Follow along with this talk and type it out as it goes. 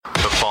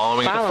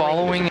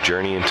following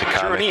Journey into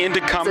comics. Journey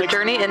into comics.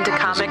 Journey into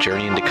comics.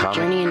 Journey into comics.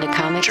 Journey into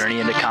comics. Journey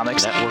into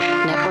comics.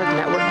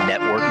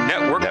 Network.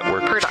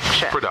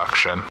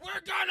 Production. We're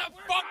gonna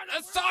fuck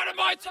the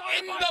sodomites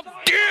in the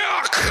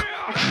dick!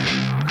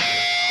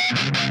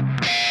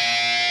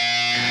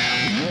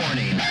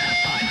 Warning.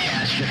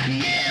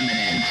 Podcastrophe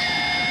imminent.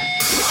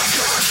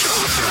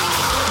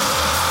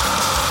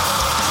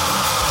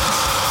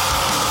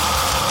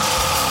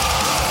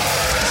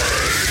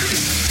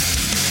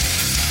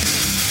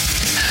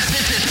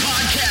 This is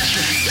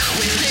Podcastrophe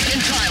with Dick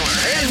and Tyler.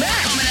 And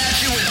Matt. Coming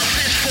at you with a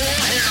fistful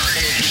of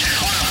heritage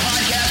on a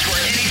podcast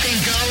where anything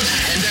goes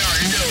and there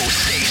are no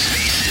safe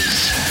spaces.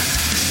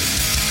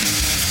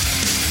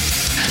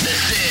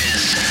 This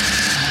is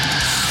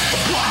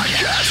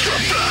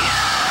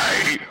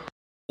Podcastrophe.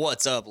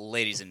 What's up,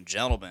 ladies and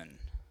gentlemen?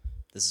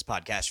 This is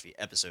Podcastrophe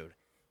episode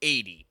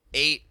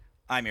 88.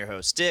 I'm your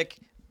host, Dick.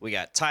 We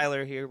got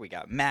Tyler here. We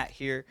got Matt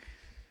here.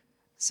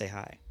 Say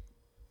hi.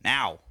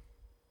 Now.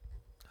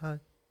 Hi.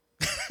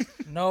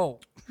 No.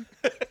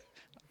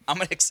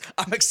 I'm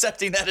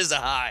accepting that as a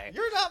hi.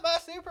 You're not my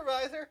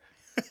supervisor.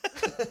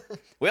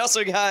 We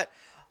also got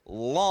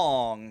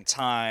long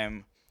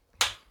time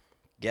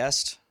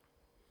guest.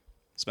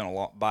 It's been a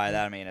long. By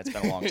that I mean it's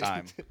been a long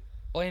time.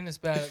 Blaine is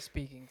bad at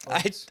speaking.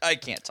 Folks. I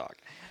can't talk.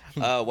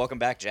 Welcome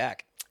back,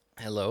 Jack.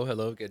 Hello.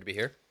 Good to be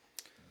here.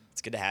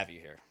 It's good to have you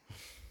here.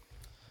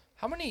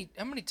 How many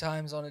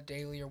times on a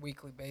daily or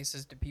weekly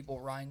basis do people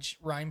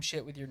rhyme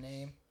shit with your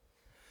name,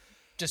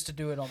 just to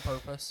do it on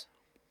purpose?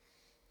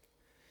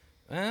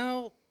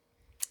 Well,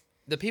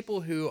 the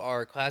people who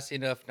are classy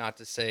enough not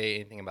to say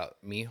anything about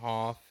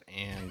Mehoff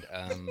and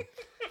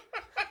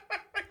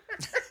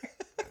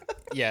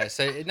yeah,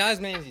 so not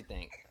as many as you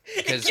think.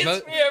 Because Me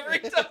every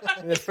time.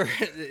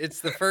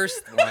 it's the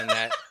first one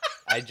that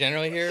I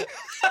generally hear,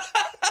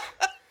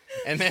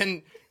 and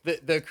then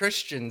the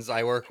Christians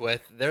I work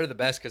with, they're the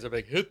best because they're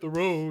like, hit the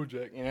road,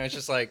 Jack. You know, it's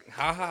just like,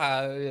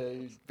 haha,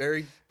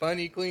 very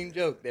funny, clean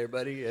joke there,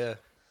 buddy. Yeah.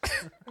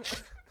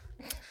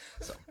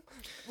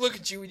 Look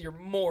at you with your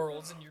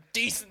morals and your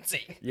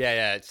decency.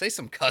 Yeah. Say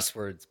some cuss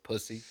words,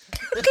 pussy.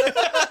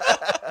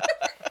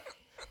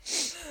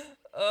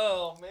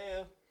 Oh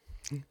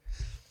man.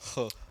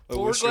 I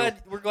Well,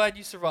 we're glad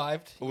you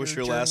survived. wish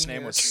your journey last name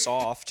here. was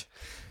Soft.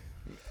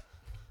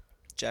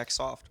 Jack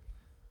Soft.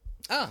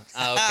 Oh,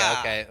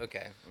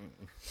 okay.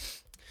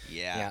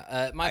 Yeah.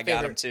 Yeah, my I favorite.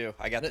 got him too.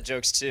 I got the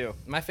jokes too.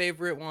 My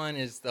favorite one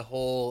is the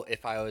whole,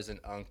 if I was an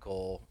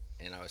uncle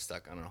and I was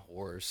stuck on a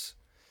horse,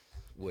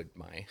 would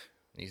my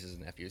nieces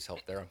and nephews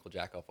help their uncle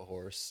jack off a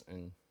horse?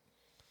 And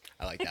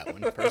I like that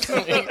one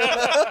personally.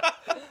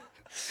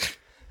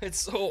 It's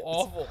so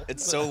awful.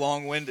 It's so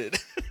long-winded.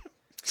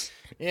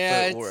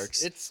 Yeah, But it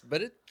works.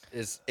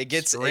 It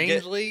gets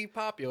strangely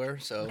popular.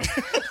 So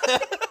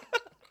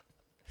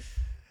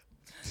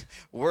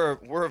We're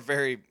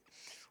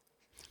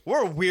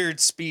a weird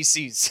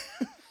species.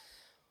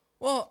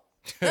 Well,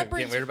 that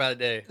getting weird about a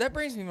day. that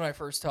brings me to my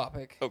first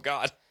topic. Oh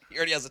God, he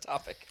already has a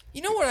topic.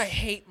 You know what I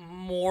hate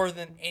more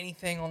than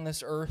anything on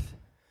this earth?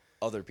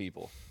 Other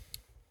people.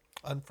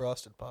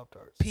 Unfrosted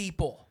Pop-Tarts.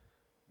 People.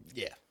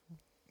 Yeah.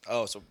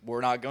 Oh, so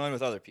we're not going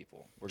with other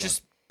people. We're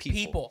Just going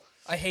people.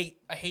 I hate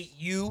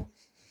you.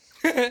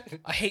 I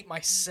hate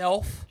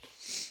myself.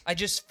 I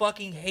just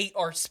fucking hate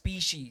our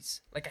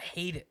species. Like, I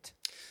hate it.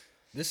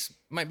 This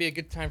might be a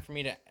good time for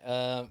me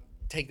to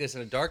take this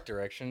in a dark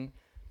direction.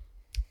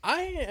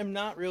 I am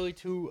not really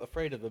too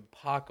afraid of the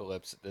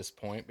apocalypse at this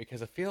point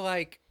because I feel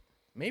like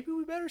maybe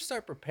we better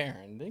start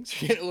preparing. Things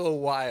are getting a little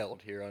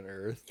wild here on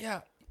Earth.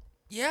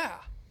 Yeah.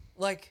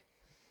 Like,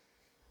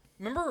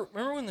 remember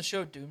when the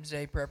show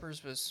Doomsday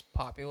Preppers was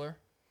popular?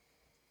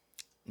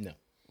 No.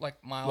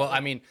 Like, mild. Well,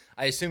 I mean,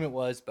 I assume it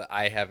was, but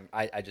I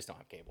just don't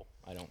have cable.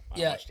 I don't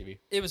watch TV.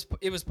 It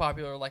was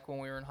popular like when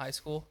we were in high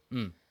school.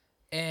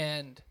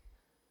 And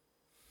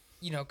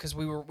you know, because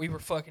we were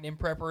fucking in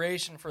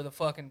preparation for the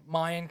fucking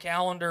Mayan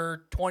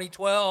calendar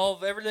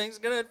 2012. Everything's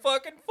gonna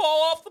fucking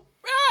fall off the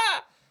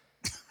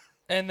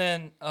and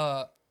then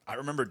I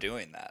remember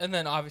doing that. and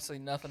then obviously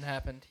nothing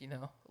happened. You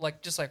know,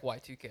 just like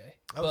Y2K.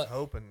 I was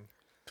hoping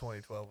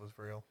 2012 was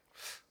real.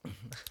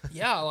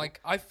 Yeah,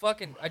 like I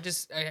fucking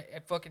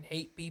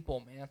hate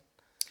people, man.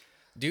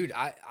 Dude,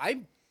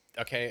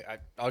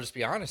 I'll just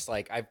be honest.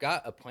 Like, I've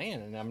got a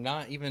plan, and I'm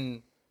not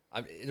even.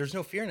 There's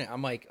no fear in it.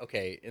 I'm like,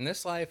 okay, in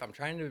this life, I'm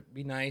trying to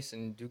be nice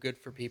and do good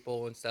for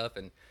people and stuff,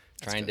 and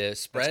trying to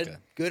spread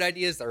good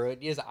ideas or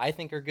ideas I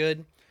think are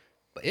good.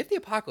 But if the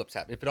apocalypse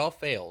happens, if it all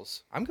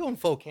fails, I'm going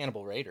full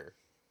Cannibal Raider.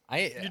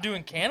 You're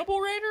doing Cannibal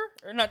Raider,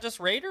 or not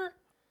just Raider?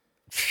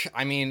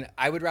 I mean,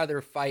 I would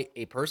rather fight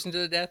a person to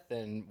the death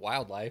than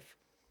wildlife.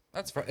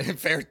 That's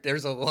Fair.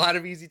 There's a lot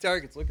of easy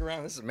targets. Look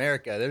around. This is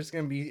America. They're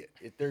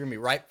gonna be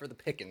ripe for the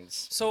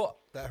pickings. So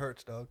That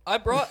hurts, dog. I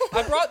brought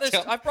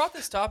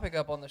this topic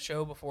up on the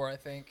show before, I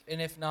think,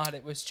 and if not,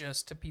 it was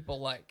just to people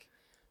like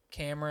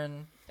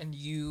Cameron and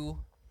you,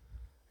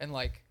 and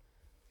like,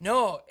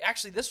 no,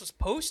 actually, this was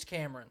post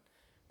Cameron.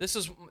 This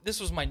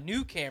was my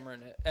new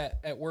Cameron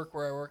at work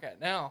where I work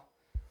at now.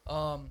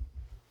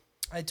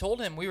 I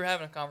told him we were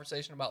having a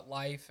conversation about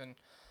life and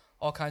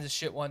all kinds of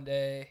shit one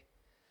day,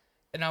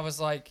 and I was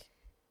like,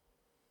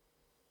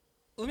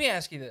 let me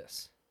ask you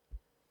this.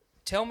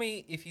 Tell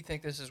me if you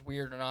think this is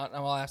weird or not, and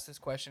I'll ask this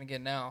question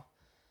again now.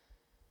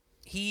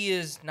 He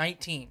is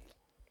 19,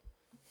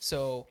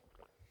 so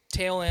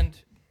tail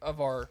end of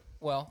our,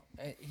 well,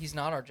 he's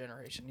not our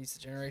generation. He's the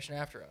generation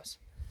after us.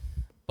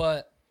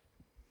 But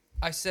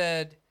I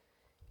said,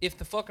 if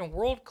the fucking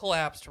world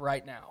collapsed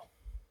right now,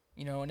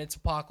 you know, and it's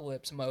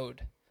apocalypse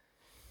mode,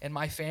 and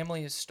my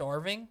family is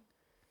starving,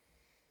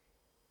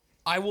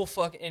 I will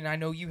and I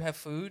know you have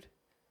food,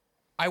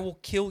 I will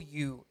kill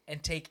you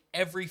and take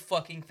every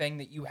fucking thing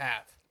that you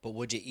have. But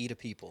would you eat a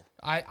people?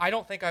 I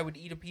don't think I would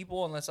eat a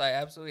people unless I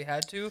absolutely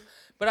had to.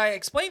 But I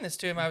explained this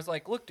to him. I was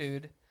like, look,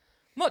 dude,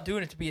 I'm not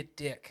doing it to be a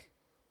dick.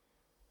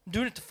 I'm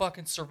doing it to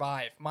fucking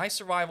survive. My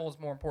survival is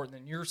more important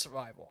than your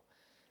survival.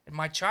 And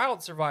my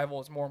child's survival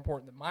is more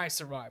important than my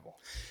survival.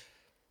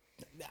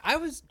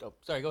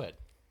 Sorry, go ahead.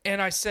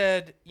 And I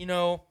said, you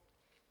know,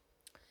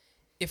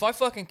 if I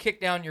fucking kick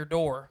down your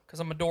door, because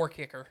I'm a door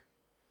kicker,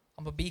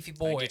 I'm a beefy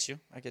boy.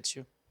 I get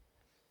you.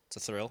 It's a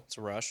thrill. It's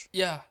a rush.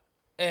 Yeah.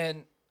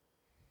 And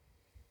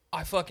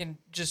I fucking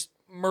just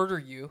murder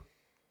you.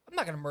 I'm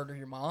not going to murder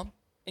your mom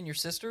and your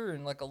sister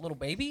and like a little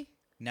baby.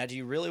 Now, do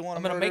you really want to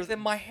I'm going to make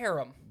them my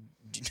harem.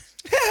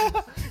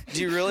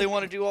 Do you really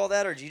want to do all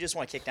that, or do you just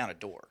want to kick down a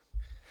door?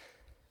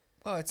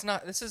 Well, it's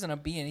not. This isn't a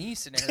B&E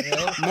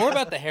scenario. More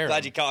about the harem.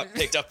 Glad you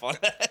picked up on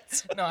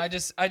that. No, I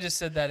just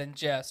said that in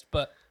jest.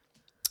 But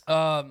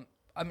I'm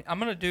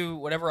going to do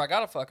whatever I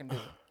got to fucking do.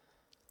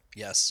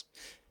 Yes.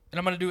 And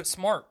I'm going to do it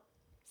smart.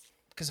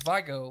 Because if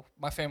I go,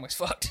 my family's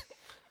fucked.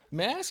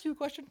 May I ask you a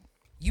question?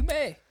 You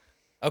may.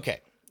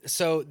 Okay,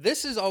 so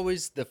this is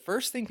always the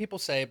first thing people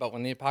say about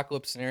when the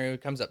apocalypse scenario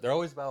comes up. They're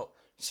always about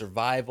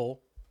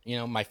survival. You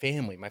know, my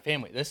family.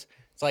 It's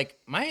like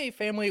my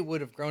family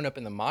would have grown up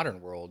in the modern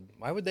world.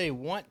 Why would they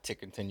want to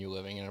continue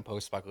living in a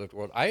post-apocalyptic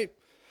world? I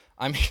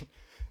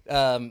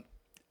mean,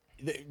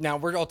 now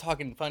we're all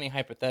talking funny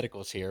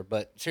hypotheticals here,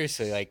 but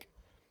seriously, like,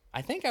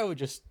 I think I would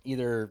just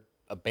either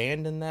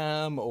abandon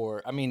them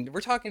or, I mean, we're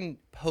talking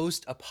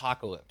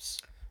post-apocalypse.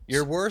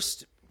 Your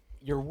worst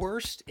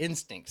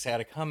instincts had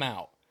to come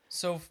out.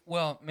 So,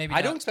 well, maybe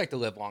I don't expect to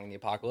live long in the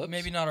apocalypse.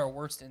 Maybe not our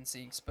worst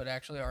instincts, but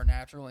actually our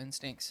natural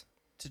instincts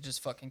to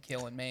just fucking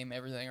kill and maim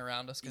everything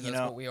around us because that's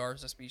what we are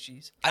as a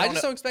species. I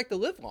just don't expect to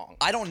live long.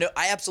 I don't know.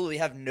 I absolutely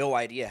have no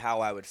idea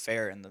how I would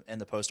fare in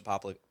the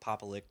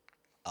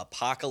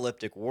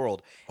post-apocalyptic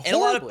world. And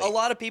Horribly. a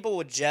lot of people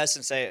would jest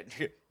and say,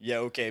 "Yeah,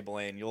 okay,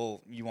 Blaine, you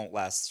won't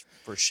last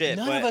for shit."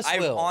 None but of us I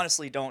will.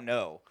 honestly don't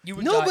know. You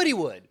would Nobody die,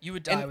 would. You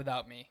would die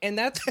without me. And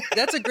that's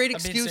a great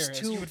I'm being excuse serious.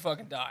 to. You would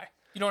fucking die.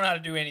 You don't know how to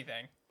do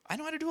anything. I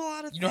know how to do a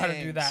lot of things. You know how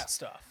to do that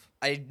stuff.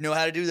 I know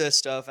how to do this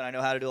stuff, and I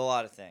know how to do a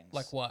lot of things.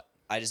 Like what?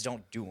 I just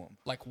don't do them.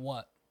 Like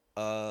what?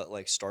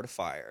 Like start a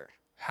fire.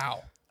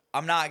 How?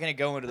 I'm not gonna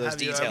go into those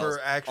Have you details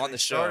ever actually on the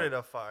show. started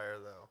a fire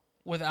though?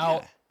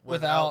 Without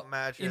Without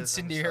matches and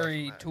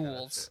incendiary stuff and that kind of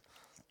tools.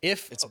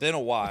 If It's been a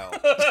while.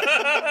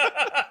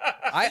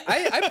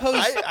 I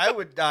pose, I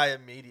would die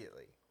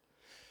immediately.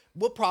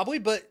 well, probably,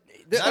 but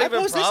Not I even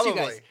pose this to you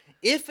guys: probably.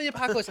 if the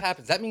apocalypse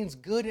happens, that means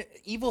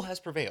evil has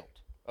prevailed.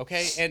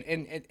 Okay, and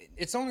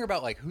it's no longer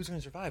about like who's going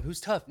to survive,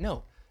 who's tough.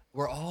 No,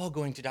 we're all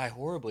going to die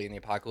horribly in the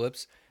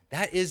apocalypse.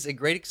 That is a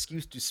great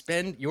excuse to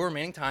spend your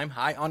remaining time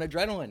high on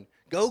adrenaline.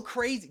 Go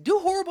crazy. Do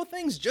horrible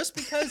things just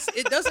because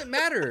it doesn't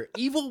matter.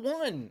 Evil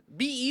won.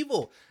 Be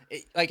evil.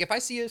 Like, if I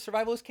see a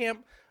survivalist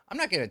camp, I'm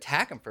not going to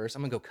attack them first.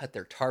 I'm going to go cut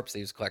their tarps they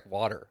use to collect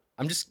water.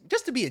 I'm just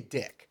to be a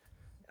dick.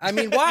 I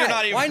mean, why?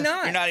 Why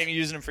not? You're not even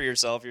using them for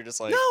yourself. You're just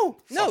like, No,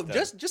 fuck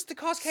them. just to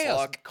cause chaos.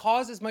 Fuck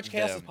Cause as much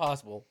chaos as them.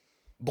 possible.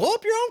 Blow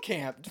up your own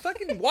camp.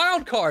 Fucking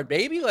wild card,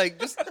 baby. Like,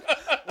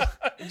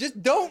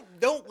 just don't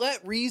let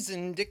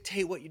reason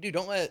dictate what you do.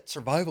 Don't let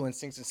survival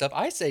instincts and stuff.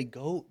 I say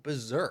go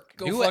berserk.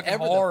 Go do fucking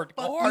whatever hard. the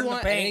fuck Go hard you in the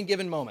want at any paint.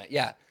 given moment.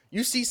 Yeah.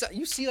 You see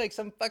like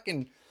some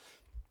fucking.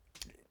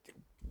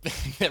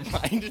 Never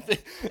mind.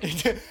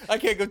 I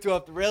can't go too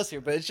off the rails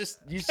here, but it's just,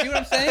 you see what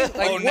I'm saying?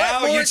 Like, Oh, what now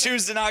more- you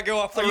choose to not go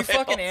off the Are you rails.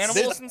 fucking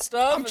animals and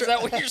stuff? Is that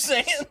what you're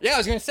saying? Yeah, I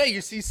was gonna say, you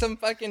see some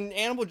fucking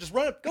animal, just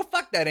run up, go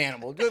fuck that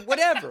animal, do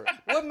whatever.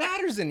 What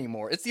matters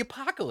anymore? It's the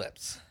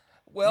apocalypse.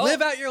 Well,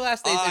 Live out your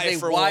last days I, as a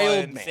for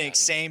wild one, man. think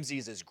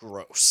samesies is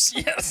gross.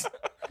 yes.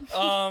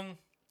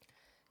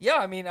 Yeah,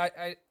 I mean,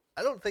 I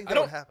I don't think that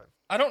don't- would happen.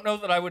 I don't know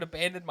that I would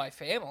abandon my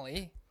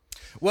family.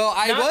 Well,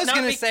 I Not- was not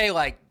gonna be- say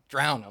like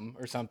drown them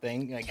or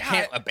something. Like, Yeah,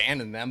 can't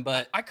abandon them,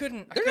 but I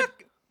couldn't. they're not.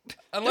 They're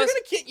Unless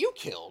gonna get you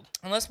killed.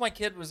 unless my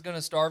kid was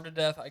gonna starve to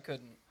death, I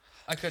couldn't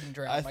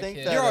drown I my think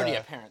kid. that- You're already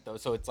uh, a parent though,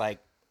 so it's like,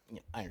 yeah,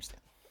 I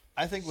understand.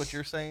 I think what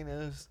you're saying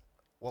is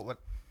what would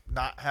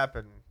not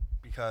happen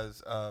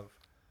because of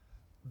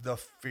the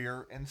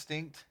fear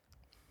instinct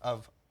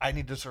of I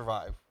need to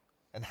survive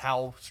and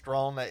how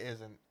strong that is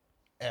in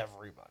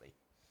everybody.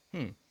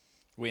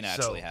 We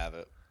naturally have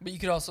it. But you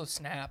could also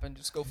snap and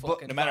just go But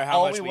fucking. no matter the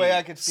how much only we way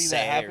I could see say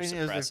that or happening is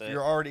suppress if it.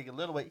 you're already a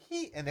little bit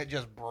heat and it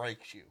just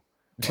breaks you.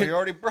 Well, you're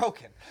already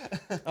broken.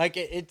 Like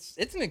it's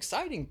an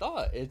exciting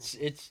thought. It's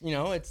it's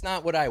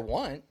not what I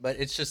want, but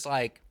it's just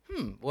like,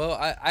 well,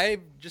 I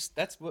just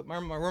that's what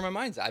where my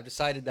mind's at. I've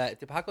decided that if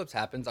the apocalypse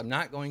happens, I'm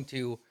going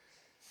to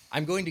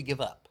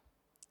give up.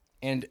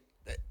 And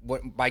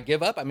by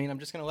give up, I mean I'm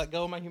just going to let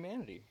go of my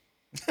humanity.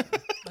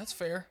 That's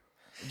fair.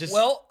 Just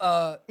Well,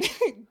 I'm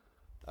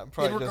in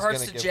probably just regards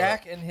gonna to give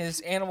Jack up. and his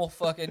animal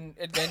fucking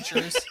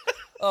adventures,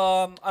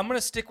 I'm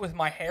gonna stick with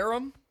my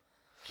harem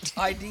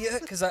idea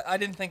because I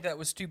didn't think that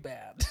was too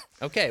bad.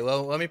 okay,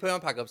 well, let me put on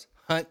apocalypse.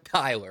 Hunt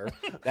Tyler.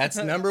 That's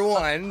number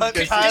one. Hunt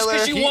Because- Tyler.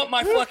 Just because you want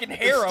my fucking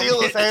harem.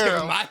 Steal his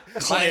harem. my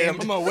claim. I'm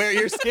gonna wear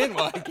your skin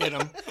while I get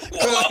him.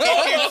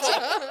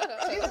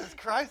 Jesus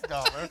Christ,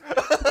 Dahmer.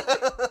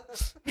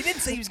 He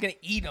didn't say he was gonna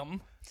eat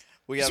them.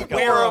 We got a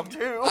Wear couple. 'em.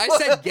 Too. I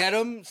said get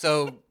him,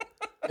 so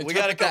We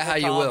got a interpret that couple how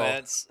you will.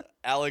 comments.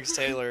 Alex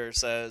Taylor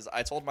says,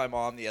 "I told my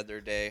mom the other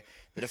day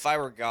that if I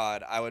were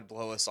God, I would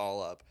blow us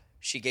all up.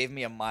 She gave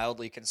me a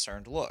mildly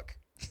concerned look."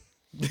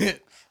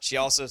 She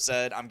also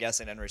said, I'm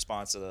guessing in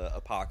response to the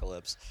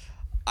apocalypse,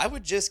 "I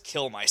would just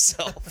kill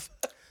myself."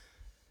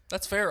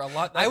 That's fair. A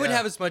lot. I would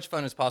have as much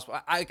fun as possible.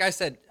 Like I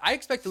said, I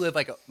expect to live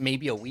like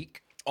maybe a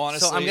week.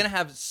 Honestly. so I'm gonna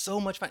have so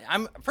much fun.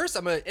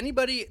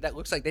 Anybody that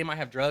looks like they might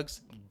have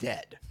drugs,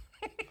 dead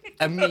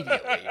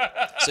immediately.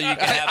 So you can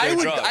have their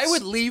drugs. I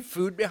would leave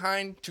food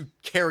behind to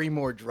carry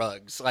more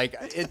drugs. Like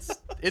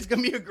it's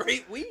gonna be a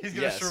great week. He's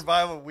gonna Yes.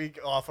 survive a week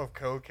off of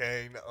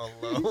cocaine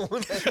alone.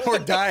 or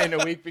die in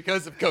a week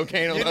because of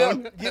cocaine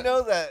alone. you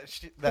know that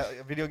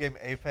that video game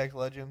Apex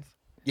Legends?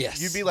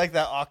 Yes, You'd be like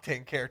that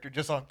Octane character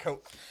just on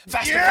coke.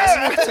 faster,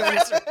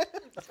 faster.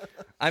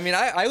 I mean,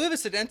 I live a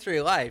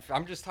sedentary life.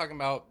 I'm just talking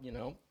about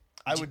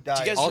I would you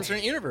die. guys-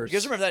 alternate universe. You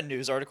guys remember that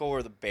news article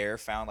where the bear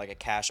found like a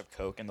cache of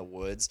coke in the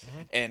woods,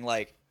 and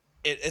like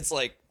it's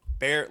like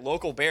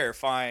local bear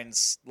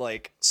finds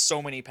like so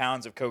many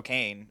pounds of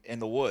cocaine in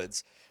the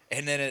woods,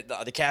 and then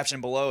the caption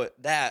below it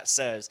that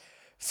says,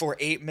 "For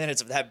 8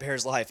 minutes of that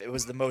bear's life, it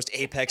was the most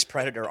apex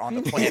predator on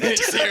the planet."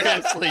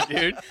 Seriously,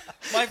 dude.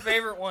 My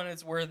favorite one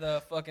is where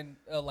the fucking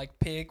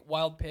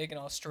wild pig in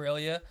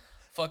Australia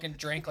fucking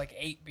drank like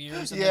 8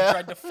 beers and Yeah. then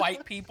tried to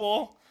fight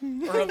people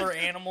or other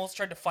animals,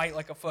 tried to fight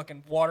like a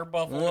fucking water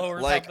buffalo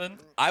or Like something.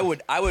 I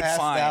would Passed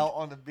find out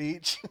on the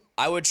beach.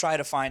 I would try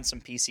to find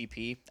some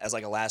PCP as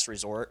like a last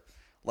resort.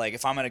 Like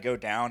if I'm gonna go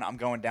down, I'm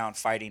going down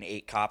fighting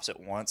 8 cops at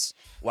once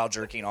while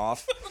jerking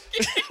off,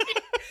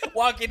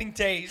 While getting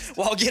tased.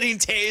 while getting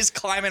tased,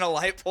 climbing a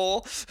light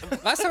pole.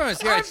 Last time I was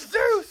here,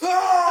 Zeus!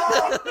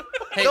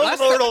 hey, No last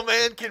time, mortal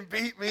man can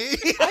beat me.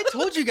 I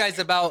told you guys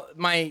about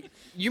my.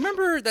 You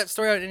remember that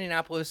story out in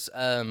Indianapolis?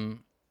 I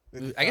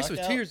guess it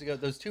was 2 years ago.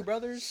 Those 2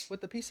 brothers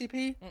with the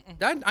PCP.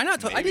 Did I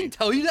not. I Maybe. didn't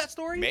tell you that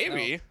story.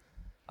 Maybe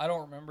I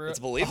don't remember it's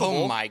it. believable.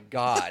 Oh my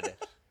god.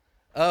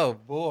 Oh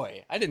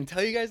boy, I didn't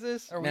tell you guys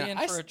this. Are we Man,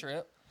 in for a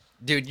trip?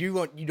 dude,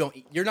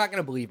 you're not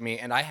gonna believe me,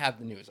 and I have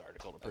the news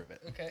article to prove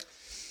it. Okay.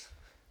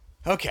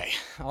 Okay,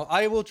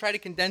 I will try to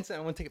condense it. I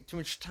won't take up too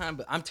much time,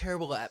 but I'm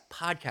terrible at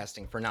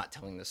podcasting for not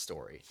telling this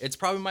story. It's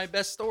probably my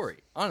best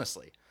story,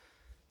 honestly.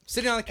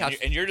 Sitting on the couch,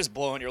 And you're just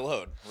blowing your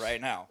load right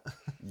now.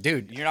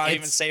 dude. You're not even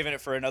it's- saving it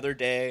for another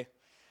day.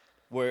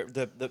 Where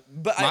but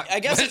my-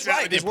 I guess it's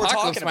right The because we're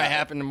apocalypse talking might about it.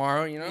 happen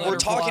tomorrow. You know. We're Let her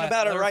talking fly.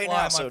 about it Let her right fly,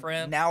 now, my so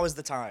friend. now is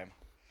the time.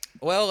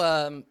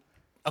 Well,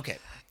 okay.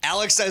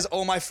 Alex says,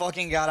 "Oh my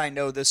fucking god, I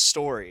know this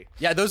story."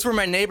 Yeah, those were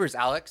my neighbors,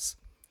 Alex.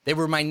 They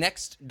were my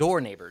next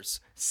door neighbors.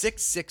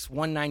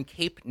 6619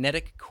 Cape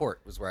Nedick Court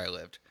was where I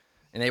lived.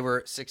 And they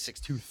were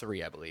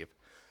 6623, I believe.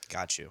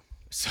 Got you.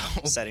 So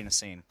Setting a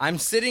scene. I'm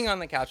sitting on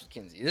the couch with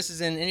Kinsey. This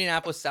is in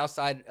Indianapolis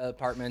Southside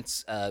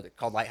Apartments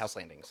called Lighthouse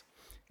Landings.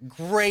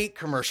 Great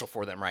commercial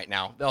for them right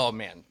now. Oh,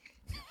 man.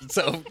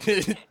 So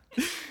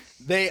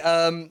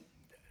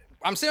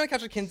I'm sitting on the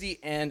couch with Kinsey,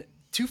 and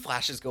 2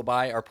 flashes go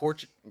by. Our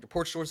porch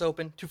door's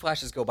open. 2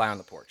 flashes go by on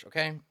the porch,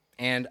 okay?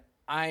 And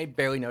I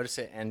barely notice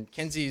it, and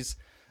Kinsey's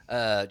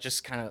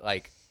just kind of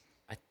like,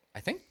 I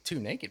think 2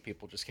 naked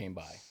people just came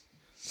by.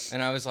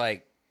 And I was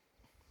like,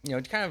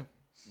 kind of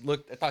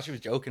looked, I thought she was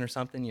joking or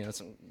something,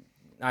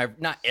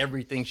 not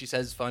everything she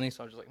says is funny,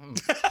 so I was just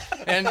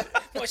like, And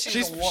Well,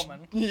 she's a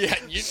woman. Yeah,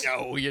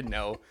 you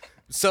know.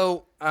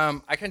 So I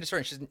kind of just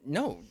started. She said,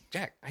 "No,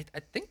 Jack, I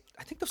think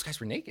those guys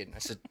were naked." And I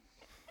said,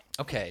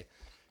 "Okay."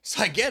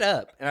 So I get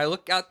up and I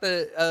look out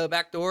the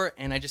back door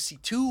and I just see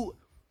 2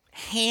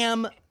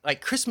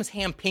 Christmas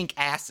ham pink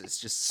asses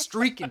just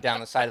streaking down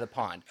the side of the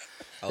pond.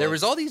 There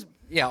was all these,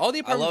 all the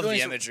I apartment love the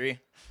buildings. imagery.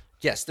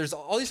 Yes, there's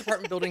all these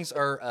apartment buildings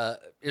are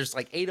there's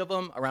like 8 of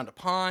them around a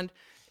pond,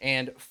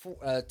 and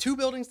 2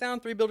 buildings down,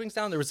 3 buildings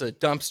down, there was a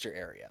dumpster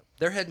area.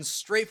 They're heading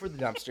straight for the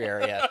dumpster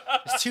area.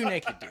 There's 2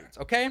 naked dudes.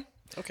 Okay.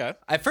 Okay.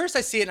 At first,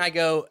 I see it and I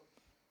go,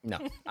 "No,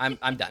 I'm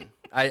done.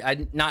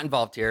 I'm not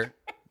involved here.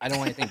 I don't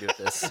want anything to do with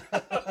this."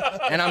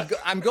 And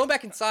I'm going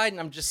back inside and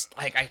I'm just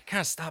like, I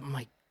kind of stop. I'm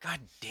like, "God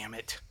damn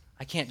it!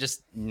 I can't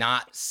just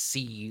not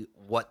see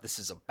what this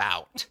is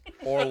about.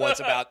 Or what's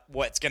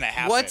gonna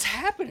happen? What's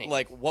happening?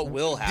 Like, what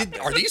will happen?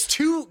 Are these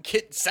two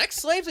sex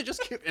slaves that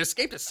just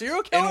escaped a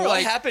serial killer? And what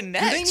Like, happened Do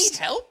they next? need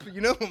help?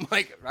 You know, I'm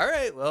like, all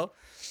right, well,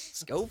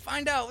 let's go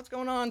find out what's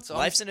going on. So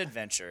Life's an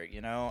adventure, you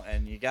know,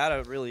 and you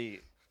gotta really.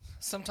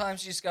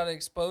 Sometimes you just gotta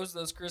expose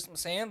those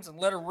Christmas hams and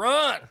let her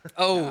run.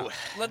 oh,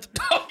 Let the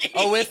dog eat.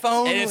 oh, if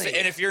only.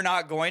 And if you're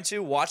not going to,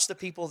 watch the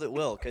people that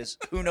will, because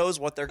who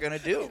knows what they're gonna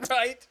do.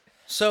 Right?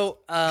 So,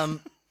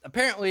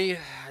 apparently,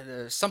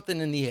 there's something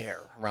in the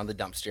air around the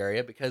dumpster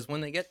area because when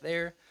they get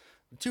there,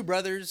 the two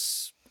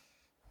brothers,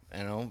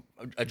 you know,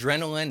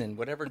 adrenaline and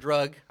whatever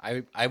drug,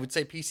 I would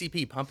say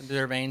PCP, pump into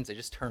their veins, they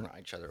just turn on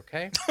each other,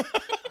 okay?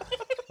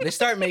 They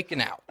start making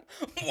out.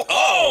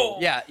 Whoa!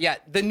 Yeah.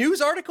 The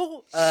news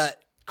article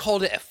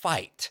called it a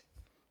fight.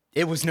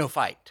 It was no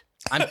fight.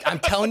 I'm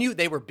telling you,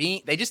 they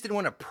just didn't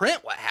want to print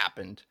what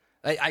happened.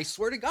 I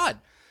swear to God.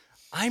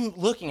 I'm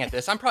looking at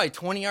this. I'm probably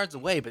 20 yards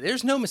away, but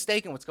there's no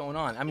mistaking what's going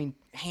on. I mean,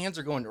 hands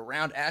are going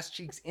around ass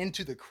cheeks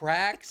into the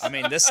cracks. I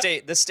mean, this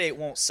state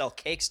won't sell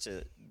cakes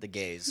to the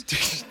gays.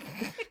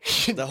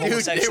 The Dude, they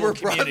homosexual were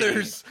community.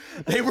 brothers.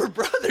 They were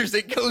brothers.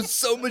 It goes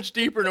so much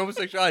deeper in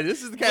homosexuality.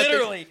 This is the kind of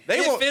Literally, thing. They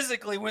it won't,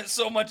 physically went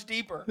so much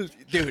deeper.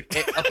 dude.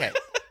 Okay.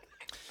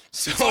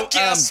 So, Fuck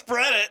yeah,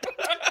 spread it.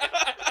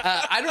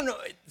 I don't know.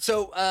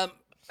 So,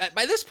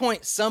 by this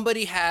point,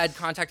 somebody had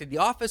contacted the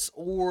office,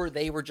 or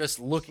they were just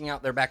looking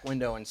out their back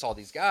window and saw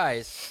these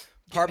guys.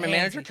 Apartment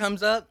manager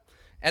comes up.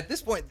 At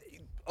this point,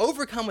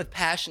 overcome with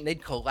passion,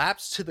 they'd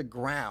collapse to the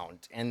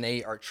ground, and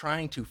they are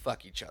trying to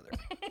fuck each other.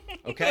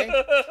 Okay?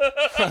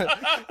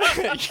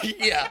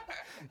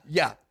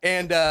 Yeah.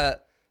 And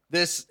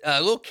this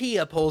little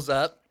Kia pulls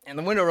up, and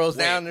the window rolls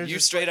down. Wait, There's you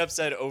just straight up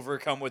said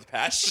overcome with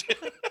passion.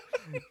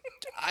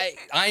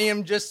 I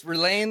am just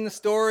relaying the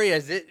story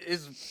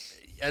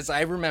as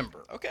I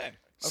remember. Okay.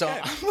 So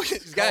Okay. I'm with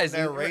these guys.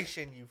 and-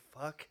 narration, you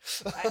fuck.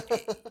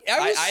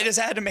 I just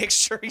had to make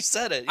sure he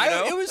said it. You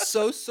know? It was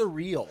so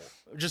surreal.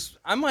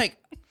 I'm like,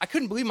 I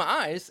couldn't believe my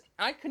eyes.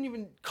 I couldn't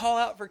even call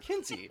out for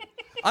Kinsey.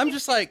 I'm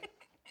just like,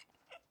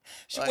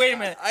 Wait a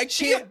minute. I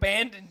She can't-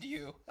 abandoned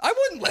you. I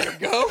wouldn't let her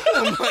go.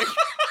 I'm like,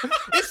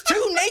 it's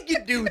two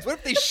naked dudes. What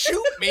if they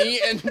shoot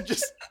me and then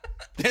just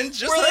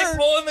Where are her? they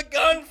pulling the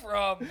gun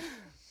from?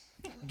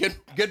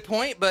 Good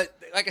point. But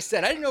like I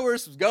said, I didn't know where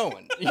this was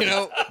going. You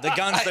know, the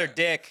gun's their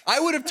dick. I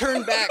would have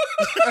turned back.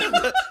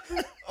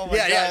 Oh my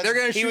Yeah, God. they're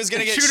gonna He shoot, was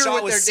gonna get shoot her shot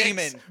with with their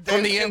semen. dicks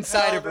from the Dave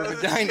inside of her Chappelle,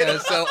 vagina.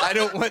 So I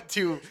don't want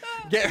to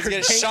get her.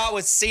 Get taint- shot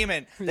with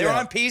semen. They were Yeah.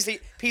 on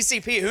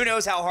PCP. Who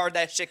knows how hard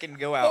that shit can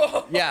go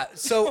out? Yeah.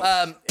 So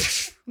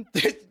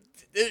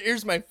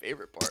here's my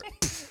favorite part.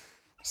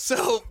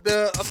 So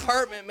the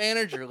apartment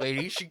manager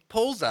lady, she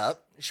pulls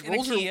up. In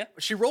a Kia.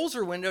 She rolls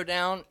her window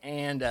down,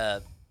 and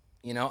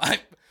you know,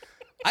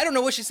 I don't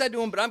know what she said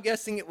to him, but I'm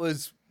guessing it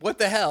was what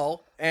the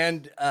hell.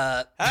 And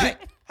Hi.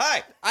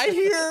 I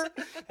hear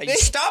Hey,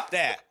 stop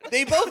that.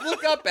 they both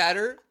look up at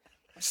her,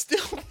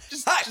 still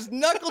Hi. just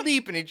knuckle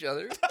deep in each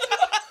other,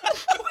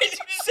 Wait, did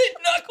you say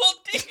knuckle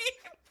deep?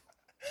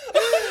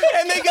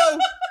 and they go,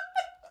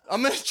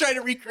 "I'm gonna try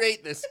to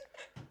recreate this.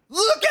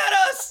 Look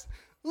at us!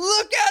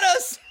 Look at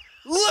us!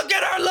 Look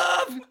at our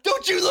love!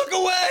 Don't you look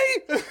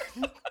away!"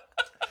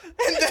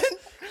 And then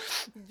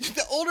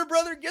the older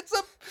brother gets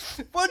up,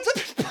 runs up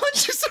and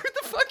punches her in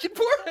the fucking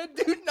forehead,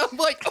 dude. And I'm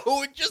like,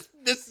 oh,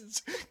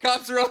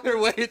 cops are on their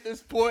way at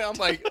this point. I'm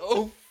like,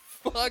 oh,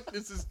 fuck,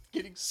 this is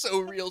getting so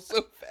real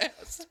so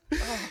fast.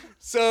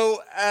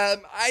 So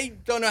I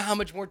don't know how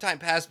much more time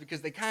passed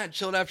because they kind of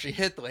chilled after she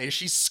hit the lady.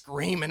 She's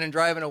screaming and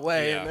driving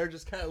away, Yeah. and they're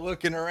just kind of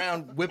looking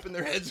around, whipping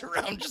their heads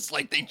around, just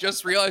like they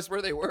just realized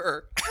where they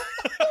were.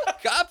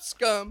 Cops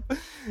come,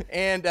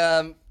 and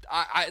I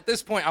at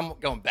this point I'm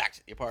going back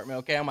to the apartment.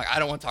 Okay, I'm like, I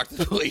don't want to talk to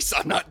the police.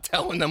 I'm not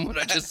telling them what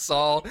I just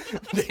saw.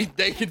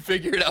 They can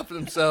figure it out for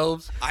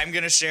themselves. I'm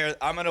gonna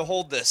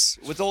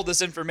withhold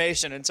this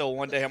information until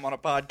one day I'm on a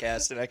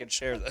podcast and I can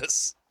share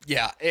this.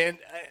 Yeah, and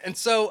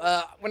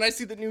so when I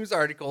see the news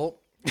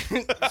article,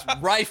 it's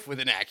rife with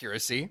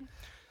inaccuracy,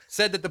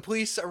 said that the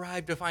police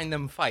arrived to find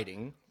them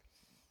fighting.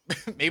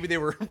 Maybe they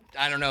were,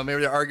 I don't know,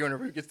 maybe they're arguing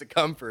over who gets to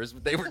come first,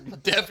 but they were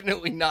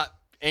definitely not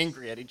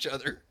angry at each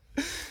other.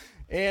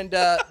 And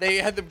they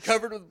had them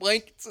covered with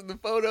blankets in the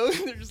photo,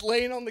 and they're just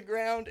laying on the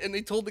ground, and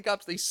they told the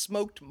cops they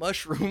smoked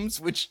mushrooms,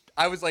 which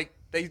I was like,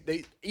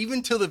 they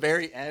even till the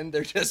very end,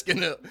 they're just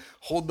gonna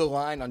hold the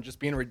line on just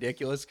being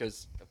ridiculous,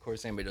 because of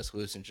course anybody does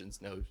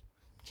hallucinogens knows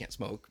you can't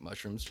smoke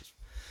mushrooms.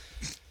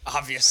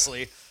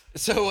 Obviously,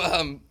 So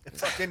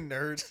Fucking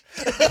nerd.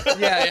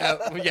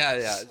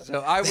 yeah.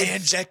 So I they would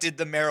injected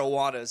the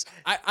marijuanas,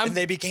 I'm and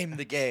they became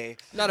the gay.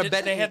 not a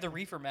bet. They had the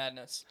reefer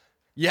madness.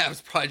 Yeah, it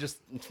was probably just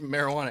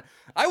marijuana.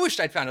 I wished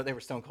I'd found out they were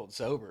stone cold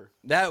sober.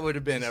 That would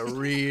have been a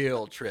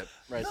real trip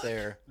right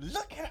there.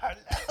 Look at our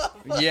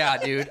love. Yeah,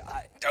 dude.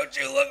 Don't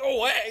you look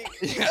away.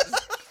 Yes.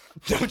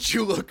 Don't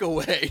you look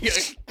away.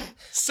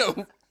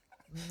 So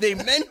they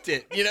meant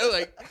it, you know,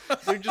 like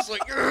they're just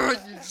like "Ugh,"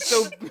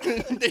 so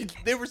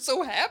they were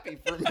so happy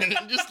for a minute,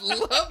 just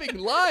loving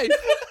life.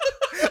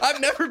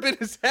 I've never been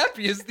as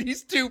happy as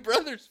these two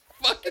brothers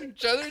fucking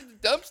each other in the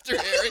dumpster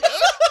area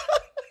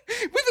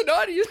with an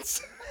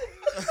audience.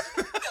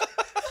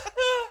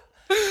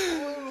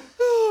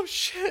 Oh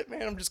shit,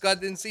 man! I'm just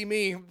glad they didn't see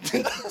me.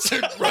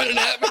 They're running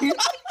at me.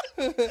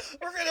 We're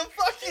gonna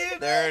fuck you.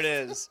 There it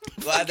is.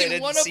 Glad they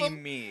Fucking one didn't of see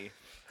them. me.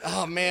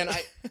 Oh man,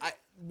 I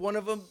one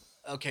of them.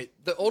 Okay,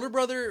 the older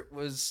brother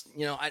was,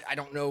 you know, I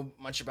don't know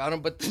much about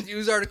him, but the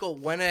news article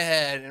went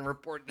ahead and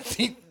reported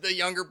that the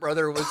younger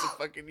brother was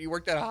he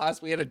worked at a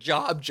hospital, he had a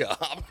job,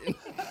 and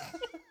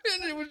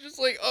it was just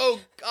like, oh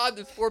god,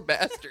 this poor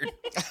bastard.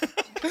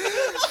 He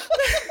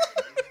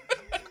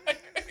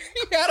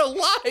had a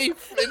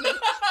life, and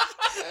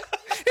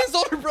his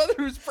older brother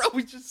was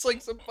probably just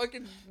like some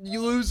fucking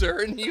loser,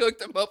 and he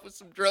hooked him up with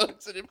some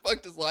drugs, and it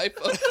fucked his life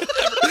up.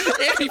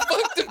 And he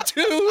fucked him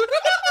too.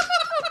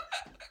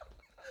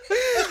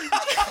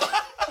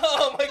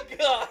 Oh my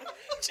god.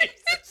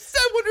 Jesus.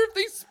 I wonder if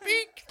they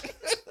speak.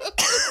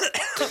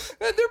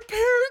 And their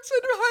parents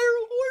had to hire a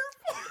lawyer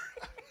for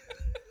it.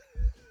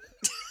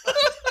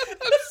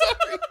 I'm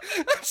sorry.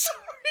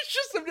 It's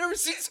just I've never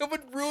seen someone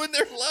ruin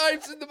their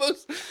lives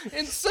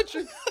in such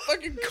a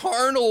fucking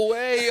carnal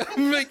way.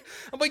 I'm like,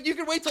 you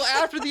can wait till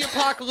after the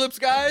apocalypse,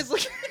 guys.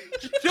 Like,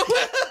 you don't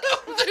have to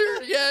go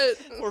there yet.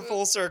 We're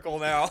full circle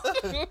now.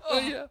 Oh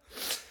yeah.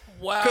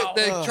 Wow.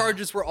 The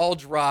charges were all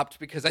dropped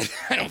because I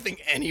don't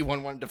think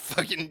anyone wanted to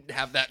fucking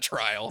have that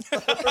trial.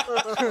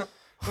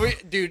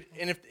 Dude,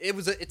 and if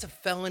it's a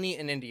felony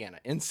in Indiana.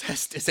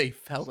 Incest is a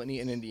felony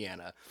in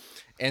Indiana.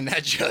 And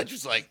that judge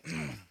was like,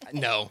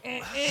 no,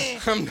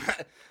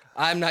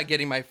 I'm not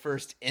getting my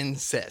first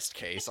incest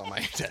case on my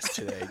test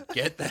today.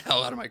 Get the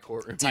hell out of my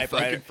courtroom, you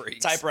fucking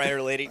freaks.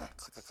 Typewriter lady.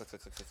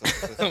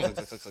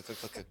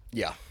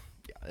 Yeah,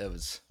 it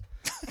was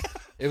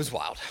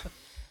wild.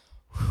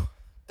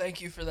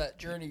 Thank you for that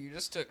journey you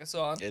just took us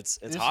on. It's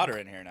hotter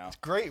in here now.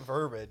 Great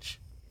verbiage.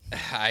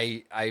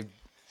 I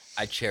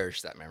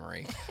cherish that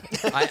memory.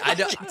 I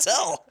don't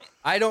Tell.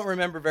 I don't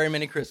remember very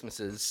many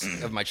Christmases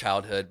of my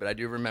childhood, but I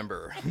do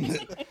remember.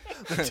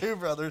 The two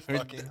brothers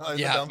fucking.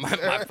 Yeah,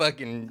 my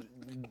fucking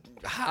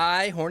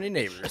high horny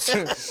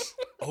neighbors.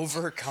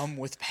 Overcome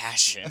with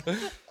passion.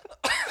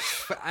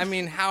 I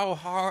mean, how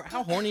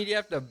horny do you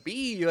have to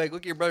be? You like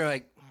look at your brother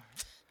like,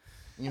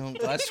 you know,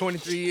 the last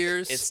 23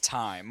 years. It's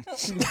time.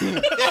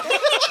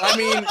 I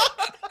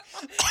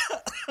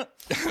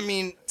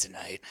mean,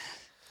 Tonight.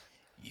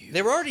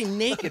 they were already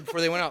naked before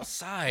they went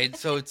outside,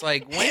 so it's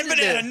like, when Hey, did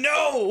banana, they-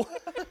 no!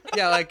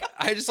 Yeah, like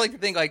I just like to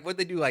think like what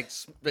they do, like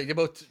they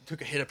both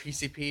took a hit of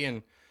PCP,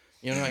 and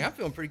you know, like I'm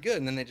feeling pretty good,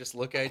 and then they just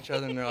look at each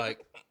other and they're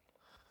like,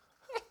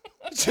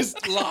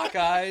 just lock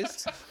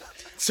eyes,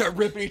 start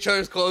ripping each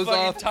other's clothes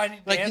Fucking off. Tiny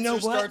Like, you know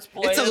Dancer what? starts It's a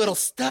playing. little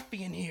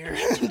stuffy in here.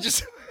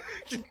 Just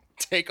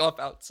take off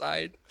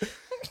outside.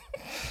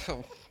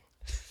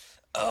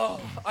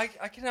 Oh, I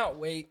cannot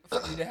wait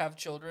for you to have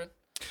children.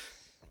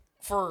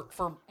 For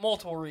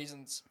multiple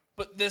reasons,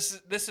 but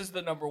this is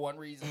the number one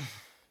reason.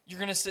 You're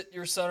gonna sit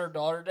your son or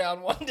daughter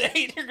down one day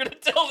and you're gonna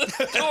tell the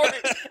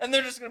story, and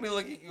they're just gonna be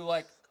looking at you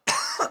like,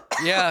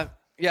 Yeah,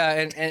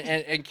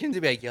 and Kinsey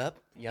be like, yup.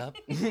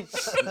 I'm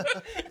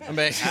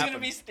like, she's gonna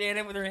be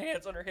standing with her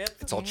hands on her hips.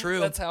 It's all true.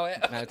 That's how it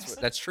happens.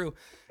 That's true,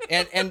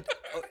 and and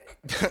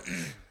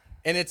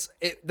it's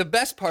the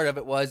best part of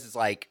it is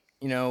like,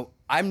 you know,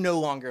 I'm no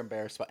longer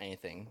embarrassed about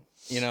anything.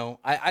 You know,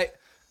 I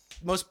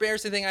most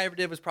embarrassing thing I ever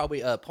did was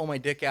probably pull my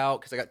dick out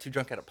because I got too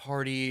drunk at a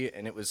party,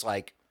 and it was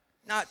like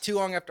not too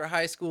long after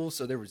high school,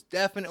 so there was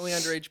definitely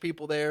underage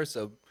people there,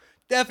 so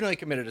definitely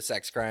committed a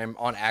sex crime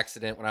on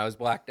accident when I was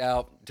blacked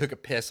out. Took a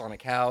piss on a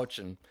couch,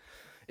 and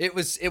it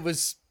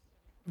was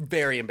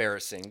very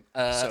embarrassing.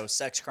 So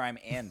sex crime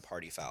and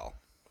party foul.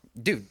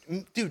 Dude,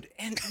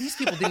 and these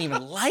people didn't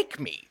even like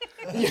me.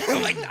 You know,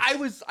 like I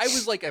was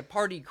like a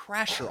party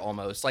crasher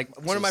almost. Like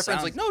one of my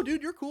friends, like, no,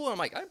 dude, you're cool. I'm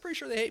like, I'm pretty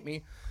sure they hate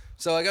me.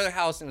 So I go to their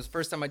house, and it was the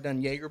first time I'd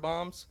done Jaeger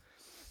bombs.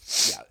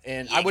 Yeah,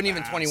 and I wasn't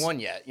even 21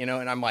 yet, you know.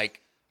 And I'm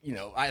like, you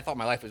know, I thought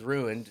my life was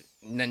ruined.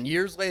 And then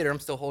years later, I'm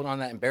still holding on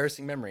to that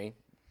embarrassing memory.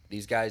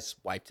 These guys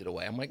wiped it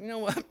away. I'm like, you know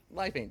what?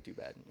 Life ain't too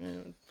bad. You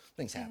know,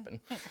 things happen.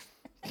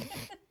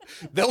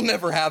 They'll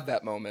never have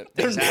that moment.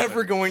 They're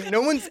never going. No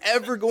one's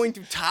ever going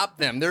to top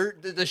them.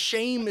 The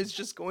shame is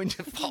just going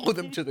to follow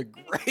them to the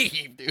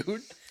grave, dude. Do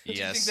you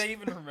Yes. think they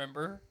even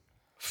remember?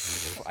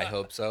 I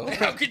hope so.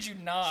 How could you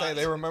not? Say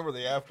they remember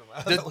the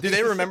aftermath. Do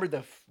they remember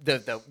the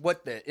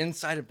what the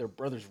inside of their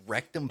brother's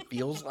rectum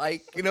feels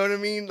like? You know what I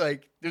mean?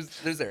 Like there's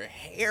their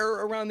hair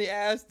around the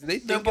ass. Do they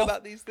think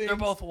about these things? They're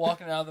both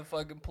walking out of the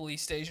fucking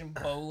police station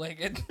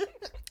bow-legged.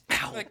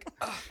 Ow. Like,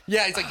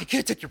 Yeah, he's like, you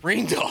can't take your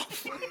brains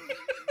off.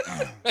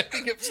 I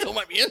think it still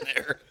might be in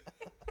there.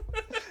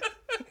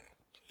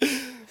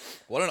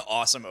 What an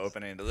awesome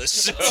opening to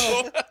this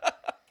show.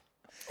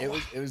 It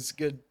was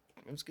good.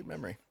 It was a good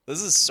memory.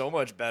 This is so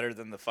much better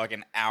than the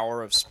fucking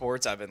hour of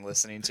sports I've been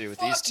listening to with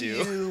these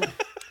two.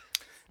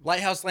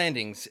 Lighthouse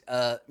Landings.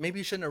 Maybe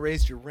you shouldn't have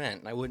raised your rent.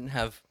 And I wouldn't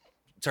have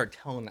started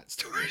telling that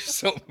story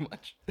so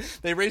much.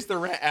 They raised the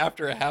rent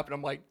after it happened.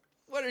 I'm like,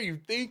 what are you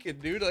thinking,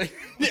 dude? Like,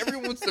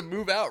 everyone wants to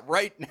move out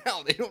right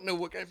now. They don't know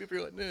what kind of people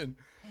you're letting in.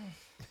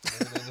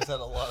 And they just had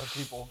a lot of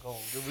people going,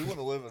 "Dude, we want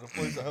to live in a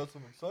place that has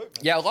some excitement."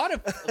 Yeah, a lot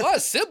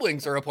of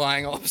siblings are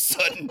applying all of a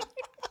sudden.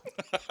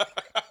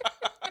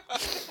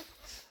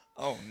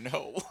 Oh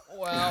no.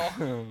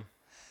 Wow.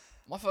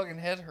 My fucking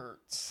head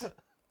hurts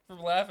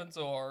from laughing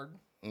so hard.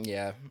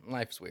 Yeah,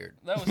 life's weird.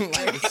 That was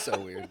Life is so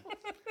weird.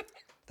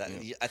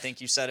 I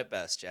think you said it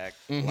best, Jack.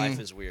 Life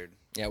is weird.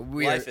 Yeah,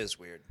 Life is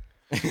weird.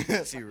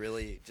 If you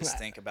really just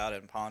think about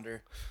it and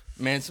ponder.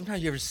 Man,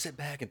 sometimes you ever sit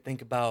back and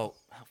think about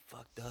how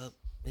fucked up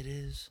it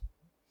is.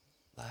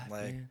 Life,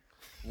 Like, man.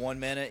 1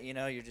 minute,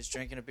 you're just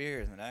drinking a beer,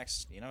 and the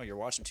next, you're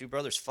watching two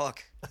brothers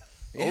fuck.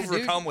 Yeah,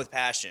 Overcome with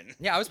passion.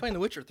 Yeah, I was playing The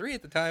Witcher 3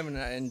 at the time, and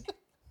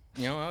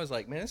I was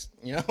like, man,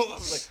 I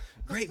was like,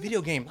 great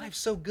video game, life's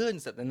so good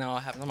and stuff. And now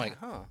I'm like,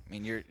 huh? I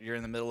mean, you're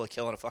in the middle of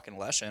killing a fucking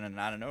Leshen, and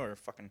I don't know, or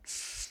fucking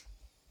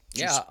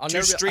Yeah,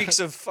 two streaks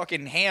of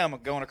fucking ham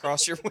going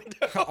across your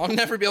window. I'll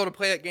never be able to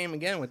play that game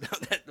again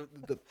without that.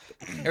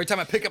 Every time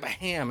I pick up a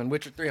ham in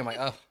Witcher 3, I'm like,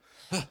 oh.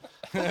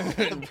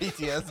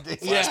 PTSD.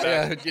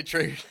 Yeah, get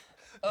triggered.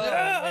 Oh,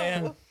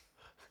 man.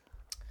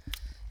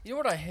 You know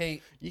what I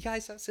hate? You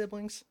guys have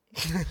siblings?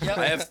 Yep.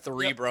 I have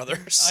three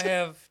brothers. I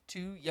have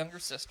 2 younger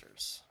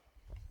sisters.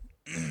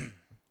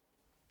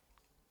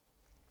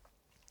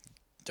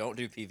 Don't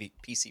do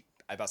PC.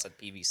 I about said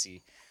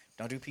PVC.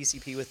 Don't do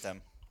PCP with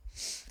them.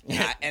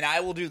 And I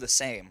will do the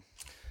same.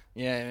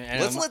 Yeah. And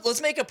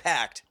Let's make a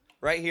pact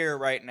right here,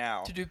 right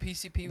now. To do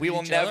PCP with We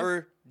will each other?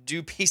 never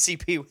do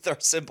PCP with our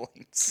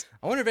siblings.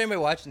 I wonder if anybody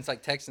watching is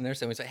like texting their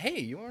sibling, say, hey,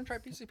 you want to try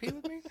PCP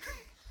with me?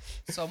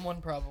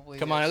 Someone probably.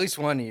 Come on, is. at least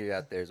one of you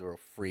out there is a real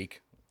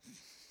freak.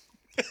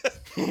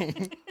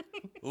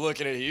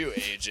 Looking at you,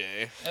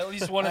 AJ. At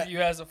least one of you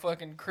has a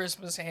fucking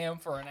Christmas ham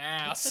for an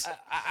ass.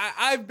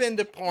 I've been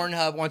to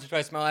Pornhub once or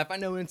twice in my life. I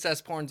know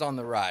incest porn's on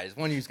the rise.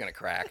 One of you's gonna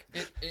crack.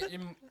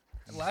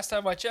 Last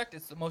time I checked,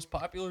 it's the most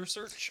popular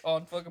search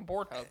on fucking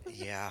Pornhub.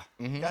 Yeah.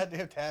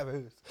 Goddamn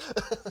taboos.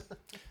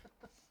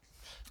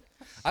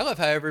 I love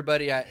how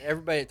everybody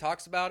that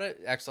talks about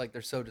it acts like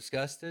they're so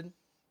disgusted,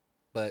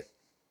 but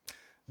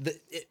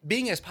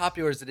being as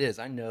popular as it is,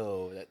 I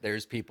know that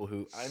there's people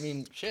who, I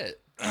mean, shit.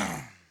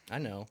 I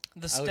know.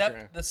 The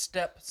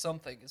step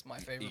something is my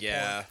favorite.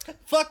 Yeah,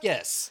 Fuck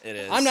yes. it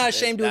is. I'm not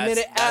ashamed to admit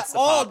it that's at the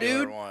all,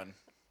 popular dude. One.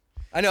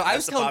 I know. I That's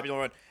was the telling. popular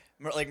one.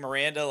 Like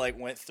Miranda,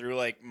 went through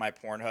my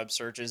Pornhub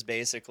searches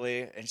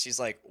basically, and she's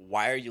like,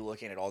 "Why are you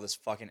looking at all this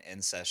fucking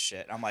incest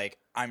shit?" And I'm like,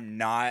 "I'm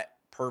not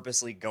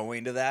purposely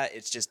going to that.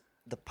 It's just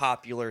the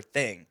popular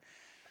thing."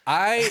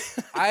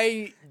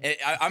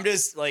 I'm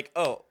just like,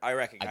 "Oh, I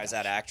recognize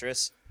that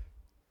actress.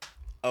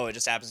 Oh, it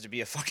just happens to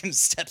be a fucking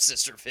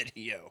stepsister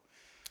video.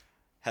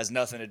 Has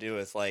nothing to do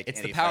with It's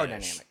any the power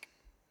fetish." dynamic.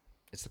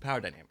 It's the power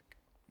dynamic.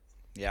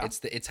 Yeah,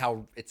 It's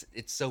how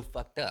it's so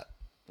fucked up.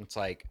 It's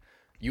like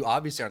you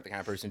obviously aren't the kind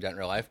of person who does it in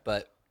real life,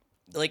 but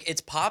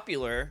it's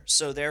popular,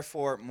 so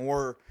therefore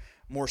more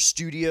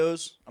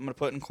studios, I'm gonna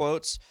put in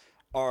quotes,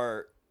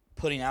 are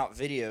putting out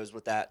videos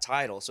with that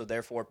title, so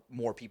therefore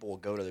more people will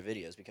go to the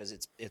videos because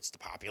it's the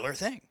popular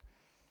thing.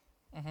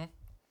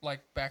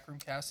 Like backroom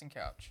casting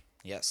couch.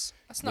 Yes,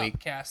 That's not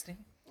casting.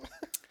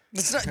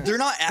 it's not. They're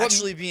not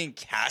actually being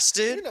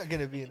casted. You're not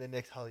gonna be in the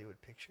next Hollywood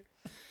picture.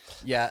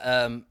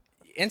 yeah,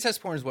 incest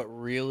porn is what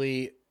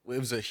really. It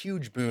was a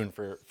huge boon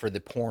for the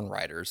porn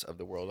writers of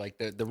the world. Like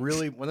the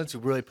really ones who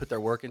really put their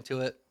work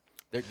into it.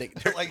 They're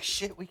Like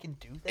shit, we can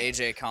do that.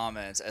 AJ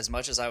comments, as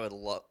much as I would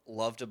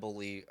love to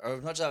believe, or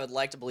as much as I would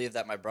like to believe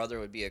that my brother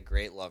would be a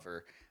great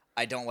lover,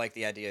 I don't like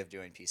the idea of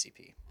doing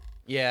PCP.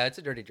 yeah, it's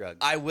a dirty drug.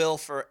 I will,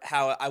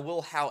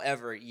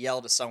 however,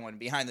 yell to someone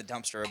behind the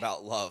dumpster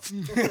about love.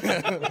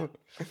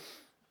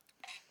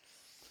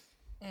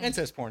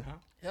 Incest porn, huh?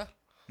 Yeah.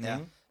 Yeah.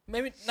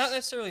 Maybe not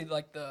necessarily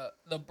like the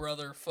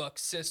brother fuck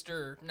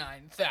sister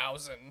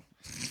 9,000.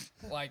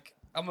 Like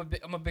I'm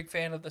a big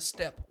fan of the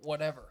step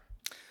whatever.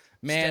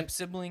 Man, Step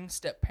sibling,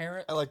 step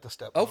parent. I like the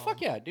step. oh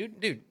fuck yeah,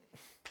 dude.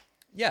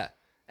 Yeah,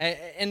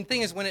 and the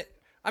thing is, I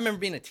remember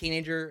being a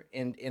teenager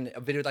and in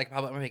a video like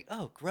pop up, I'm like,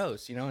 oh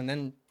gross, and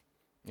then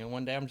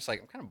one day I'm just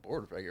like, I'm kind of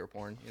bored with regular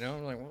porn,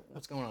 I'm like,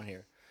 what's going on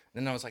here?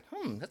 And then I was like,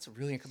 that's a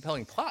really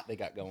compelling plot they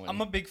got going.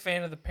 I'm a big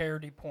fan of the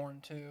parody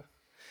porn too.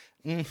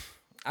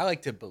 I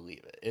like to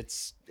believe it.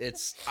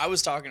 It's I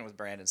was talking with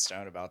Brandon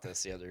Stone about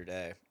this the other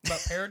day.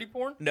 About parody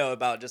porn? No,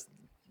 about just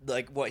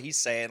what he's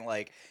saying,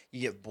 you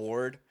get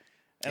bored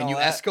and you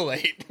all that,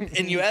 escalate.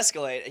 and you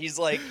escalate. He's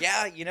like,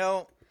 yeah,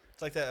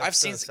 It's like that. I've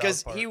seen episode of because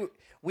South Park.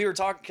 we were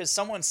talking because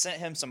someone sent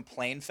him some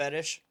plane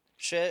fetish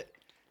shit,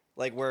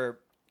 where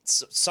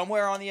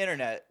somewhere on the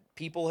internet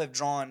people have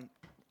drawn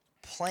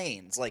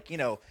planes, Like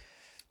fucking a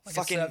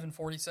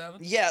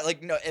 747? yeah,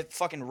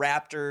 fucking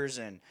Raptors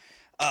and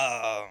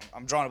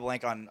I'm drawing a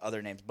blank on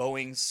other names,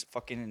 Boeings,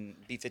 fucking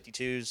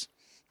B-52s,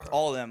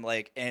 all of them,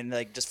 and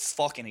just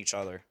fucking each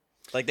other.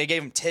 They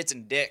gave him tits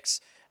and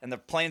dicks, and the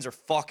planes are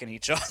fucking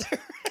each other.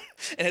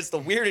 And it's the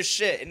weirdest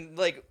shit. And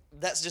like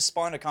that's just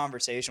spawned a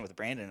conversation with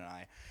Brandon and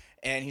I.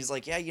 And he's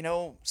like, yeah, you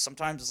know,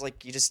 sometimes it's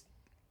like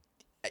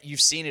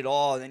you've seen it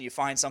all, and then you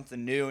find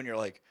something new, and you're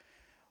like,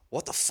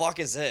 what the fuck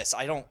is this?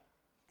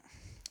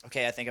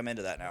 Okay, I think I'm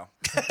into that now.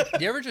 Do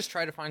you ever just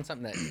try to find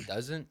something that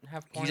doesn't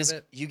have porn of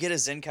it? You get a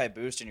Zenkai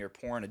boost in your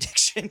porn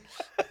addiction.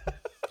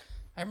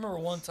 I remember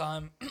one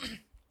time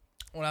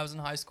when I was in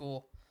high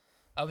school,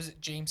 I was at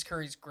James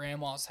Curry's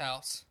grandma's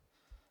house,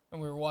 and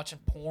we were watching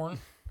porn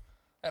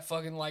at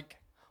fucking like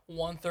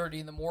 1:30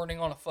 in the morning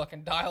on a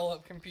fucking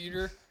dial-up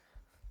computer.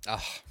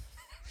 Oh,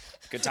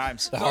 Good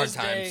times. the hard Those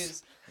times.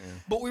 days.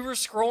 But we were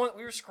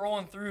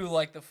scrolling through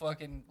like the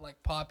fucking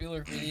like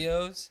popular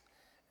videos,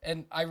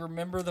 and I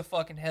remember the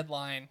fucking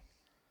headline: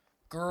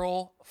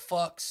 "Girl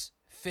fucks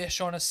fish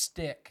on a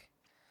stick."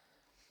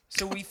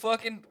 So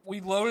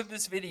we loaded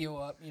this video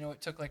up. You know,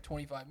 it took like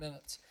 25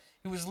 minutes.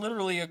 It was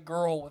literally a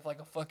girl with like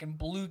a fucking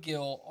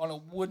bluegill on a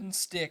wooden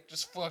stick,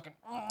 just fucking.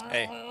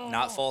 Hey,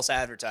 not false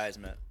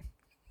advertisement.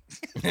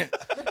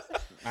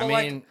 I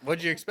mean,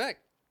 what'd you expect?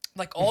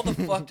 Like all the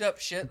fucked up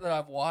shit that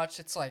I've watched,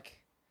 it's like,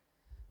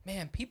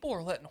 man, people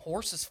are letting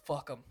horses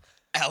fuck them.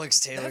 Alex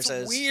Taylor That's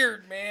says,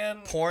 weird,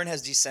 man. porn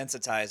has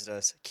desensitized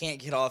us. Can't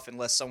get off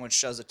unless someone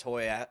shoves a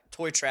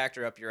toy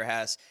tractor up your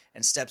ass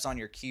and steps on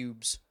your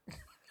cubes.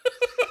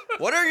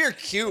 What are your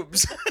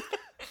cubes?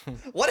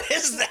 What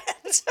is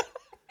that?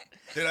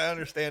 Dude, I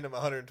understand him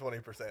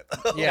 120%.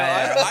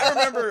 Yeah,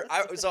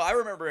 I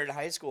remember in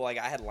high school, like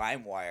I had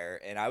LimeWire,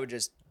 and I would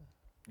just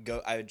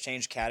I would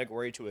change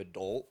category to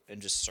adult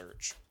and just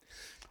search.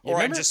 Or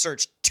I'd just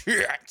search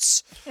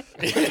tits.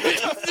 This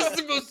is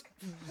the most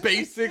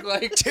basic,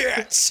 like,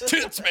 Tits.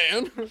 tits,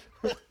 man.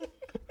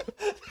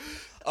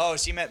 Oh,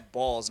 she meant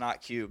balls,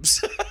 not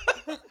cubes.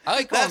 I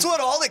like That's what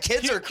all the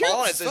kids are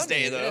calling it Cube's this funny.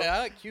 day, though. Yeah, I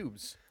like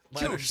cubes.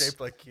 Mine are shaped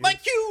like cubes. My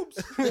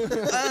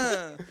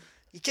cubes.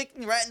 You kicked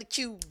me right in the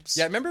cubes.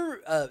 Yeah, remember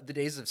the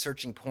days of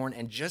searching porn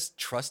and just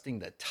trusting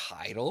the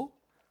title?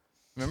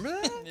 Remember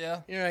that?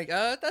 Yeah. You're like,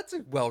 that's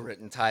a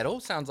well-written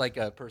title. Sounds like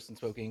a person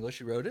spoke English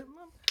who wrote it.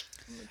 Well,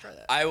 I'm gonna try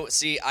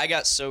that. I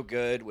got so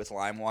good with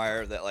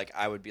LimeWire that like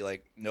I would be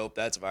like, nope,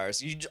 that's a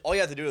virus. All you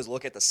have to do is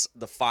look at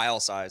the file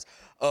size.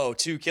 Oh,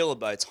 2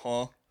 kilobytes,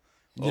 huh?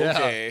 Yeah.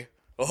 Okay.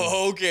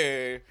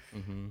 Okay.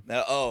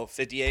 Now,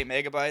 58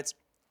 megabytes.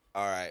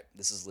 All right,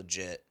 this is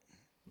legit.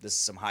 This is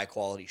some high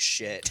quality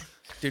shit.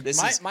 Dude, This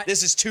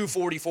is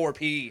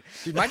 244p.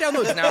 Dude, my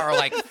downloads now are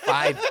like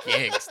 5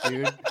 gigs,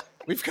 dude.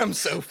 We've come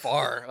so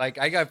far. Like,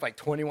 I got like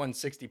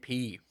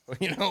 2160p.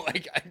 You know,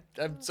 like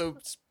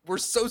we're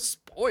so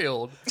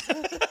spoiled.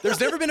 There's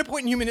never been a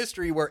point in human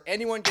history where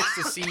anyone gets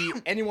to see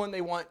anyone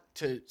they want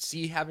to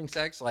see having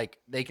sex. Like,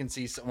 they can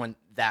see someone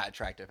that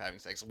attractive having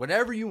sex.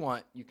 Whatever you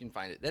want, you can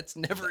find it. That's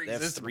never They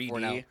have existed before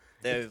now. 3D.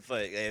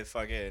 They have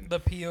fucking The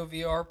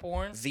POVR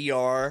porn.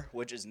 VR,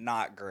 which is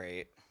not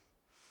great.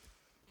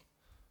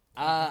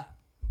 I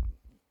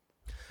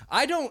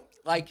don't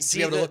like to See,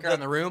 be able to the- look around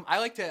the room. I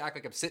like to act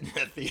like I'm sitting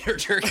in a theater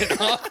jerking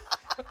off.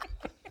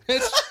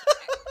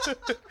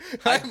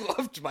 I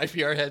loved my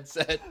VR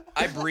headset.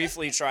 I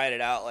briefly tried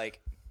it out like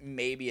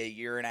maybe a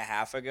year and a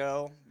half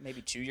ago,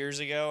 maybe 2 years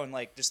ago, and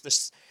like just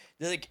this,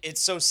 like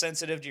it's so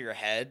sensitive to your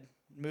head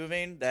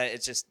moving that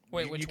it's just.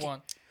 Wait, you which can-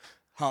 one?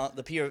 Huh?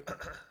 The PO.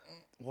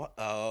 What?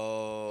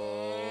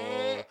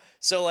 Oh.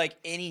 So like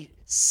any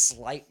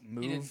slight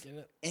move, get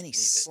it? any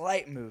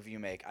slight move you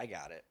make, I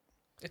got it.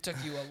 It took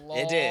you a long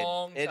It did.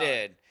 time. It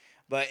did.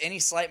 But any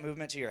slight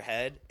movement to your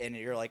head, and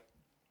you're like,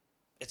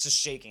 it's just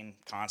shaking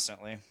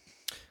constantly.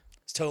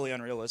 It's totally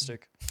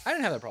unrealistic. I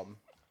didn't have that problem,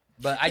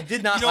 but I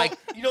did not like.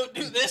 You don't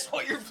do this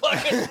while you're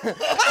fucking.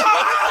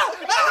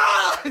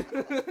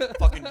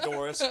 Fucking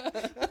Doris.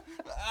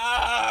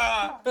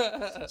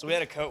 So we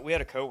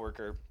had a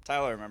coworker.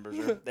 Tyler remembers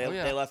her.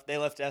 They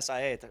left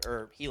SIA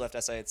or he left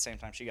SIA at the same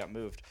time she got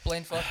moved.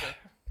 Blaine fucked her.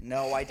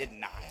 No, I did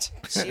not.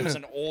 She was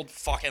an old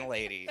fucking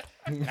lady.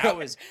 And I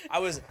was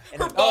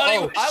Her body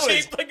was I was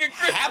shaped like a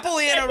Christmas.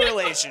 happily in a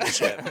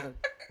relationship.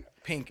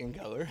 Pink in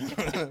color.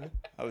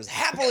 I was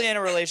happily in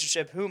a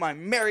relationship whom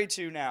I'm married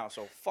to now,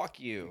 so fuck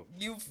you.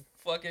 You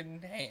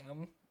fucking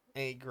ham.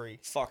 Agree.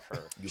 Fuck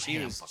her.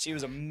 She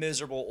was a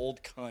miserable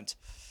old cunt.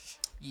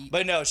 Yeet.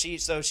 But no,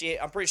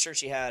 I'm pretty sure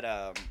she had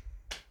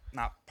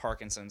not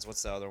Parkinson's,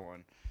 what's the other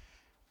one?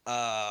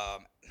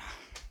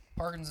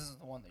 Parkinson's is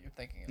the one that you're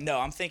thinking of. No,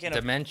 I'm thinking of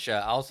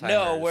Dementia, Alzheimer's.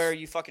 no, where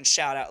you fucking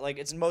shout out like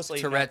it's mostly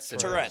Tourette's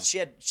syndrome. Tourette's.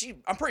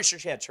 I'm pretty sure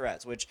she had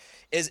Tourette's, which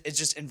it's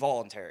just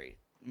involuntary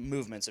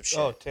movements of shit.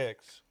 Oh,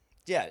 ticks.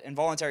 Yeah,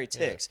 involuntary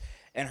tics.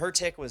 And her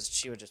tick was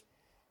she would just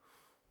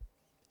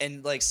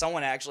and like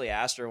someone actually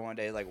asked her one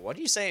day, like, what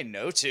are you saying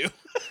no to?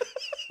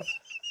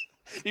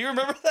 Do you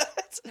remember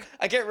that?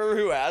 I can't remember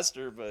who asked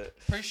her, but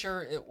Pretty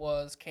sure it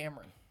was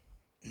Cameron.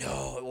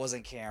 no, it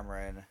wasn't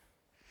Cameron.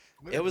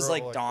 We had It a was girl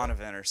like that.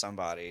 Donovan or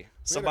somebody. We had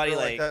a Somebody girl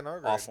like like that in our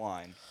grade.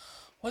 offline.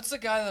 What's the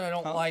guy that I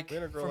don't like We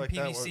had a girl from like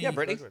that. PVC? Yeah,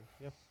 Brittany.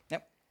 Yep.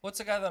 Yep. What's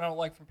the guy that I don't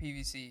like from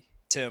PVC?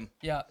 Tim.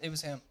 Yeah, it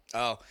was him.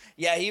 Oh,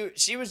 yeah.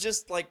 She was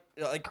just like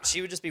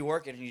she would just be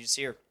working, and you just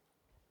hear.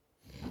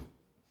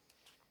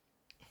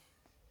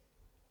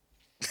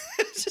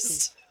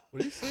 Just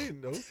What are you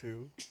saying no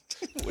to?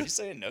 what are you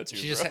saying no to,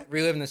 She's bro? just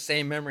reliving the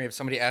same memory of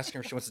somebody asking her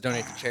if she wants to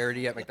donate to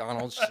charity at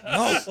McDonald's.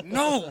 She's like,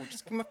 no,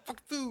 just give me my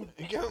fucking food.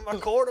 You give me my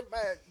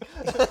quarterback.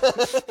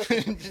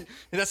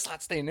 That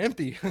slot's staying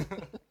empty.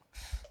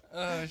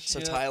 Oh So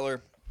shit.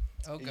 Tyler,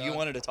 Oh, you God.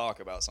 wanted to talk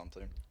about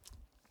something.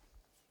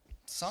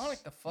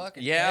 Sonic the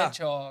fucking Yeah.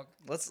 Hedgehog.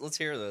 Let's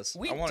hear this.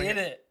 We I wanna did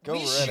hear- it. Go We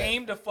Reddit.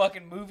 shamed a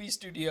fucking movie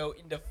studio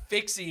into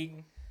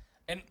fixing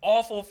an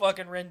awful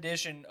fucking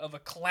rendition of a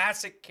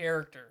classic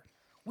character.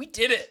 We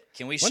did it.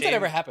 Can we When's shame? that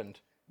ever happened?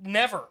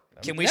 Never.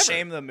 Can we Never.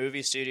 shame the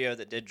movie studio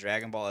that did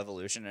Dragon Ball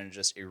Evolution and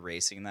just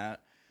erasing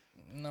that?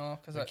 No,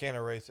 because We can't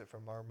erase it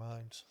from our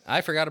minds.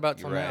 I forgot about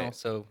You're till now, right.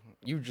 so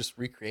you just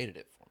recreated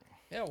it for me.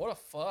 yeah, what a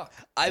fuck.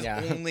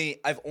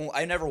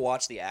 I never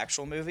watched the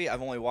actual movie.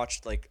 I've only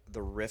watched like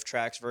the Riff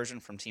Tracks version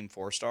from Team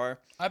 4-Star.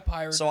 I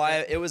pirated So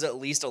it. it was at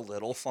least a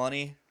little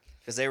funny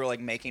because they were like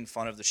making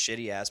fun of the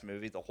shitty ass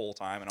movie the whole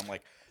time, and I'm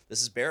like,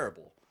 this is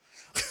bearable.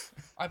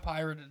 I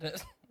pirated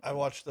it. I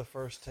watched the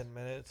first 10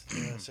 minutes,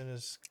 and as soon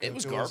as It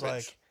was Goku garbage.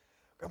 like,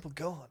 Grandpa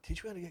Gohan,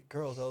 teach me how to get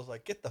girls. I was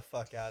like, get the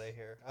fuck out of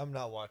here. I'm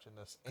not watching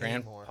this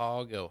anymore.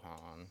 Grandpa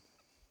Gohan.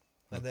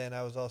 And then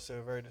I was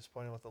also very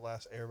disappointed with the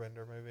last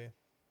Airbender movie.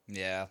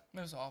 Yeah, It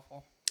was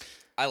awful.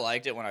 I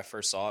liked it when I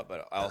first saw it,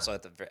 but I also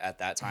at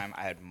that time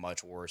I had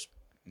much worse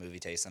movie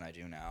taste than I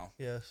do now.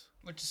 Yes.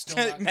 Which is still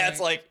not Matt's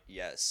great. like,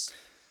 yes.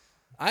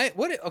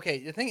 Okay,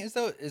 the thing is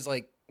though, is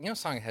like,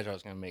 Sonic the Hedgehog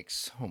is gonna make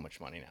so much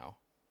money now.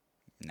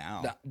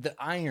 Now. The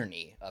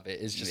irony of it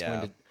is just Yeah.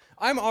 going to.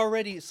 I'm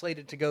already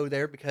slated to go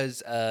there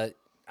because I'm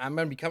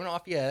going to be coming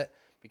off yet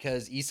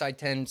because Eastside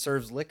 10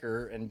 serves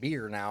liquor and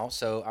beer now.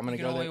 So I'm going You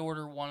to can go only there.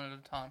 order one at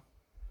a time.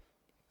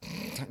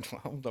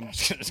 Well, I'm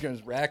just going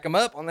to rack them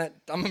up on that.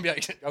 I'm going to be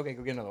like, okay,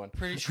 go get another one.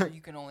 Pretty sure you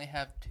can only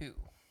have two.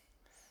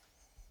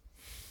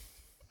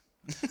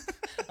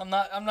 I'm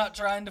not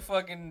trying to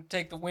fucking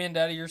take the wind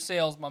out of your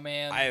sails, my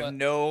man. I have but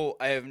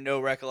no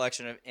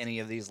recollection of any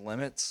of these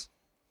limits.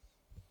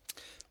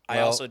 I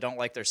Well- also don't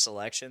like their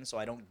selection, so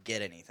I don't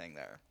get anything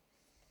there.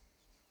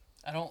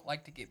 I don't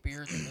like to get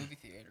beer at the movie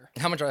theater.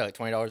 How much are they? Like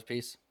 $20 a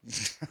piece?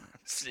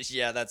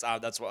 Yeah, that's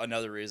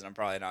another reason I'm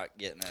probably not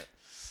getting it.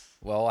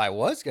 Well, I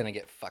was going to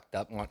get fucked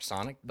up and watch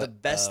Sonic. The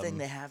But best thing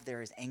they have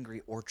there is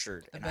Angry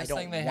Orchard, The and I best don't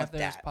thing they want have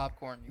there is that.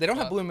 popcorn. you they don't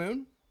have fuck. Blue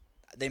Moon?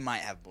 They might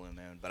have Blue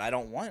Moon, but I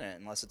don't want it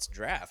unless it's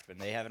draft, and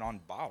they have it on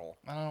bottle.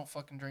 I don't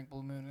fucking drink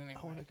Blue Moon I anyway.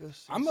 want to go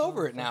see I'm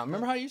over it Sonic. now.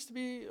 Remember how it used to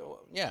be?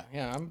 Yeah.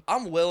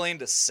 I'm willing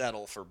to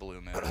settle for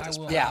Blue Moon. At I this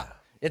will. point. Yeah.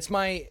 It's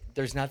my.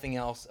 There's nothing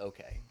else.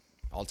 Okay.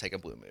 I'll take a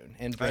Blue Moon.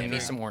 And bring me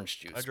drink- some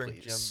orange juice, I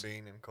drink please. Jim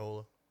Beam and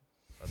cola.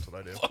 That's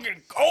what I do.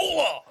 Fucking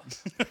cola.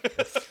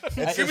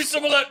 Give me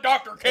some of that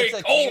Dr. K It's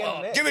a cola.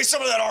 canned mix. Give me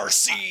some of that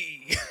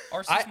RC.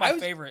 RC's I my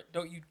was- favorite.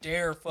 Don't you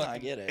dare fucking. I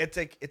get it.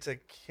 It's a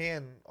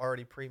can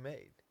already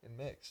pre-made and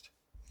mixed.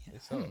 They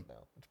sell it now.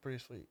 It's pretty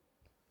sweet.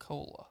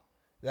 Cola.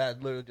 Yeah,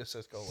 it literally just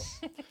says cola.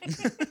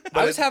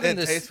 I was It- having it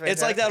this. tastes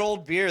It's like that fantastic.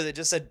 old beer that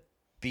just said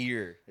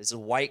beer. It's a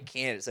white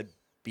can. It said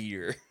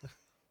beer.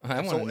 I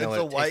It's want to a, know it's what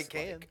a it white tastes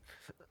can. like.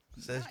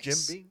 It says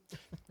Nice. Jim Beam.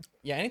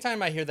 Yeah,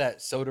 anytime I hear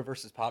that soda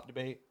versus pop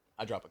debate,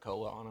 I drop a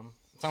cola on them.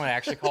 It's not what I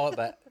actually call it,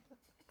 but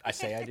I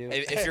say I do.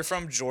 If you're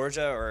from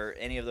Georgia or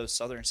any of those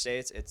southern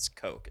states, it's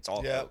Coke. It's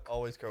all Yeah, Coke.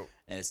 always Coke.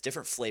 And it's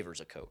different flavors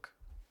of Coke.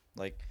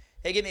 Like,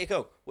 hey, give me a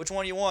Coke. Which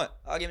one do you want?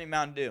 I'll give me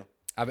Mountain Dew.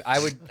 I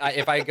would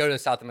if I go to the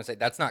South, I'm gonna say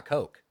that's not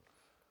Coke.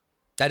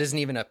 That isn't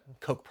even a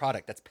Coke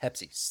product. That's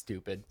Pepsi.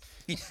 Stupid.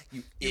 You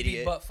You'll be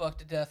idiot. butt fucked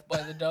to death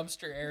by the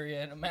dumpster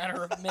area in a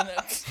matter of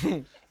minutes.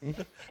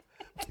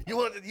 You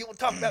want to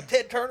talk about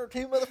Ted Turner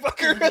too,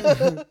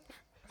 motherfucker?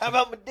 How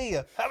about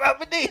Medea? How about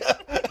Medea?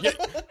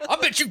 I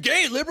bet you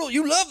gay liberal.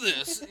 You love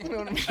this. You know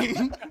what I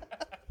mean?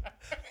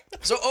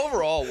 So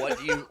overall,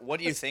 what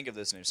do you think of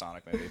this new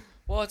Sonic movie?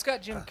 Well, it's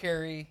got Jim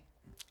Carrey,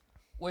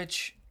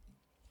 which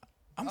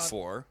I'm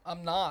for.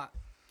 I'm not.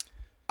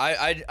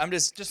 I'm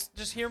just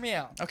Just hear me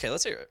out. okay.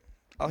 Let's hear it.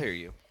 I'll hear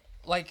you.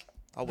 Like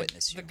I'll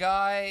witness you. the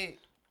guy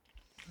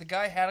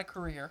had a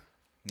career,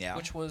 Yeah.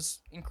 which was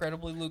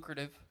incredibly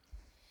lucrative.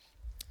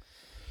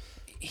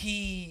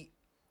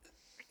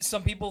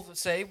 Some people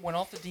say went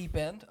off the deep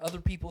end. Other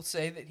people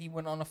say that he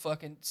went on a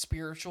fucking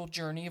spiritual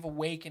journey of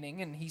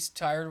awakening, and he's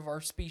tired of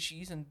our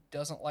species and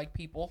doesn't like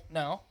people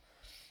now,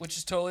 which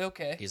is totally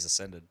okay. He's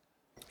ascended.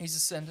 He's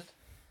ascended.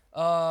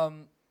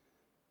 And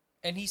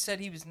he said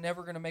he was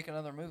never going to make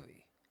another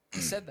movie. He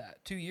said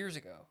that 2 years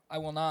ago. I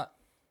will not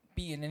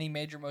be in any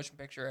major motion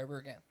picture ever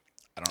again.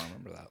 I don't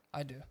remember that.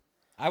 I do.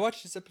 I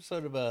watched this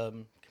episode of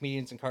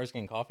Comedians in Cars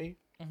Getting Coffee.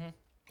 Mm-hmm.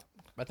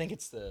 I think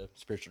it's the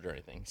spiritual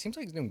journey thing. Seems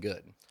like he's doing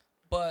good.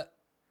 But,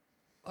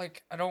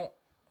 like, I don't...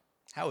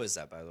 How is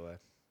that, by the way?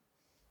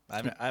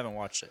 I haven't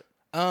watched it.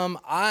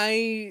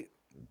 I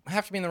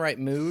have to be in the right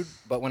mood,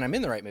 but when I'm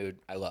in the right mood,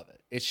 I love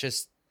it. It's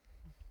just,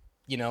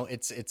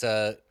 it's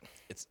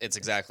It's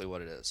exactly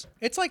what it is.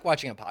 like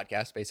watching a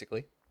podcast,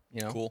 basically.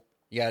 Cool.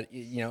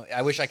 You know,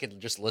 I wish I could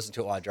just listen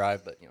to it while I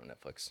drive, but you know,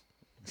 Netflix.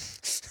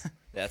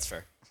 That's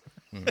fair.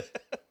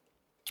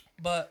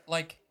 But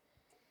like,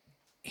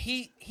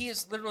 he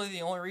is literally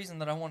the only reason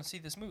that I want to see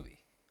this movie.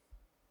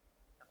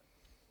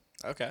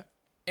 Okay.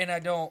 And I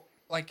don't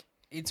like.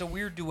 It's a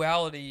weird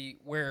duality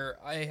where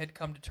I had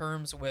come to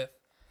terms with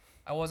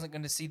I wasn't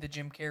going to see the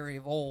Jim Carrey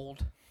of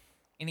old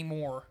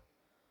anymore,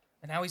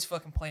 and now he's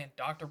fucking playing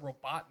Dr.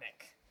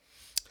 Robotnik.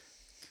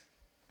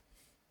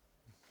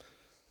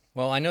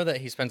 Well, I know that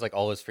he spends like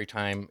all his free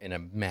time in a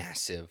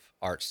massive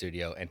art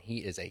studio, and he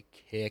is a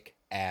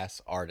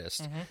kick-ass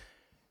artist.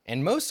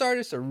 And most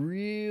artists are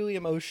really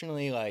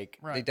emotionally like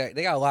Right. they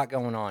got a lot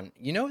going on.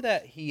 You know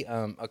that he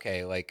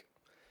okay, like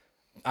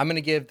I'm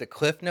gonna give the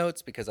cliff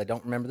notes because I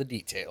don't remember the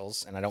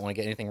details and I don't want to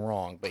get anything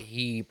wrong. But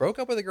he broke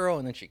up with a girl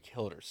and then she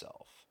killed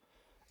herself.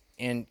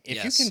 And if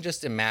Yes. you can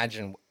just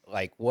imagine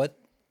like what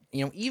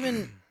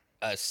even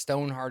a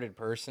stone-hearted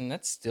person,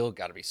 that's still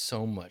got to be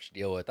so much to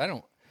deal with.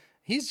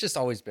 He's just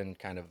always been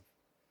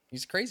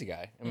he's a crazy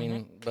guy. I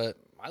mean, but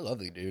I love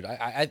the dude.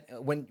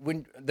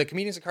 When the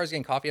Comedians of Cars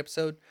Getting Coffee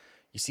episode,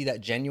 you see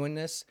that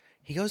genuineness.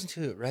 He goes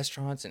into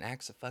restaurants and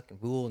acts a fucking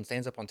fool and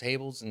stands up on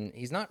tables, and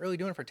he's not really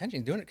doing it for attention.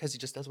 He's doing it because he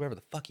just does whatever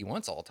the fuck he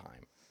wants all the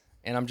time.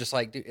 And I'm just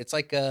like, dude, it's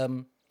like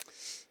kind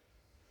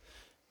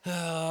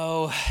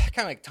of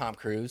like Tom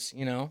Cruise.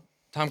 You know,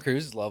 Tom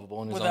Cruise is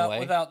lovable in his own way,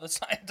 Without the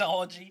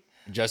Scientology.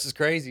 just as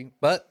crazy.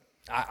 But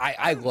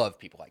I love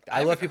people like that.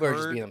 I love people who are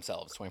just heard- being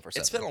themselves 24/7.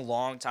 It's been a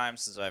long time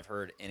since I've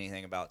heard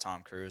anything about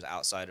Tom Cruise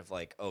outside of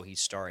like, oh, he's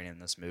starring in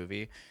this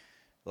movie.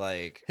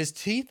 Like, His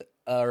teeth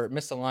are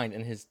misaligned,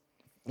 and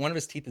one of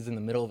his teeth is in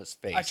the middle of his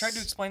face. I tried to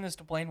explain this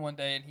to Blaine one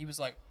day, and he was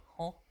like,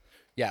 huh?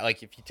 Yeah,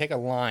 like if you take a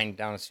line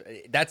down,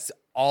 that's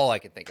all I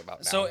can think about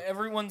now. So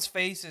everyone's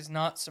face is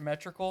not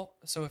symmetrical.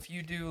 So if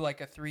you do like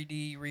a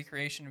 3D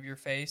recreation of your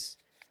face,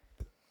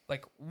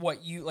 like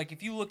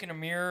if you look in a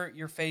mirror,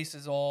 your face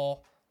is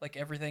all like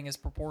everything is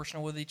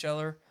proportional with each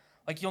other.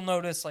 Like you'll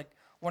notice like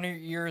one of your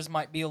ears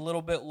might be a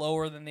little bit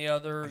lower than the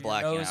other. I'm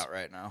blacking out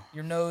right now.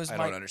 Your nose I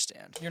might don't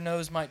understand. Your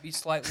nose might be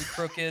slightly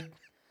crooked.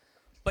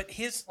 But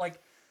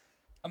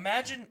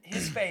imagine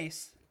his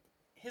face,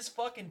 his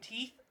fucking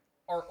teeth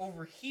are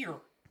over here.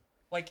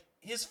 Like,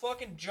 his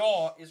fucking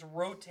jaw is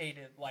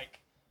rotated, like,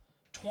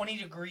 20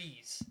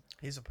 degrees.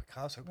 He's a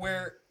Picasso.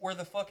 Where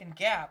the fucking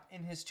gap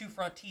in his two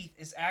front teeth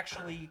is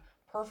actually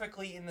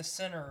perfectly in the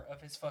center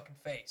of his fucking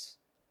face.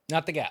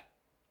 Not the gap.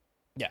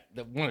 Yeah,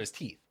 one of his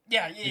teeth.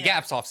 Yeah. The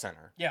gap's off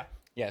center. Yeah.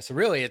 Yeah, so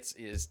really it's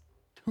his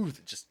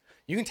tooth. Just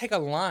you can take a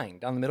line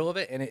down the middle of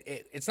it, and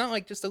it's not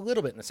like just a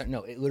little bit in the center.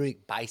 No, it literally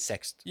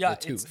bisects Yeah, the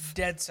tooth. it's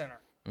dead center.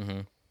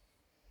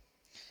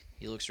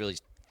 He looks really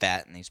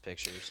fat in these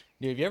pictures.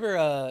 Dude, have you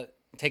ever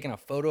taken a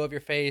photo of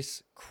your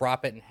face,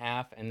 crop it in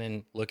half, and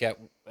then look at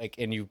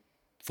and you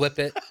flip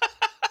it,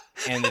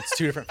 and it's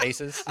two different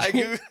faces? I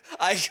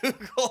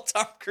Google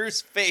Tom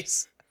Cruise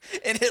face,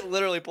 and it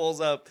literally pulls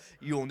up,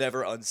 "You will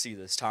never unsee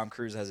this. Tom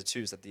Cruise has a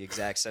tooth at the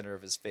exact center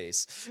of his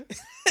face."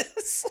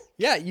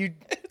 Yeah,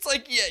 It's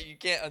like, yeah, you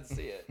can't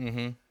unsee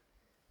it.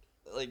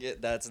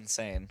 Like, that's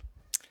insane.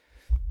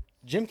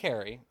 Jim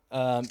Carrey.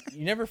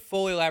 You never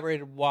fully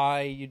elaborated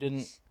why you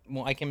didn't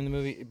like him in the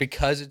movie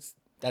because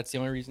that's the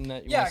only reason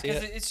that you Yeah, want to see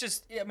because it. it's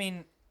just, I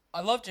mean,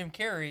 I love Jim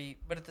Carrey,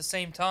 but at the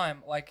same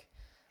time, like,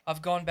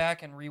 I've gone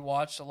back and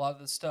rewatched a lot of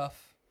the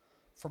stuff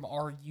from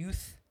our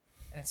youth,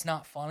 and it's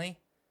not funny.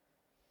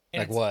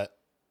 And Like it's, what?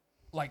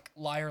 Like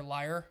Liar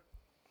Liar.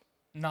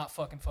 Not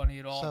fucking funny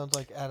at all. Sounds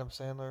like Adam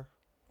Sandler.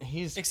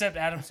 He's Except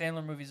Adam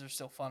Sandler movies are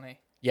still funny.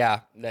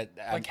 yeah. Like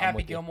I'm Happy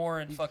with you. Gilmore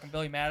and fucking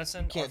Billy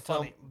Madison are Can't tell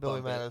funny.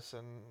 Billy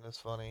Madison is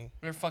funny.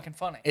 They're fucking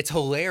funny. It's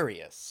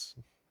hilarious.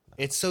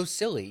 It's so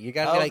silly. You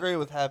gotta I be like, agree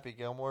with Happy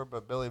Gilmore,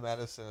 but Billy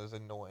Madison is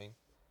annoying.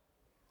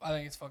 I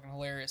think it's fucking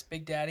hilarious.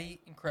 Big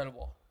Daddy,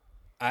 incredible.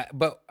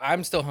 but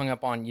I'm still hung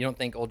up on. You don't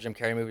think old Jim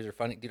Carrey movies are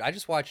funny, dude? I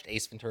just watched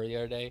Ace Ventura the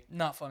other day.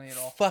 Not funny at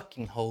all.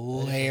 Fucking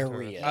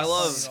hilarious. I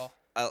love. Funny at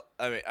all.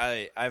 I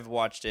mean, I've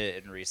watched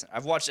it in recent.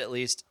 I've watched at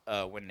least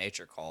When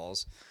Nature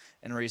Calls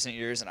in recent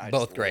years, and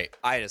Both great.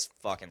 I just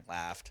fucking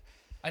laughed.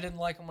 I didn't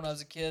like them when I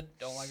was a kid.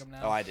 Don't like them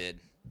now. Oh, I did.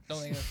 Don't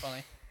think they're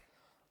funny.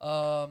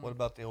 What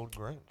about the old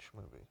Grinch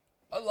movie?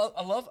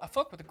 I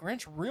fuck with the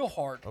Grinch real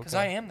hard because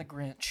Okay. I am the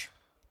Grinch.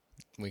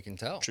 We can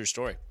tell, True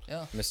story.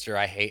 Yeah. Mr.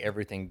 I hate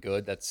everything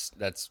good. That's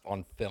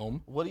on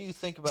film. What do you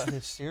think about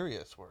his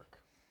serious work?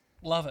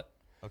 Love it.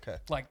 Okay.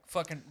 Like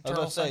fucking was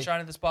Eternal gonna say-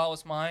 Sunshine of the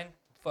Spotless Mind.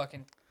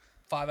 Fucking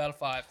 5 out of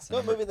 5.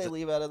 What movie they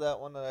leave out of that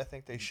one that I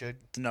think they should?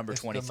 The number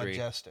It's 23. The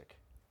Majestic.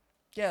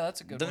 Yeah,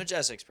 that's a good The one.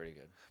 Majestic's pretty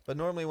good. But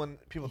normally when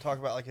people talk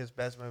about like his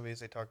best movies,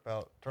 they talk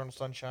about Eternal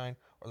Sunshine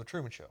or The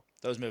Truman Show.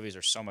 Those movies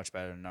are so much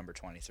better than number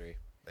 23.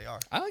 They are.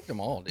 I like them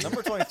all, dude.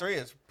 Number 23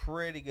 is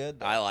pretty good.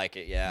 Though. I like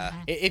it. Yeah.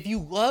 If you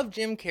love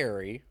Jim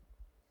Carrey,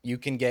 you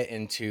can get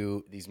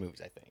into these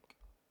movies, I think.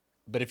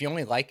 But if you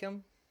only like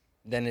him,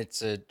 then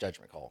it's a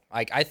judgment call.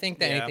 I think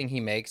that Yeah. anything he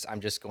makes, I'm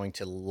just going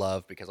to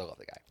love because I love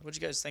the guy.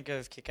 What'd you guys think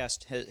of Kick-Ass?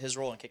 His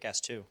role in Kick-Ass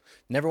 2?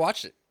 Never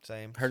watched it.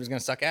 Same. Heard it was gonna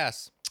suck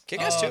ass.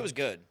 Kick-Ass 2 was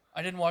good.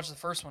 I didn't watch the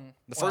first one.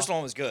 The first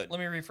one was good. Let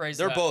me rephrase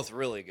They're that. both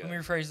really good. Let me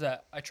rephrase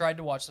that. I tried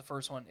to watch the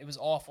first one. It was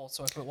awful,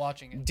 so I quit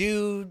watching it.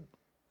 Dude,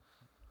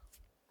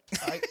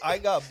 I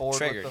got bored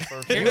Triggered. with the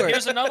first Here- one.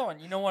 here's another one.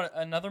 You know what?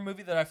 Another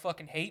movie that I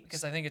fucking hate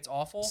because I think it's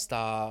awful.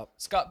 stop.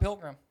 Scott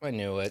Pilgrim. I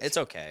knew it. It's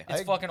okay.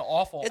 It's I- fucking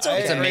awful. It's I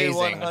okay. It's agree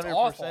amazing.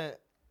 100%.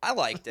 I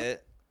liked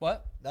it.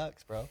 What?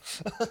 Nuts, bro.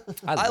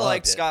 I loved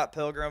like it. Scott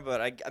Pilgrim,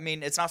 but I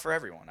mean, it's not for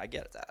everyone. I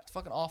get that. It's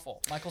fucking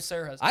awful. Michael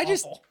Cera has I awful.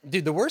 just,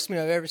 dude, the worst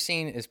movie I've ever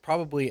seen is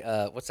probably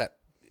what's that?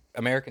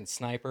 American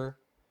Sniper.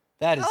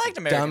 That is liked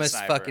the American dumbest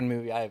Sniper. fucking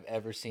movie I've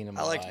ever seen in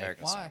my I like life.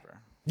 American Why?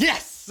 Sniper.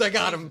 Yes, I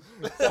got him.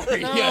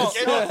 Sorry, No, yes.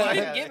 no, you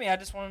didn't get me. I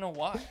just want to know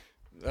why.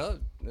 Well,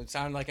 it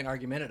sounded like an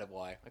argumentative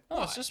why. Like, No,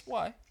 why? it's just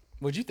why.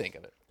 What'd you think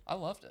of it? I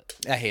loved it.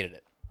 I hated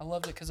it. I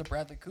loved it because of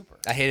Bradley Cooper.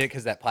 I hated it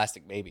because that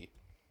plastic baby.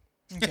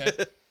 Okay,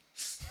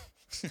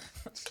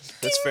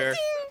 That's fair.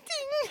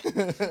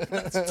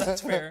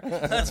 that's fair.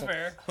 That's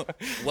fair.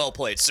 Well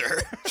played, sir.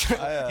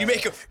 you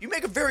make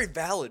a very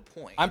valid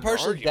point. I'm in your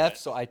partially argument. deaf,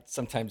 so I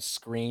sometimes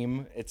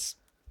scream. It's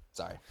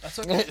sorry. That's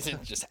okay. It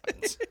just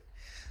happens.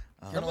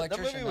 You're an That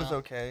electrician movie was now.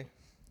 okay.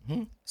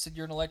 Said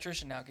you're an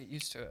electrician now. Get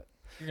used to it.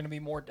 You're gonna be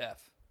more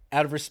deaf.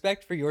 Out of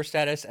respect for your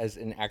status as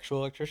an actual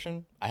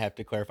electrician, I have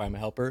to clarify I'm a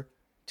helper.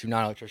 To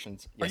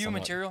non-electricians, Are yes, you a I'm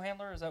material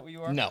handler? Is that what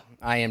you are? No,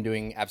 I am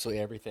doing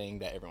absolutely everything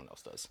that everyone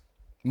else does.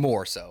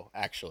 More so,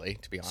 actually,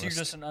 to be honest. So you're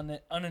just an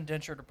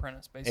unindentured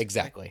apprentice, basically.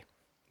 Exactly.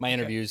 My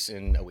interview's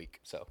in a week,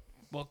 so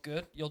Well,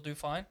 good. You'll do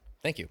fine.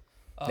 thank you.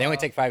 They only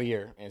take 5 a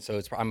year, and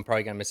so I'm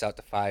probably gonna miss out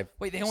to 5.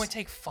 Wait, they only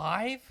take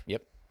 5?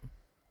 Yep.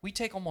 We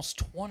take almost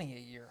 20 a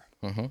year.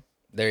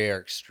 They are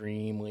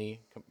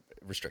extremely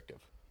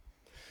restrictive.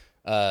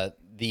 I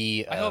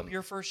hope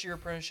your first year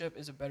apprenticeship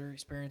is a better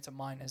experience than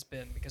mine has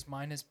been, because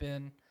mine has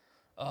been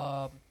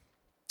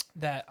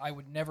that I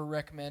would never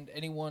recommend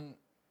anyone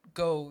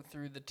go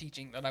through the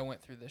teaching that I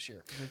went through this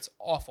year, because it's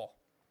awful.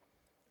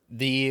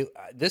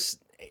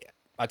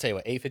 I'll tell you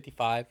what,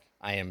 855.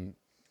 I am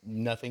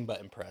nothing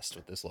but impressed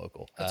with this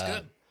local. That's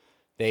good.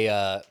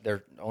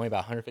 They're only about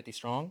 150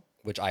 strong,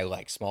 which I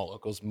like small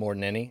locals more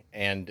than any,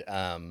 and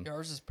Yeah,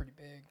 ours is pretty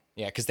big.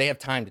 yeah, because they have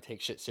time to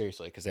take shit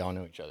seriously because they all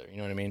know each other. You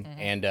know what I mean? Mm-hmm.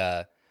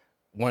 And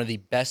one of the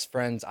best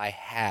friends I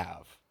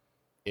have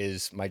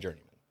is my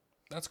journeyman.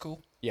 That's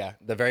cool. Yeah,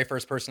 the very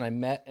first person I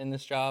met in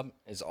this job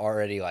is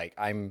already like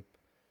I've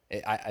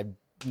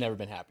never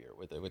been happier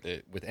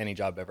with any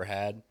job I've ever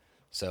had.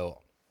 So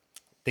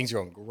things are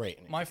going great.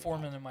 in My 855.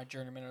 foreman and my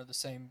journeyman are the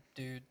same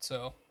dude,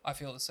 so I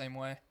feel the same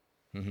way.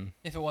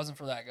 If it wasn't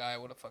for that guy, I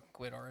would have fucking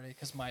quit already.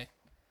 Because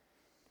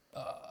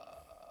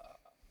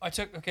I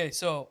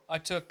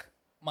took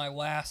my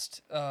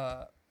last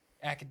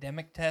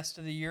academic test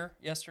of the year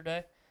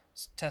yesterday.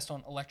 It's a test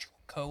on electrical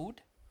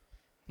code.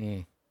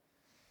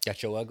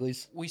 Got your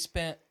uglies. We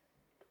spent,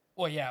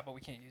 well, yeah, but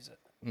we can't use it.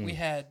 We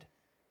had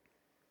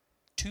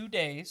 2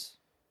 days,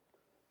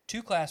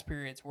 2 class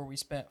periods where we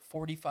spent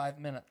 45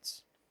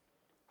 minutes.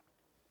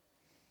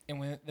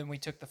 And then we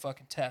took the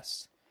fucking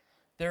test.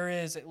 There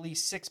is at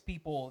least 6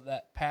 people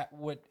that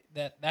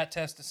that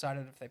test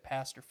decided if they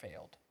passed or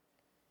failed.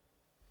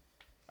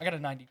 I got a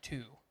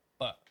 92,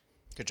 but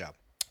Good job.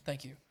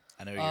 thank you.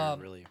 I know you're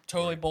really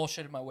Totally worried.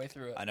 bullshitted my way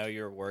through it. I know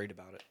you're worried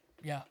about it.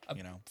 Yeah, I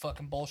You know.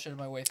 fucking bullshitted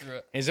my way through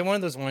it. Is it one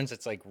of those ones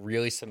that's like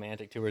really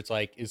semantic to where it's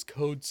like, is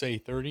code say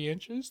 30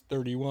 inches,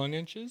 31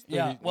 inches? 30?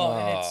 Yeah, well,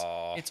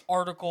 Aw. and it's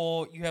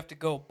article. You have to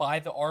go by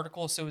the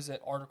article. So is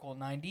it Article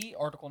 90,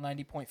 Article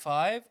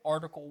 90.5,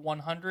 Article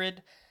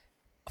 100,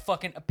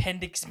 fucking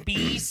Appendix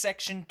B,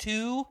 Section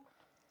 2?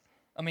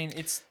 I mean,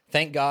 it's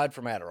Thank God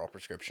for my Adderall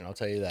prescription. I'll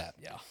tell you that.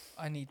 yeah.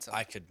 I need some.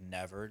 I could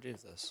never do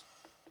this.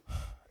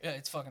 Yeah,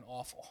 it's fucking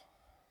awful.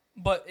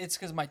 But it's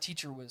because my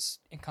teacher was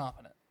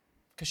incompetent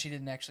because she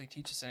didn't actually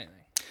teach us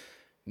anything.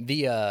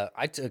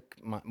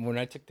 When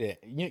I took the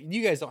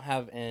you guys don't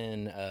have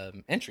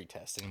an entry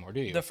test anymore, do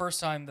you? The first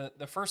time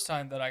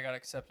that I got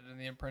accepted in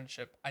the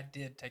apprenticeship, I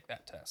did take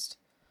that test.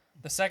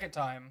 The second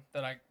time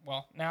that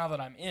now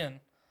that I'm in,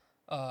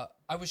 I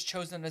was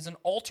chosen as an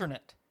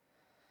alternate.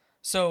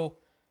 So,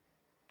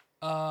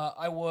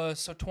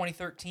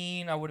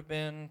 2013, I would have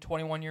been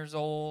 21 years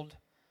old,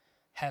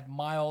 had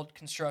mild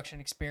construction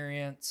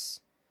experience,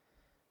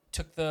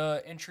 took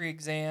the entry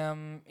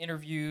exam,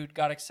 interviewed,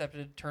 got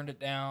accepted, turned it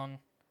down.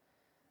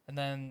 And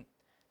then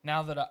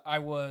now that I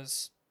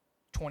was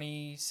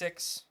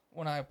 26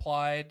 when I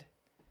applied,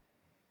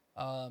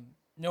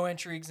 no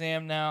entry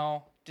exam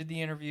now, did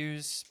the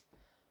interviews.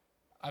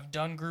 I've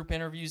done group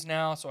interviews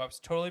now, so I was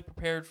totally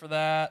prepared for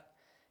that.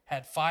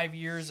 Had 5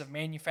 years of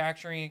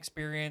manufacturing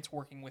experience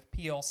working with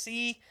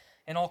PLC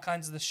and all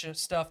kinds of the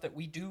stuff that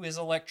we do as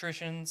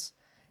electricians.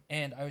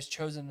 And I was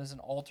chosen as an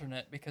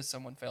alternate because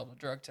someone failed a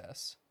drug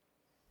test.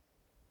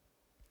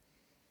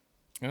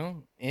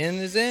 Well, in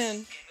is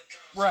in.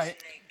 Right.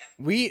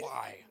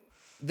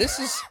 This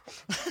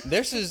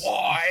is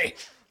why.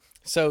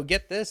 So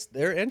get this,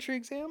 their entry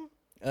exam,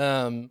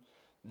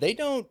 they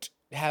don't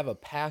have a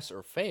pass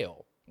or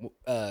fail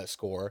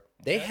score.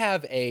 They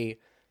have a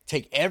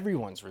take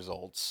everyone's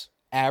results,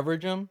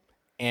 average them,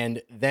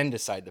 and then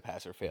decide to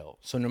pass or fail.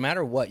 So no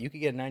matter what, you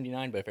could get a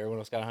 99, but if everyone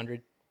else got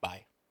 100,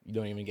 bye. You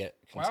don't even get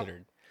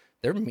considered.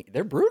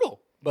 They're brutal,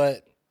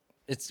 but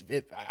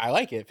I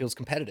like it. It feels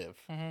competitive.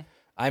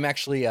 I'm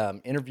actually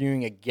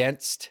interviewing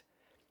against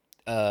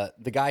my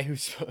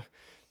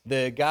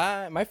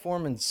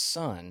foreman's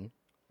son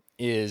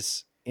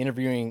is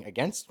interviewing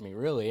against me,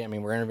 really. I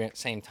mean, we're interviewing at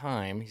the same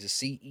time. He's a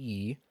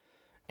CE,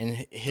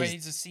 and But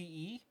he's a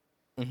CE.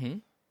 Mm-hmm.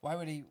 Why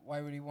would he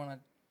want to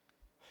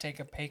take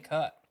a pay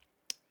cut?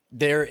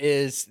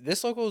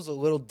 This local is a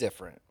little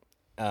different,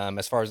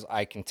 as far as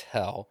I can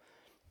tell.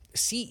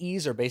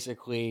 CEs are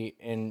basically,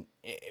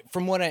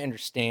 from what I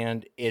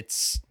understand,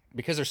 it's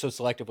because they're so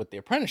selective with the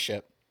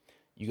apprenticeship.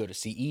 You go to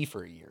CE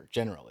for a year.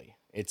 Generally,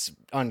 it's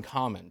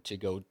uncommon to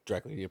go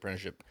directly to the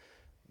apprenticeship,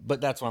 but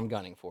that's what I'm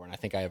gunning for, and I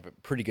think I have a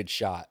pretty good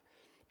shot.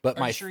 But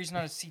Are you sure he's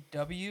not a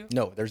CW?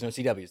 No, there's no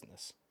CWs in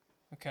this.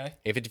 Okay.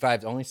 A55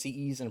 is only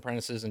CEs and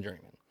apprentices and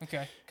journeymen.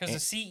 Okay. Because a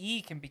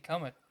CE can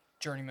become a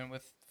journeyman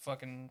with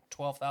fucking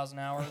 12,000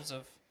 hours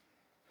of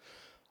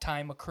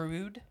time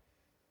accrued.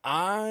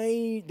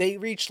 They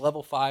reached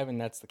level 5, and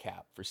that's the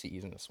cap for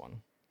CEs in this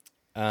one.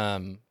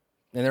 And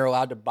they're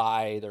allowed to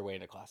buy their way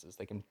into classes.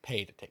 They can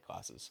pay to take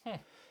classes.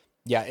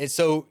 Yeah, it's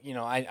so,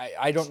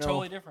 I don't know. It's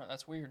totally different.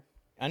 That's weird.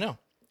 I know.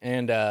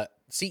 And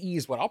CE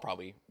is what I'll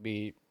probably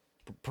be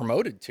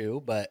promoted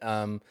to, but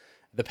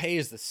the pay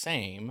is the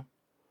same.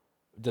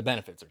 The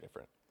benefits are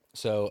different.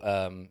 So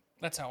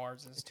that's how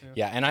ours is too.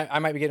 yeah, and I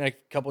might be getting a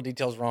couple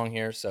details wrong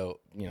here, so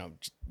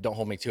just don't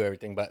hold me to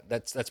everything. But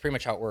that's pretty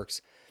much how it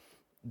works.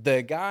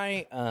 The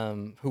guy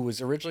who was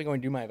originally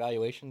going to do my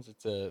evaluations,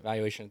 it's a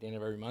evaluation at the end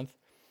of every month.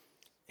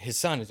 His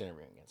son is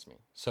interviewing against me,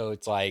 so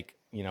it's like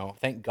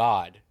thank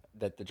God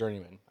that the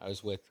journeyman I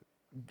was with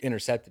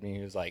intercepted me.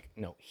 He was like,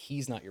 "No,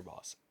 he's not your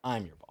boss.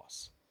 I'm your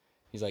boss."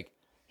 He's like,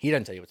 "He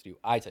doesn't tell you what to do.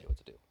 I tell you what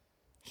to do.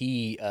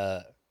 He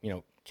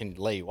can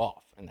lay you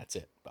off, and that's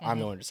it. But I'm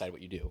the one to decide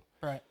what you do."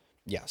 Right.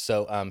 Yeah.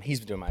 So he's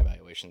been doing my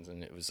evaluations,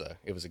 and it was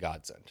a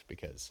godsend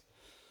because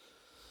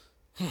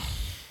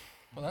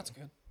Well, that's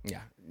good.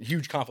 yeah,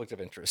 huge conflict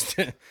of interest.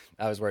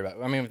 I was worried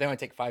about. I mean, if they only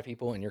take 5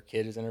 people and your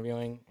kid is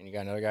interviewing, and you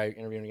got another guy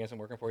interviewing against him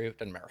working for you, it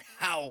doesn't matter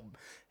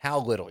how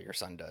little your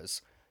son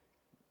does,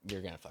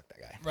 you're gonna fuck that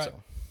guy. Right.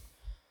 So.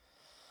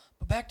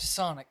 But back to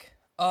Sonic.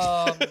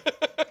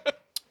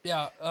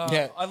 Yeah,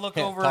 I look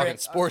Yeah, over talking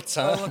at sports,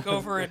 I huh? look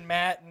over and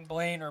Matt and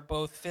Blaine are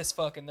both fist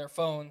fucking their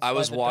phones. I by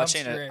was the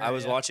watching dumpster it. I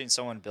was area. watching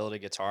someone build a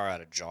guitar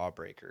out of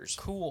Jawbreakers.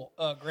 Cool,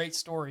 great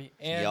story.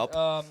 And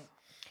Yup.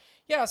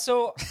 yeah.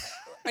 So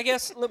I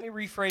guess let me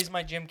rephrase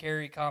my Jim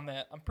Carrey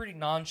comment. I'm pretty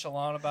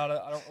nonchalant about it.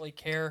 I don't really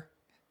care.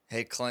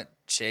 Hey, Clint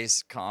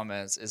Chase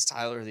comments: is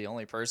Tyler the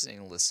only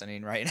person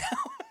listening right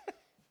now?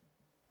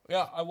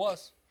 Yeah, I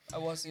was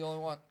the only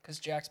one because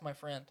Jack's my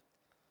friend,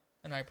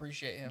 and I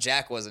appreciate him.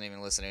 Jack wasn't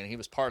even listening. He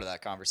was part of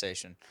that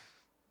conversation.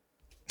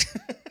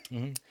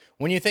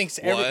 When you think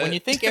What? when you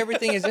think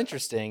everything is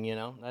interesting,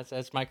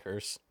 that's my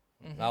curse.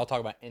 I'll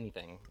talk about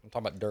anything. I'm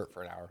talking about dirt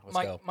for an hour.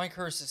 Let's go. My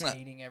curse is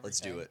hating everything. Let's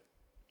do it.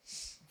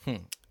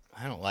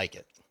 I don't like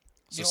it.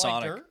 You So don't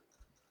like Sonic, dirt?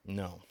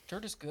 No,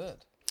 Dirt is good.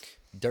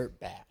 dirt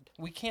bad.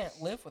 We can't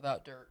live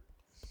without dirt.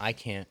 I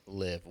can't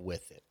live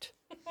with it.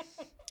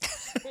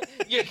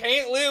 You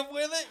can't live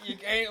with it. You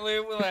can't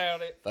live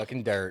without it.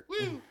 Fucking dirt.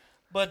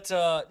 But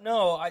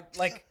no,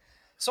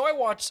 So I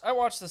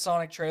watched the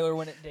Sonic trailer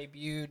when it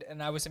debuted,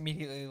 and I was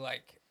immediately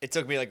like, it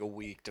took me like a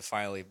week to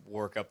finally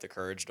work up the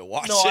courage to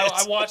watch no, it.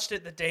 I watched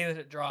it the day that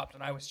it dropped,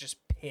 and I was just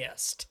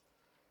pissed.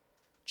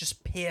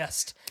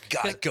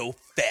 Gotta go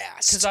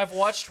fast. Because I've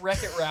watched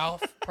Wreck-It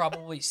Ralph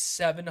probably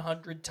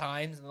 700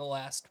 times in the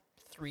last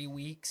 3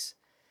 weeks.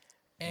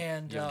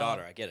 And You have a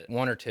daughter. I get it.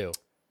 1 or 2.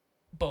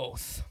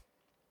 both.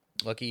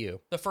 Lucky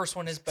you. The first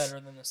one is better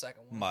than the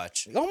second one.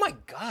 Much. Oh my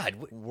God.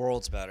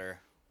 World's better.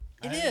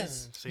 It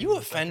is. You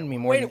offend me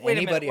more than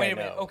anybody I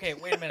know. Okay,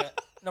 wait a minute.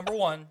 Number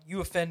one, you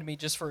offend me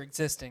just for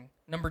existing.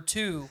 Number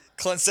two,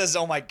 Clint says,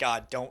 "Oh my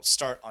God, don't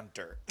start on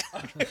dirt."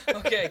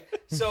 okay,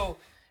 so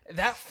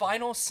that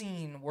final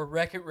scene where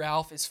Wreck-It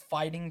Ralph is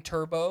fighting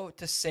Turbo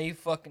to save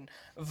fucking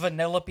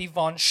Vanellope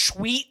von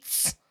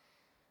Schweetz.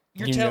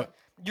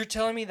 You're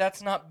telling me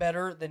that's not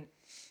better than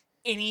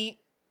any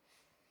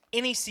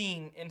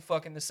scene in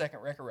fucking the second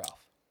Wreck-It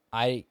Ralph?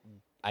 I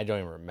don't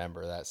even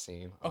remember that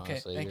scene. Okay,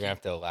 Honestly, thank you're gonna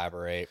have to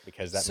elaborate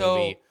because that So-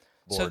 movie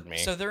bored me.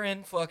 So they're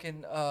in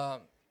fucking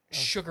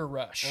Sugar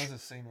Rush. There was a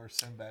scene where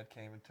Sinbad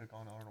came and took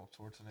on Arnold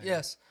Schwarzenegger.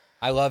 Yes,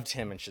 I loved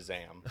him in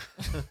Shazam.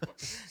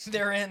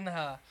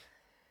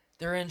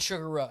 they're in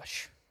Sugar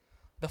Rush.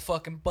 The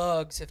fucking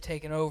bugs have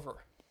taken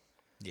over.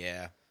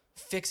 Yeah.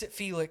 Fix-It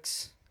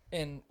Felix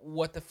and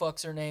what the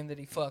fuck's her name that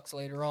he fucks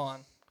later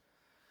on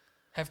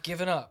have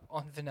given up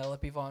on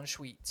Vanellope von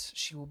Schweetz.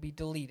 She will be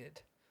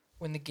deleted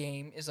when the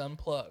game is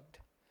unplugged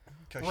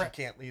Because Right.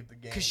 she can't leave the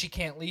game. because she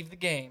can't leave the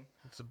game.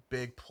 It's a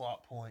big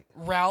plot point.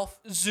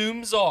 Ralph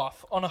zooms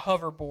off on a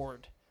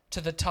hoverboard to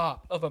the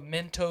top of a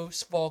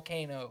Mentos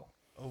volcano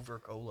Over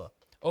cola.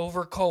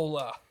 over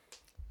cola,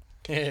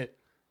 and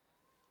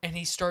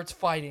he starts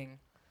fighting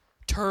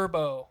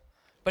Turbo,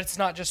 But it's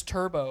not just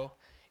Turbo.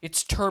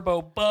 It's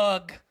Turbo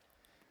Bug.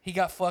 He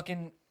got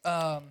fucking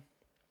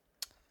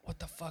what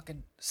the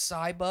fucking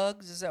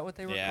Cybugs? Is that what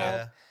they were Yeah.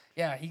 called?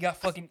 Yeah, he got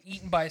fucking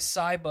eaten by a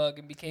Cybug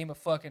and became a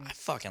fucking I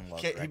fucking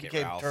love He Wreck-It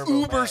became Ralph. Turbo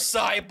uber Max.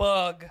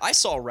 Cybug. I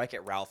saw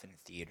Wreck-It Ralph in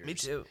theaters. Me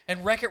too.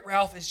 And Wreck-It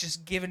Ralph is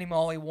just giving him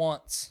all he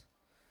wants.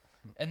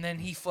 And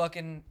then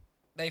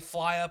they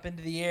fly up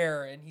into the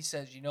air and he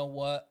says, you know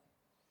what?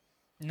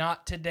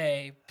 Not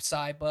today,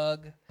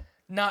 Cybug.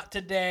 Not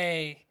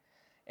today.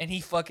 And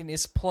he fucking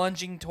is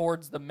plunging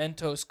towards the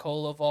Mentos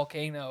Cola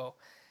volcano.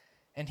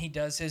 And he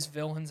does his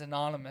Villains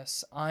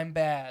Anonymous. I'm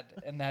bad,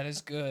 and that is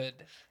good.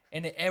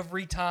 And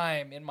every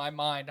time in my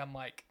mind, I'm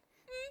like,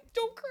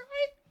 don't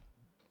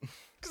cry.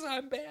 Because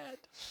I'm bad.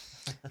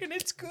 And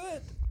it's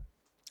good.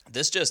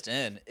 This just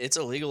in. It's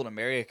illegal to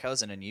marry a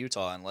cousin in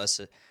Utah unless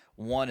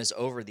one is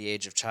over the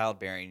age of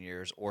childbearing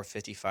years or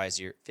 55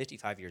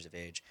 years of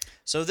age.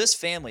 So this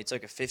family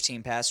took a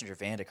 15-passenger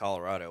van to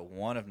Colorado,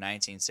 one of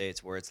 19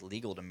 states where it's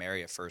legal to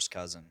marry a first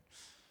cousin.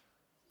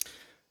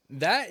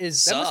 That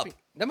Sup?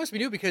 must be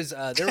new because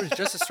there was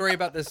just a story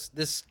about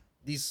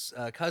these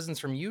cousins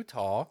from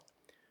Utah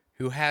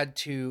who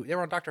they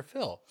were on Dr.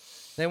 Phil.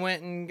 They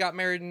went and got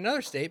married in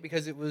another state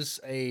because it was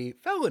a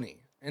felony,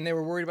 and they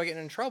were worried about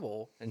getting in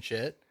trouble and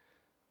shit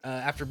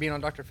after being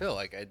on Dr.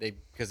 Phil.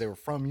 Because they were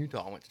from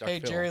Utah and went to Dr. Hey,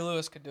 Phil. Jerry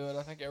Lewis could do it.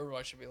 I think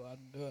everybody should be allowed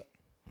to do it.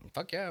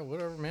 Fuck yeah,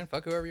 whatever, man.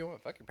 Fuck whoever you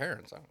want. Fuck your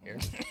parents. I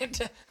don't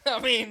care. I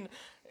mean,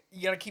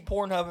 you got to keep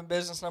Pornhub in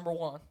business, number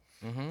one.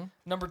 Mm-hmm.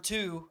 Number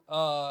two,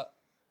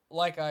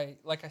 like I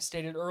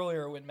stated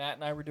earlier when Matt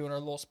and I were doing our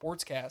little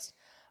sports cast,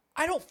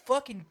 I don't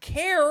fucking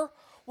care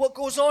what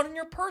goes on in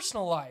your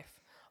personal life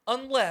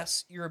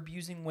unless you're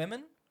abusing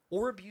women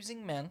or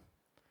abusing men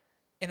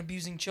and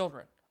abusing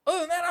children. Other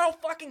than that, I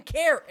don't fucking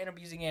care. And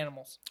abusing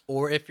animals.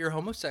 Or if you're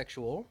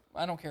homosexual.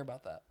 I don't care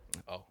about that.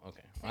 Oh,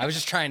 okay. I was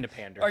just trying to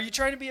pander. Are you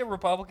trying to be a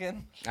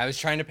Republican? I was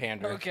trying to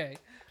pander. Okay.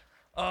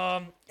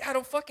 I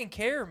don't fucking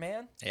care,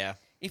 man. Yeah.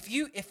 If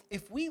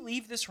we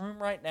leave this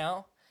room right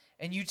now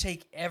and you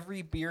take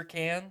every beer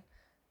can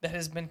that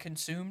has been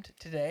consumed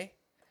today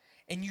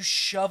and you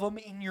shove them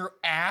in your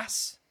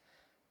ass,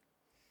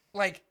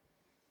 like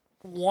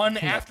one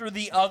after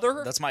the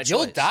other, That's my choice.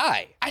 You'll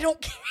die. I don't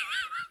care.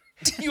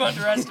 You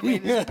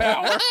underestimate his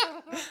power.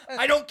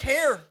 I don't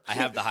care. I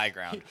have the high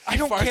ground. I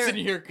don't Farts care. in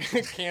your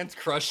cans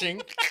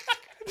crushing.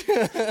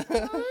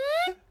 I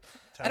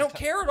don't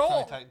care at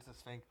all. Tightens the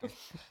sphincter.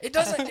 It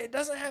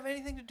doesn't have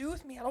anything to do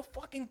with me. I don't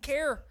fucking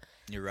care.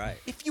 You're right.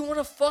 If you want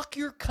to fuck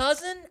your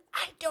cousin,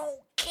 I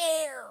don't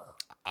care.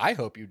 I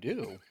hope you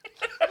do.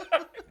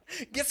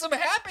 Get some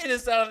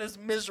happiness out of this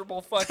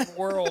miserable fucking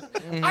world.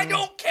 I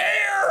don't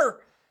care.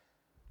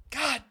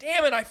 God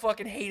damn it, I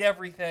fucking hate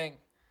everything.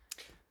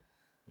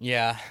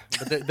 Yeah,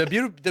 but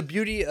the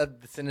beauty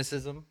of the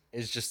cynicism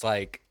is just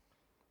like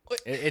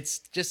it's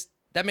just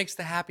that makes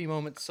the happy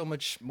moments so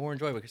much more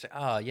enjoyable because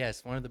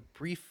yes, one of the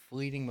brief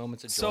fleeting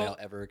moments of joy I'll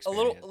ever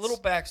experience. A little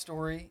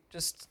backstory,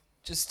 just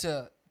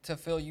to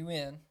fill you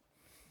in,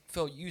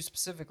 fill you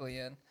specifically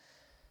in.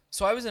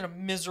 So I was in a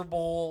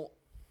miserable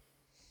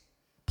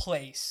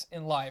place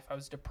in life. I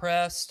was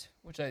depressed,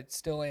 which I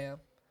still am.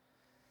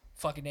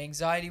 Fucking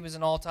anxiety was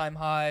an all-time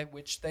high,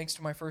 which thanks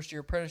to my first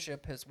year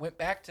apprenticeship has went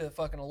back to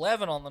fucking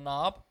 11 on the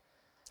knob.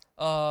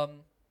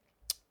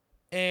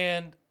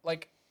 And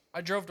like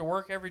I drove to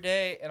work every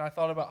day and I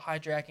thought about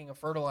hijacking a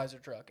fertilizer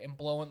truck and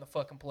blowing the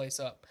fucking place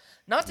up.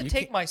 Not to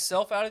take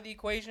myself out of the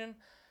equation,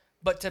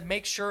 but to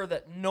make sure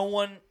that no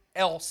one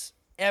else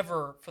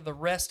ever for the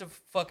rest of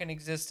fucking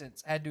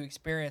existence had to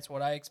experience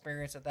what I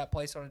experienced at that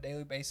place on a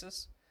daily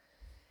basis.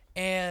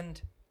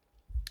 And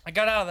I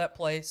got out of that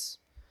place.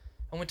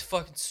 I went to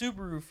fucking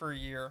Subaru for a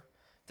year.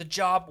 The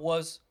job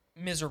was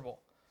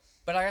miserable.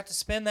 But I got to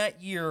spend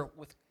that year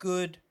with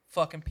good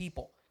fucking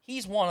people.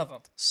 He's one of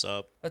them.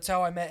 Sup? That's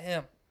how I met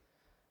him.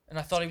 And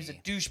I thought he was a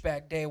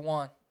douchebag day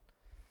one.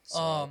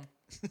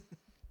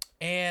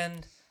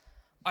 And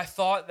I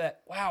thought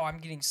that, wow, I'm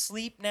getting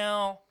sleep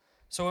now.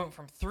 So I went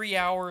from 3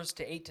 hours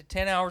to 8 to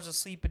 10 hours of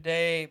sleep a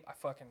day. I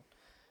fucking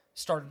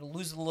started to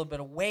lose a little bit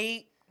of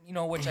weight,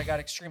 which I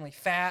got extremely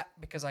fat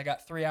because I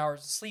got 3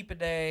 hours of sleep a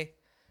day.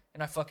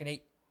 And I fucking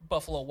ate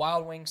Buffalo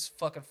Wild Wings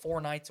fucking 4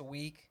 nights a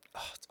week.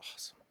 Oh, it's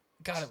awesome.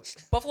 God,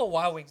 Buffalo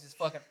Wild Wings is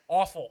fucking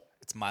awful.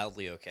 It's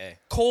mildly okay.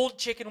 Cold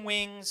chicken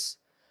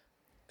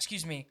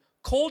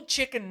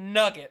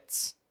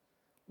nuggets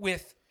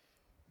with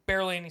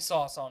barely any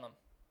sauce on them.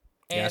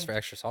 You ask for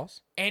extra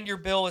sauce? And your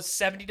bill is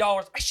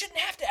 $70. I shouldn't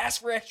have to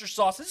ask for extra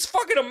sauce. This is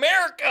fucking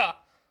America.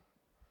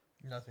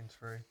 Nothing's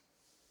free.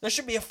 There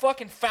should be a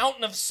fucking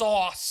fountain of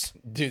sauce.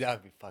 Dude, that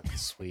would be fucking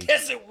sweet.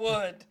 Yes, it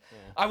would.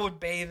 I would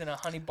bathe in a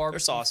honey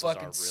barbecue sauces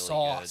fucking are really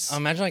sauce.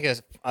 Imagine like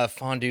a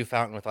fondue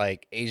fountain with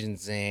like Asian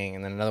zing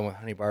and then another one with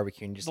honey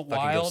barbecue and just The fucking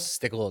go Wild?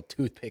 stick a little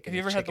toothpick in Have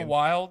you the ever had the chicken.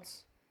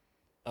 Wilds?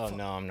 Oh,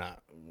 no, I'm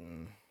not.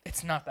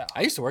 It's not that hot.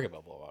 I used to work at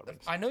Buffalo Wild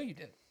Wings. I know you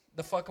did.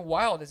 The fucking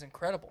Wild is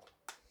incredible.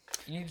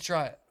 You need to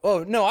try it.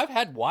 Oh no, I've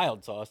had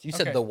wild sauce. You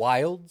Okay. said the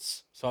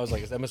wilds, so I was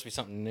like, that must be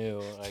something new.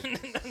 Like,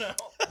 No,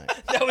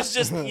 that was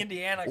just the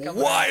Indiana coming out.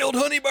 wild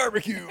honey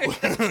barbecue.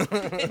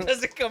 It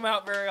doesn't come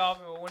out very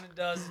often, but when it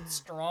does, it's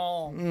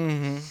strong.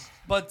 Mm-hmm.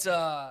 But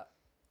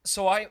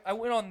so I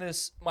went on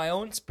this my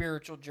own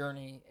spiritual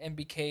journey and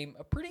became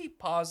a pretty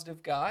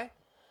positive guy.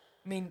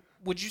 I mean,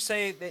 would you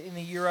say that in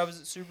the year I was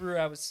at Subaru,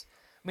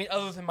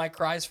 other than my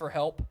cries for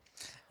help,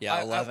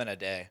 Yeah, 11 a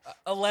day.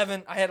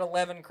 11. I had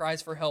 11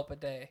 cries for help a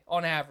day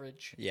on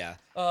average. Yeah.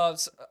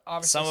 Obviously,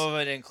 Some of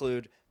it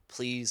include,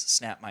 please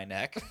snap my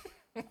neck.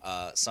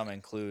 Some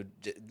include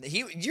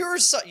you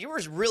were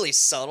really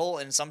subtle,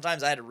 and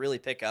sometimes I had to really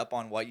pick up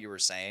on what you were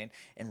saying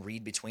and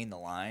read between the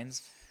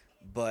lines.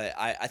 But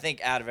I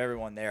think out of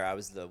everyone there, I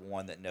was the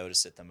one that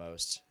noticed it the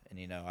most,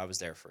 and I was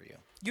there for you.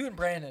 You and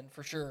Brandon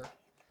for sure.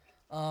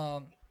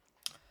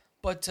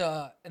 But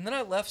and then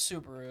I left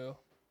Subaru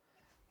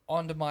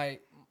onto my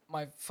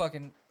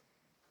fucking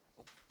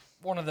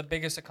one of the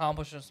biggest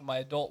accomplishments of my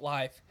adult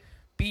life,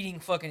 beating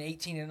fucking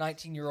 18 and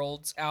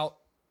 19-year-olds out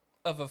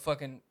of a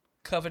fucking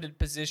coveted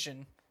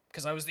position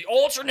because I was the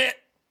alternate.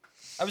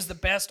 I was the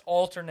best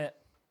alternate.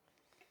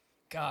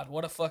 God,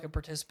 what a fucking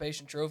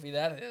participation trophy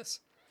that is.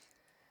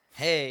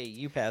 Hey,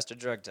 you passed a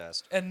drug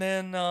test. And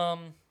then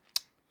I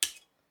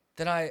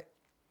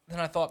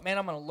thought, man,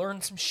 I'm gonna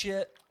learn some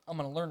shit. I'm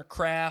gonna learn a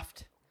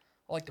craft.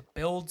 I like to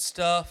build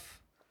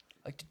stuff.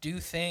 I like to do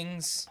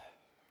things.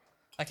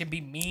 I can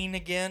be mean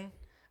again.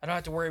 I don't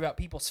have to worry about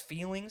people's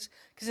feelings.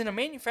 Because in a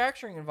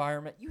manufacturing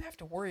environment, you have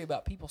to worry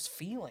about people's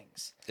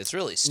feelings. It's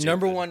really stupid.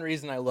 Number one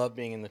reason I love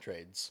being in the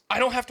trades. I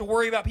don't have to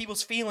worry about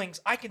people's feelings.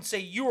 I can say,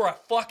 you're a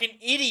fucking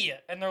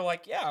idiot. And they're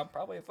like, yeah, I'm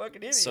probably a fucking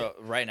idiot. So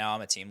right now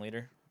I'm a team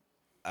leader.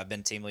 I've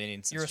been team leading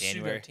since You're a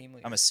January. pseudo-team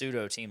leader. I'm a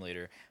pseudo team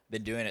leader.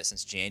 Been doing it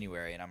since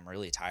January, and I'm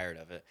really tired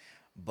of it.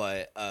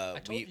 But I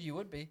told you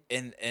would be.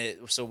 And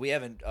so we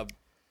haven't.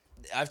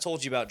 I've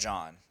told you about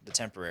John, the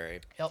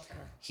temporary. Yep.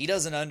 He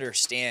doesn't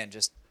understand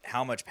just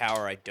how much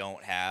power I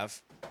don't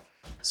have.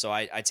 So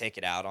I take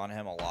it out on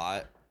him a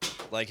lot.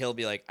 Like, he'll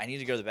be like, I need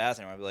to go to the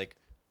bathroom. I'll be like,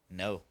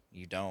 no,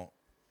 you don't.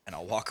 And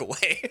I'll walk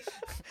away.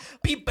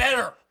 Be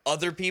better.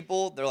 Other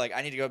people, they're like,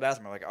 I need to go to the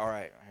bathroom. I'm like, all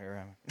right,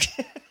 here I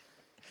am.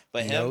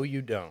 But him, No,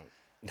 you don't.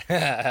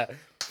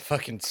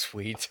 Fucking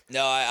sweet.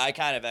 no, I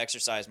kind of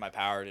exercised my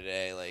power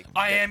today. Like,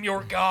 I am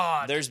your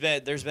god. There's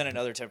been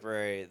another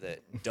temporary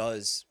that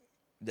does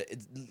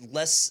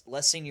less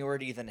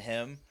seniority than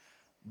him,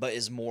 but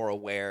is more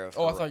aware of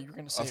Oh, I her, thought you were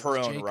gonna say of it her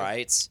was own Jacob.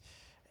 rights.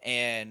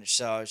 And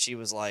so she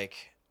was like,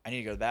 I need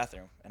to go to the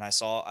bathroom. And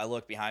I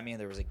looked behind me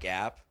and there was a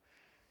gap,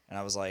 and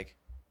I was like,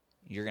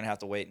 you're gonna have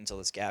to wait until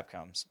this gap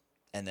comes,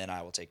 and then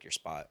I will take your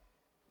spot.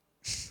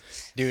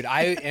 Dude,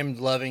 I am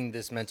loving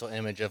this mental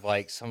image of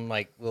like some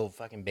like little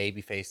fucking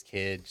baby faced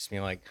kid just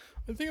being like,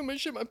 I think I'm gonna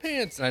shit my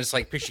pants, and I just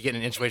like picture getting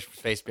an inch away from his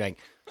face, being like,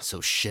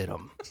 so shit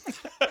him.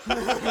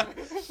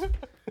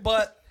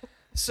 But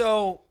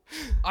so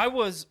I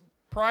was,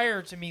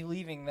 prior to me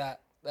leaving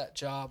that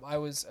job, I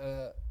was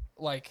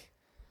like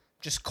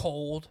just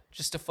cold,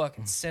 just a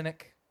fucking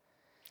cynic.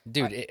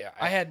 Dude,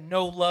 I had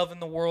no love in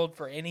the world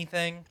for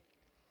anything.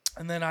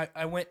 And then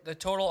I went the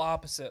total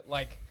opposite,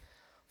 like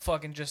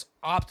fucking just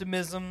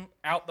optimism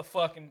out the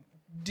fucking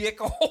dick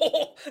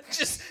hole.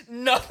 Just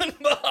nothing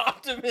but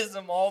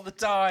optimism all the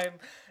time.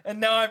 And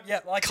now I'm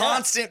like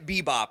Constant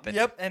bebopping.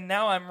 Yep, and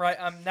now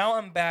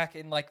I'm back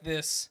in like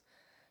this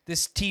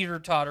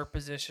teeter-totter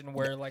position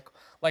where like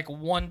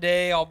one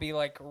day I'll be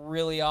like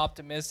really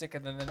optimistic,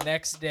 and then the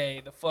next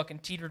day the fucking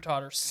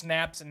teeter-totter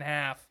snaps in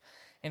half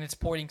and it's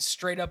pointing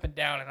straight up and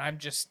down, and I'm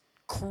just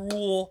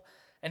cruel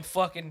and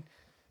fucking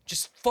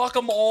just fuck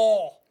them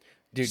all.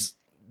 dude,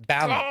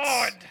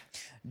 balance. God.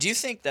 Do you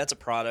think that's a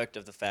product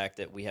of the fact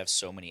that we have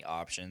so many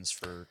options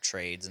for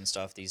trades and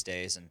stuff these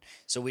days, and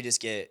so we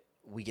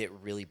get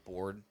really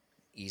bored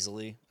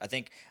easily? I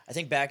think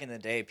back in the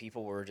day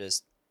people were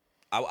just,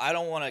 I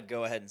don't want to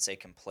go ahead and say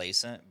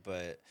complacent,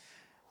 but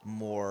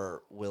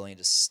more willing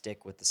to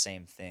stick with the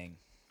same thing.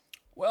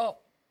 Well,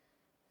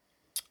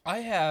 I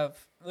have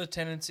the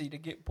tendency to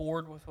get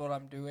bored with what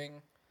I'm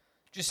doing,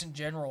 just in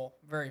general,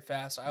 very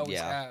fast. I always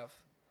Yeah. have.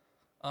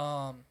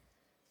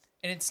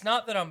 And it's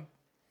not that I'm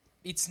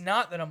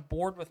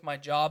bored with my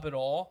job at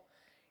all.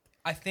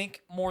 I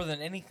think more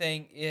than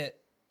anything, it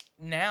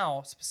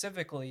now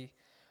specifically,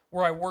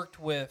 where I worked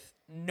with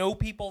no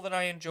people that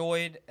I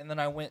enjoyed, and then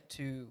I went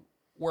to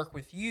work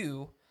with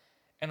you,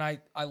 and I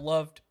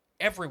loved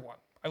everyone.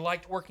 I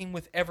liked working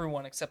with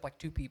everyone except like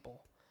two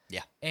people.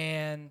 Yeah.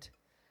 And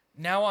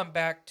now I'm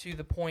back to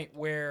the point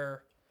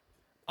where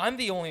I'm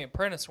the only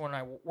apprentice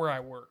where I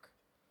work.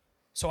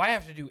 So I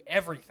have to do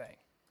everything.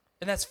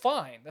 And that's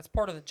fine. That's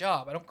part of the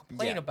job. I don't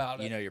complain about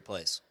it. You know your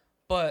place.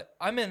 But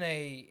I'm in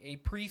a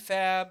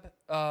prefab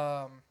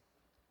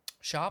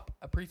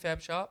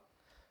shop,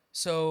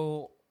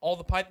 So all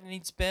the pipe that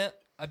needs bent,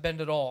 I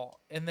bend it all.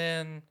 And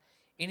then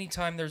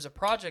anytime there's a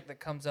project that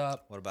comes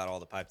up, What about all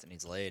the pipe that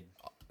needs laid?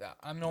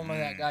 I'm normally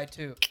that guy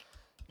too.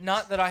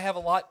 not that I have a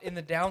lot in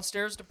the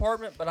downstairs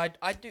department, but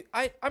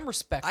I'm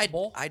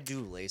respectable. I do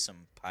lay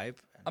some pipe.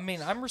 I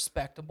mean, I'm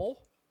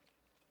respectable.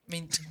 I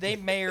mean, they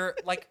may or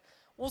like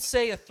we'll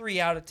say a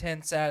 3 out of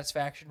 10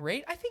 satisfaction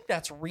rate. I think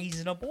that's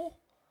reasonable.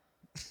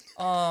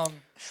 I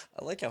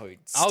like how he.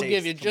 I'll stays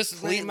give you just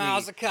as many completely-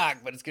 miles of cock,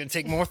 but it's gonna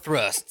take more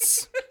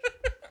thrusts.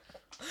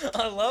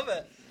 I love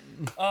it.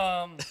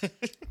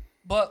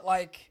 But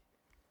like,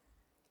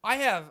 I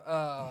have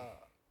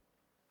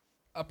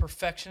a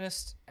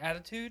perfectionist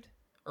attitude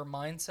or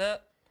mindset.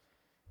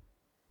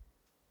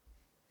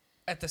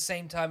 At the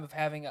same time of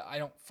having a I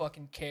don't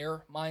fucking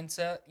care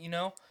mindset, you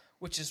know,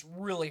 which is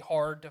really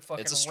hard to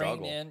fucking It's a rein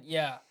struggle. in.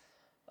 Yeah.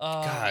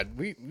 God,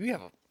 we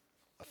have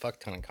a fuck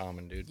ton in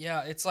common, dude.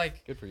 Yeah, it's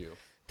like Good for you.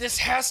 this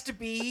has to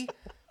be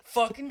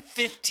fucking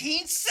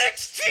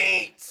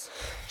 15/16.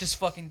 Just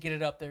fucking get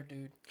it up there,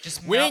 dude.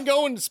 Just We ain't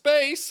going to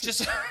space.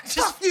 just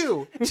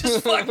you.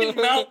 just fucking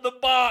mount the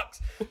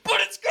box. But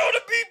it's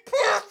gonna be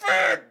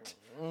perfect.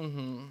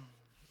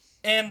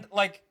 And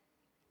like,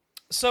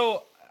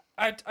 so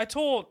I've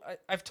told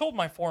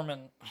my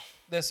foreman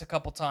this a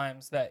couple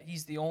times that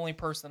he's the only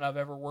person I've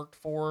ever worked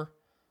for,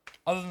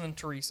 other than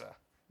Teresa.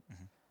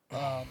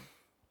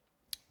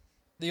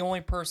 The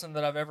only person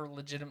that I've ever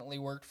legitimately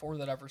worked for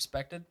that I've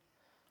respected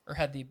or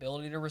had the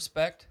ability to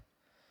respect.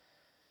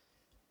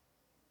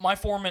 My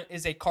foreman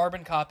is a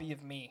carbon copy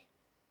of me,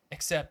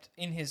 except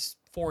in his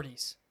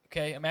 40s.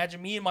 Okay,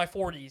 imagine me in my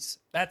 40s.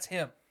 That's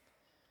him.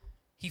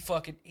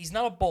 He's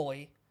not a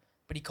bully,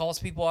 but he calls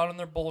people out on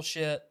their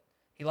bullshit.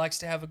 He likes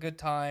to have a good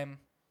time.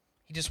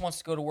 He just wants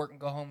to go to work and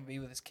go home and be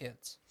with his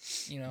kids,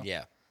 you know?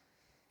 Yeah.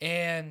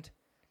 And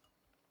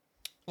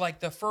like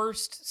the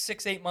first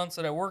 6-8 months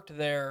that I worked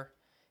there,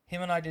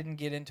 him and I didn't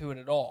get into it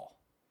at all.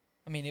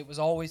 I mean, it was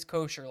always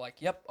kosher.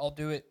 Like, yep, I'll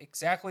do it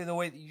exactly the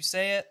way that you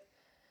say it.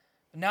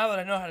 But now that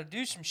I know how to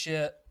do some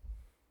shit,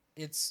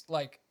 it's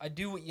like I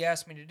do what you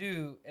asked me to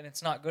do, and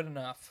it's not good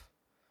enough.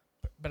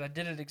 But I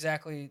did it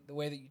exactly the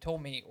way that you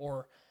told me,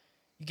 or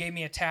you gave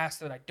me a task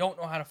that I don't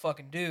know how to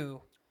fucking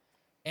do,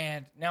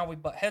 and now we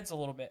butt heads a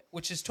little bit,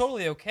 which is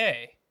totally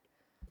okay.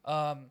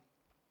 But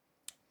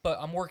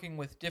I'm working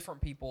with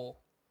different people,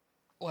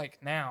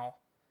 like now,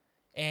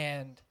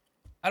 and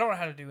I don't know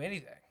how to do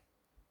anything.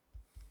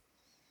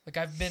 Like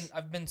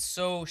I've been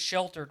so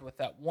sheltered with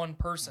that one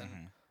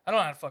person. I don't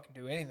know how to fucking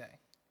do anything.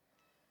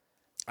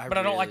 But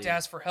I don't like to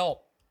ask for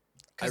help.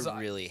 I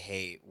really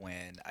hate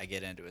when I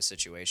get into a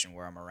situation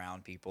where I'm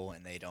around people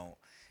and they don't.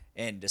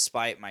 And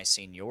despite my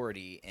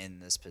seniority in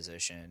this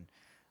position,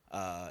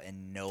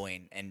 and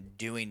knowing and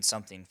doing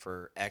something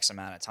for X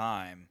amount of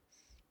time,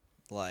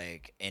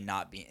 like and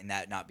not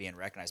being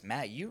recognized.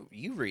 Matt, you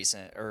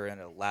recent or in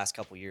the last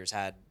couple years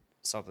had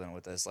something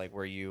with this, like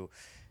where you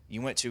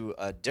went to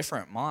a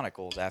different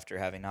Monocles after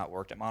having not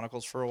worked at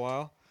Monocles for a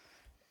while,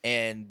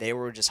 and they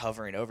were just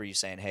hovering over you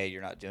saying, "Hey,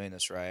 you're not doing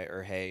this right,"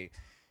 or "Hey,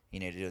 you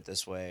need to do it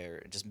this way,"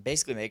 or just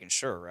basically making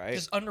sure, right?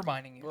 Just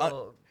undermining you.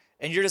 Well,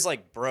 And you're just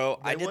like, bro,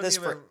 I did wouldn't this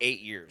for even-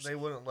 8 years. They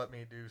wouldn't let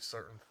me do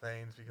certain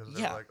things because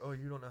they're Yeah. like, "Oh,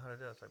 you don't know how to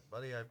do it." It's like,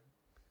 buddy,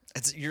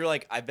 You're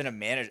like,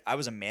 I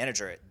was a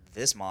manager at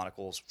this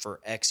Monocles for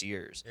X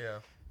years,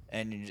 yeah.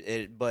 and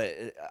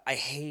I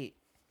hate,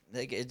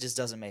 like, it just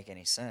doesn't make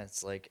any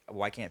sense. Like,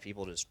 why can't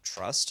people just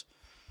trust?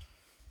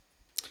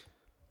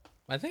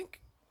 I think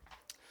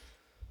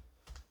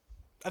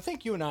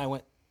you and I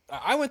went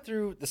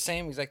through the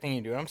same exact thing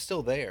you do, and I'm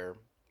still there.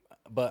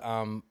 But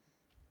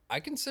I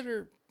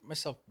consider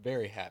myself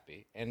very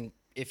happy. And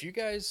if you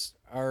guys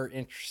are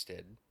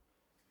interested,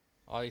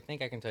 I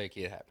think I can tell you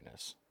key to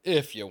happiness,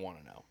 if you want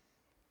to know.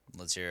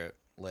 Let's hear it.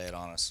 Lay it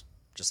on us,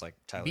 just like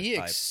Tyler's Be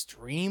pipe.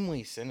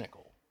 extremely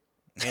cynical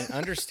and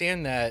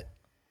understand that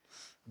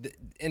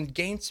and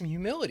gain some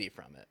humility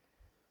from it.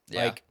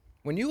 Yeah. Like,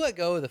 when you let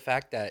go of the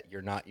fact that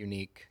you're not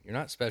unique, you're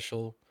not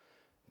special,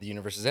 the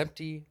universe is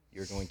empty,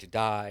 you're going to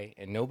die,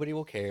 and nobody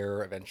will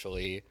care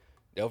eventually.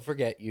 They'll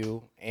forget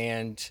you.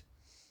 And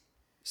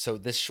so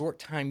this short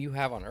time you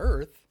have on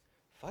Earth,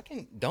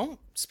 fucking don't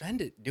spend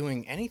it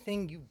doing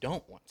anything you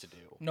don't want to do.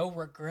 No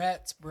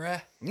regrets,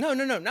 bruh. No.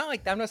 Not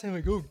like that. I'm not saying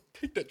like, go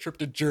take that trip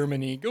to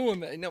Germany. Go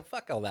on that. No,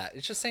 fuck all that.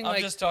 It's just saying I'm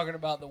like, just talking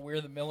about the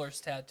We're the Millers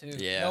tattoo.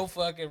 Yeah. No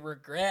fucking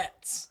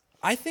regrets.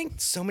 I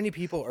think so many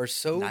people are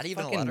so Not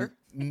even a fucking letter?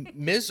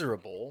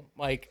 miserable.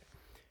 Like,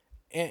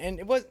 and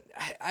it was,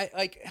 I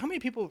like, how many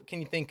people can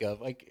you think of?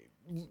 Like,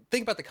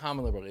 think about the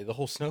common liberty, the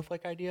whole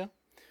snowflake idea.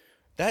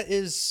 That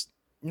is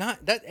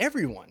not, that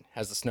everyone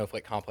has the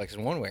snowflake complex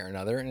in one way or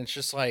another. And it's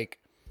just like,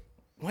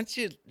 once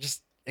you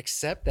just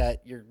accept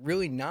that you're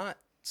really not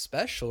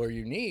special or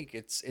unique,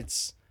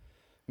 it's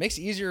makes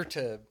it easier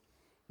to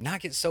not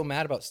get so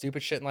mad about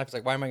stupid shit in life. It's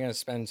like, why am I going to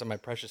spend some of my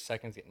precious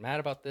seconds getting mad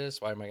about this?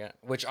 Why am I going to,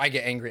 which I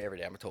get angry every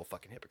day. I'm a total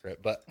fucking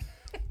hypocrite, but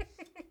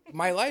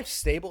my life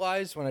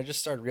stabilized when I just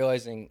started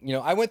realizing, you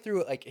know, I went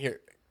through like, here,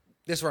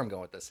 this is where I'm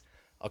going with this.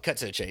 I'll cut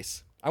to the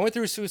chase. I went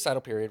through a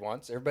suicidal period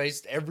once.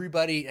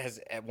 Everybody has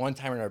at one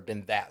time or another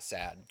been that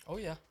sad. Oh,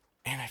 yeah.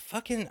 And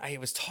I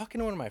was talking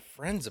to one of my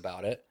friends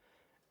about it.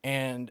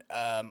 And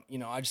I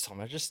just told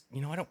him,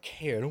 I don't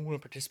care. I don't want to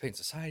participate in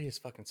society. It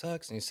fucking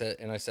sucks.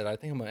 And I said, I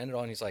think I'm gonna end it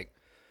all. And he's like,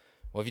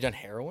 well, have you done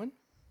heroin?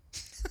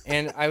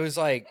 And I was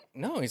like,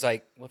 no. He's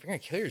like, well, if you're gonna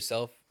kill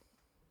yourself,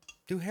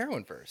 do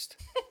heroin first.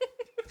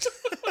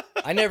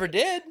 I never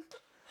did,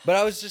 but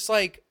I was just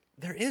like,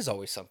 there is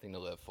always something to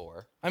live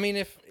for. I mean,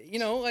 if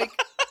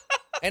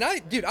and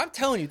I'm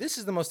telling you, this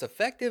is the most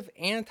effective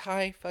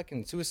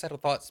anti-fucking suicidal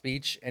thought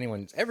speech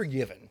anyone's ever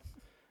given.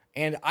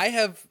 And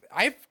I've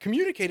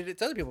communicated it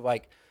to other people,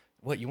 like,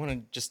 what, you want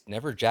to just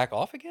never jack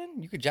off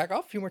again? You could jack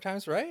off a few more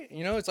times, right?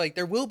 It's like,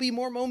 there will be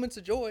more moments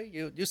of joy.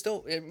 You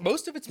still,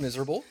 most of it's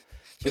miserable.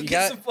 But You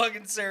get some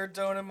fucking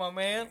serotonin, my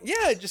man.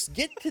 yeah, just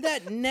get to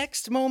that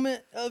next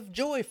moment of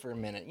joy for a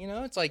minute.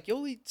 It's like,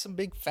 you'll eat some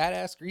big fat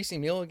ass greasy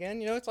meal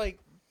again. It's like,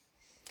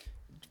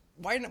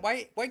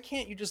 why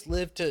can't you just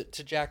live to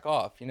jack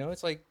off?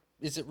 It's like,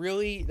 is it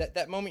really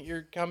that moment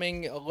you're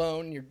coming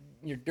alone,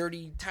 your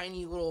dirty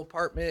tiny little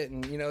apartment,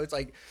 and it's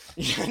like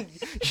you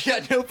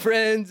got no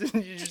friends,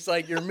 and you're just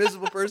like, you're a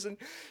miserable person.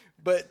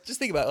 But just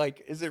think about it,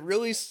 like, is it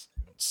really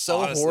so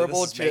Honestly,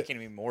 horrible? this is making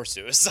me more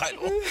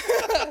suicidal.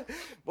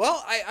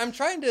 Well, I'm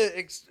trying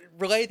to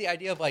relay the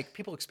idea of, like,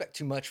 people expect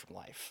too much from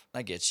life.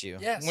 I get you.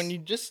 Yes. When you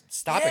just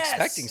stop Yes.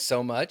 expecting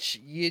so much,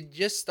 you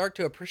just start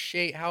to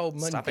appreciate how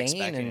Stop mundane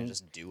expecting and and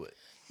just do it.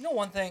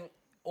 One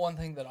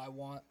thing that I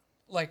want,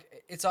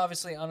 like, it's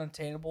obviously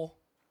unattainable,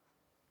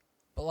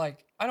 but,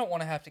 like, I don't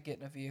want to have to get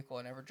in a vehicle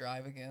and ever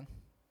drive again,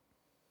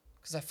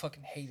 because I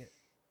fucking hate it.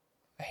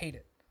 I hate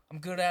it. I'm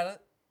good at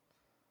it.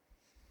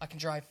 I can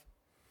drive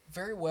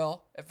very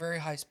well at very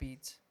high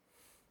speeds.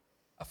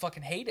 I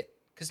fucking hate it,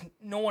 because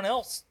no one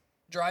else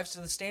drives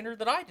to the standard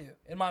that I do,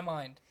 in my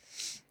mind.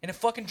 And it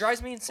fucking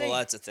drives me insane. Well,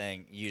 that's the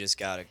thing. You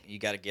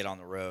gotta get on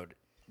the road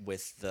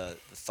with the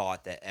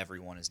thought that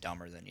everyone is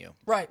dumber than you.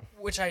 Right,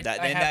 which I have but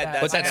I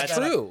that's have that.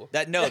 true.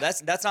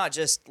 That's not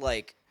just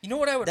like You know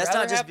what I would that's rather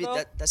not just have, be,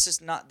 though?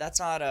 that's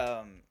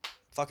not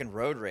fucking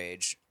road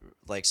rage,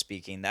 like,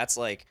 speaking. That's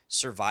like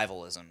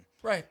survivalism,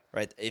 Right.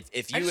 right?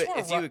 If I you just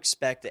wanna if you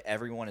expect that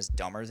everyone is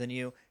dumber than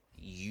you,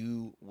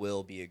 you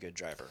will be a good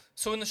driver.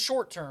 So in the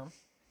short term,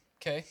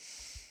 okay,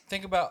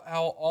 think about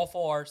how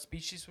awful our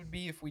species would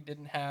be if we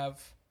didn't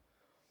have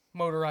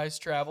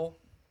motorized travel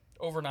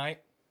overnight.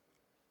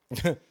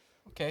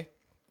 Okay.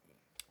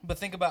 But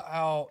think about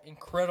how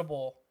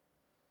incredible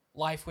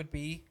life would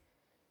be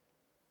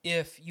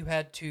if you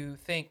had to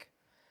think,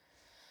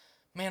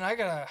 man, I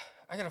gotta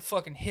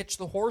fucking hitch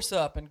the horse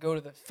up and go to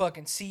the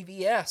fucking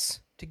CVS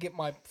to get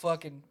my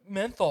fucking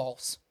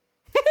menthols.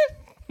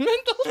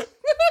 Menthols?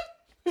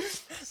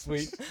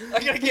 Sweet. I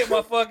gotta get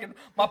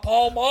my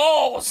Pall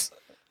Malls.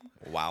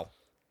 Wow.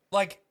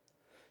 Like,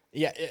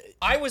 Yeah.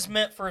 I was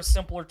meant for a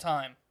simpler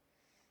time.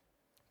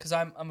 Because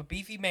I'm a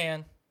beefy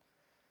man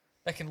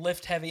that can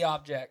lift heavy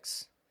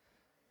objects.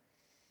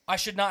 I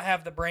should not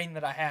have the brain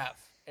that I have.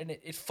 And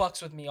it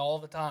fucks with me all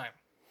the time.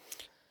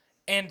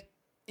 And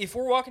if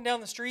we're walking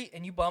down the street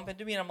and you bump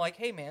into me and I'm like,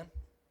 hey, man,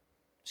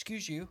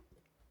 excuse you.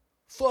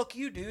 Fuck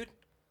you, dude.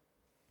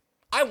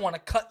 I want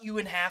to cut you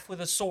in half with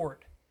a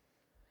sword.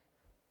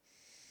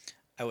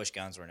 I wish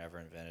guns were never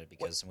invented,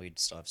 because we'd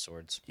still have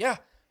swords. Yeah,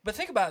 but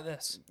think about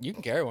this. You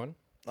can carry one.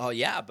 Oh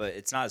yeah, but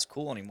it's not as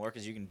cool anymore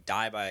because you can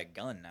die by a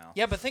gun now.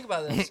 Yeah, but think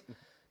about this.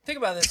 Think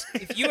about this.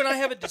 If you and I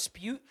have a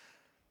dispute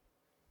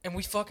and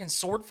we fucking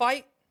sword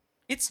fight,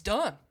 it's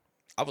done.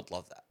 I would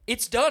love that.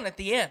 It's done at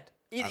the end.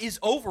 It is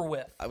over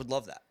with. I would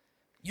love that.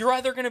 You're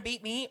either going to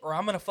beat me or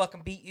I'm going to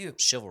fucking beat you.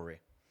 Chivalry.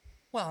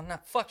 Well,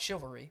 not fuck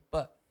chivalry,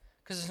 but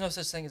because there's no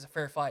such thing as a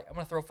fair fight. I'm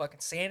going to throw fucking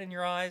sand in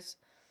your eyes.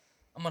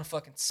 I'm going to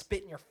fucking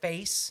spit in your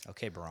face.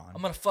 Okay, Braun.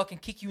 I'm going to fucking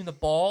kick you in the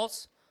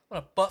balls. I'm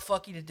going to butt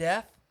fuck you to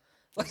death.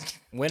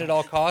 Like, Win at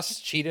all costs,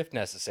 cheat if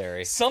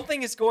necessary.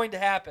 something is going to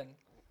happen.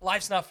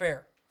 Life's not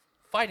fair.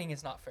 Fighting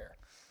is not fair.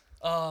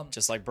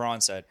 Just like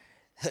Braun said,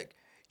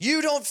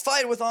 you don't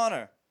fight with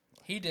honor.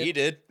 He did. He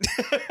did.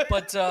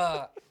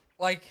 But,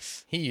 like,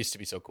 He used to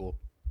be so cool.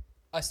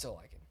 I still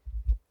like him.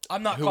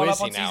 I'm not Who caught is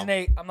up on he now? season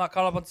 8. I'm not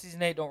caught up on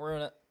season 8. Don't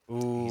ruin it.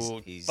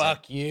 Ooh, he's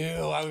fuck you.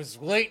 I was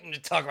waiting to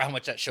talk about how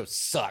much that show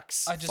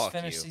sucks. I just Fuck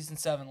finished you. season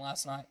 7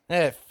 last night.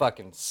 It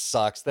fucking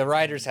sucks. The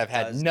writers have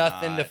had does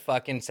nothing to not.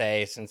 fucking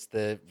say since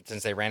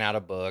they ran out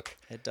of book.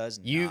 It does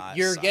You're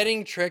suck.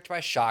 getting tricked by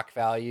shock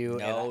value,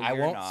 No, and I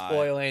you're won't not.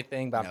 spoil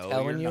anything, but I'm No,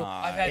 telling you're you,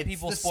 not. I've had it's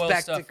people the spoil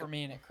stuff spectacle. for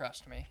me and it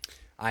crushed me.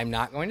 I'm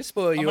not going to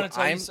spoil you. I'm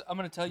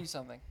gonna tell you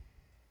something.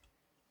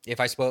 If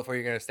I spoil it for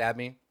you, you're gonna stab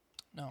me.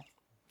 No.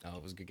 Oh,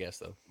 it was a good guess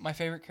though. My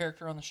favorite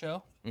character on the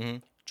show? Mm-hmm.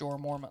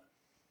 Jorah Mormont.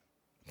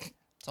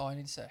 That's all I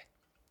need to say.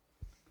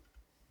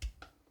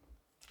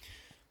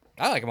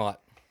 I like him a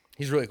lot.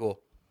 He's really cool.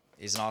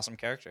 He's an awesome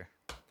character.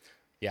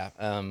 Yeah.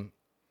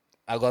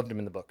 I loved him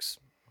in the books,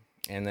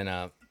 and then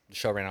the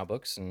show ran out of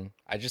books, and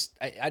I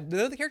none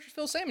of the characters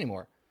feel the same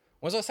anymore.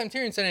 When's the last time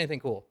Tyrion said anything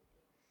cool?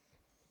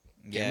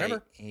 Yeah,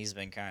 remember? he's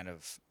been kind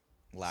of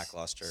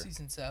lackluster.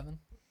 Season 7.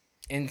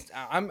 And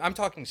I'm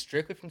talking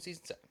strictly from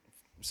season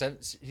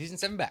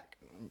 7 back.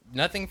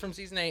 nothing from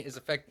season 8 is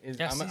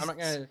Yeah, I'm not gonna,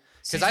 because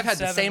Season I've had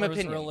the 7 same was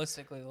opinion.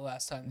 Realistically, the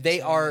last time They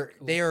said are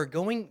cool.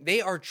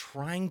 they are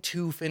trying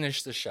to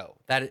finish the show.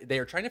 That they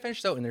are trying to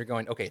finish the show, and they're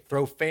going, okay,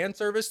 throw fan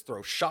service,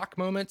 throw shock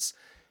moments,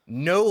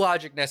 no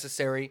logic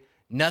necessary,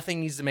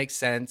 nothing needs to make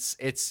sense.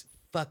 It's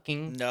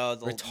fucking No,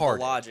 the retarded.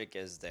 logic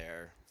is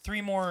there. Three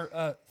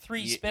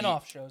You-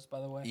 spin-off shows,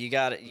 by the way. You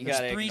got to There's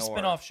three ignore.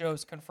 spin-off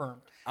shows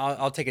confirmed.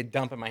 I'll take a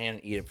dump in my hand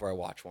and eat it before I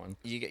watch one.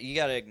 You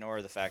got to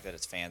ignore the fact that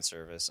it's fan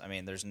service. I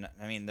mean,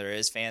 there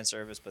is fan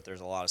service, but there's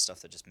a lot of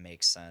stuff that just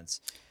makes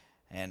sense.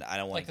 And I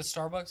don't Like want the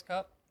Starbucks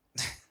cup.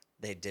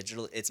 they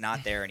digitally. It's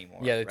not there anymore.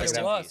 Yeah, they Rest took It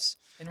in it was. peace.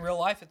 In real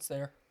life, it's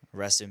there.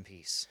 Rest in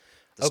peace.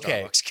 The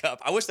Okay. Starbucks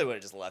cup. I wish they would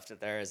have just left it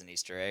there as an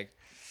Easter egg.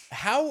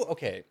 How?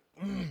 Okay,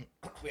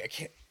 wait, I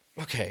can't.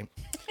 Okay,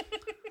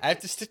 I have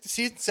to stick to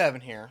season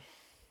 7 here.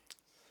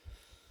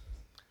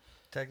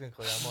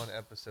 Technically, I'm on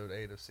episode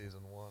 8 of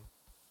season 1.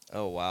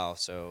 Oh wow!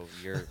 So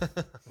you're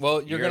Well,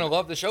 you're You're- gonna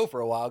love the show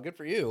for a while. Good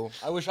for you.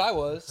 I wish I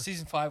was.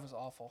 Season 5 was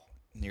awful.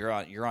 you're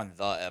on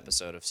the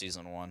episode of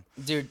season 1.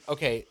 Dude,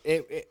 okay.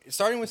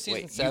 Starting with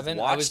season Wait, 7,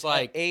 you've I was watched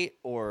like, 8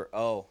 or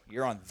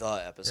you're on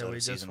the episode Yeah, we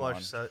of just season 1.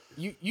 watched.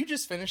 you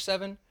just finished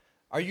 7.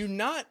 Are you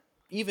not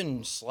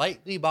even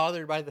slightly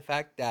bothered by the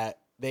fact that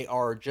they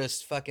are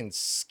just fucking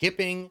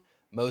skipping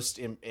most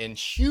in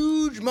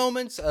huge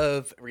moments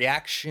of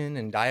reaction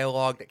and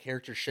dialogue that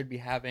characters should be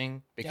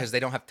having because Yeah. they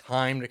don't have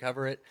time to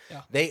cover it?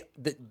 Yeah.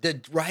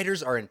 The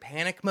writers are in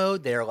panic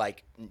mode. They're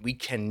like, we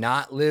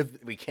cannot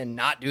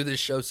do this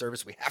show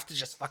service. We have to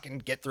just fucking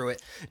get through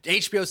it.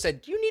 HBO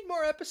said, do you need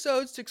more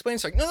episodes to explain?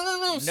 It's like,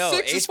 no, No,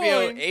 6 is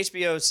HBO fine.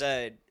 HBO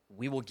said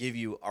we will give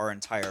you our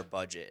entire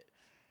budget,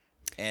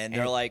 and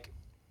they're And- like,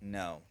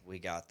 no, we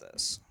got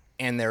this.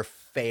 And they're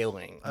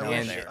failing. I No,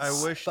 wish. they're I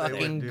wish they fucking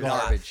would do Not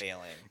that. garbage.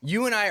 failing.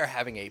 You and I are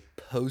having a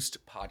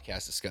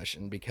post-podcast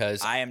discussion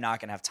because I am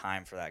not gonna have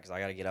time for that because I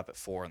got to get up at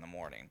 4 in the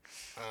morning.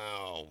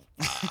 oh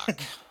fuck.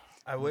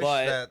 I wish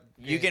But that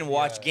you can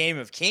watch yeah. Game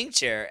of King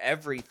Chair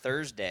every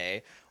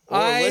Thursday. Or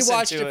I listen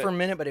watched to it for a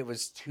minute, but it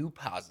was too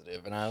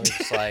positive, and I was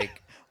just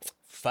like,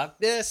 "Fuck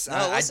this!" No,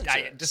 I listen to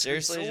it. just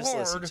Seriously, so just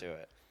listen hard. to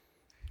it.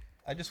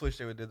 I just wish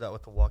they would do that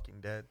with The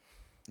Walking Dead.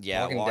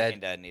 Yeah, Walking Walking,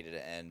 Dead. Dead needed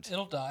to end.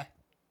 It'll die.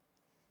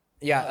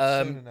 Yeah,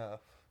 Not soon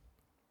enough.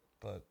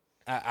 But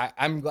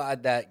I'm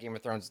glad that Game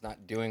of Thrones is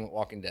not doing what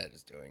Walking Dead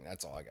is doing.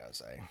 That's all I gotta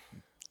say.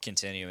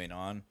 Continuing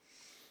on.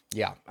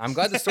 Yeah, I'm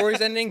glad the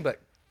story's ending,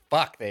 but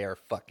fuck, they are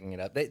fucking it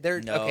up. They're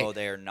No, okay.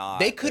 they're not.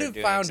 They could They're have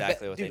doing found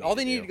exactly what dude. they All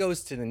they need needed to go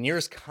is to the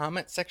nearest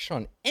comment section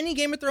on any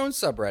Game of Thrones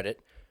subreddit,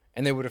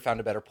 and they would have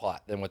found a better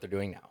plot than what they're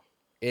doing now.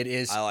 It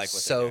is I like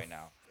what so they're doing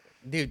now.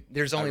 dude,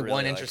 there's only really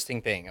one like-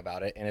 interesting thing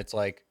about it, and it's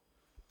like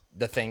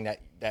the thing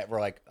that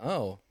we're like,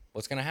 oh,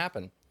 what's gonna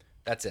happen?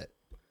 That's it.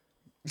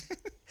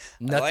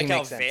 Nothing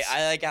makes sense.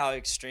 I like how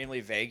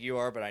extremely vague you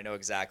are, but I know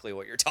exactly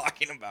what you're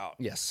talking about.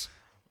 Yes.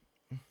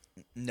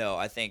 No,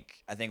 I think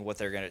what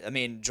they're gonna. I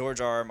mean, George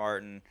R.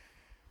 Martin,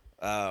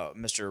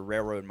 Mr.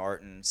 Railroad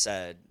Martin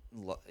said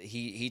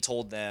he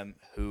told them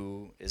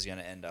who is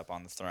gonna end up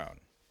on the throne,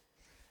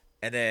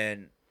 and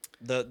then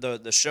the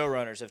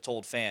showrunners have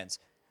told fans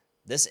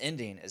this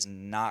ending is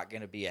not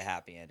gonna be a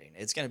happy ending.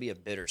 It's gonna be a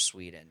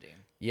bittersweet ending.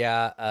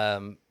 Yeah.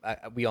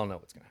 We all know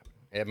what's gonna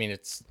happen. I mean,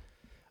 it's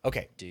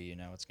okay. Do you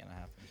know what's gonna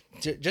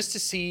happen? Just to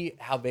see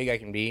how big I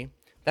can be.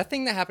 That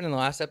thing that happened in the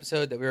last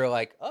episode that we were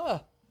like,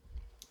 oh,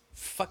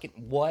 fucking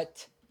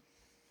what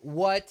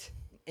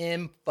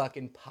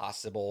fucking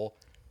possible.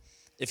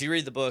 If you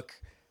read the book,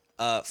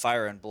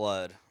 Fire and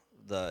Blood,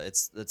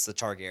 it's the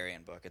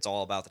Targaryen book. It's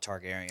all about the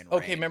Targaryen.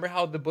 Okay, reign. remember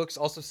how the books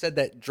also said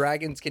that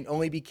dragons can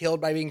only be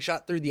killed by being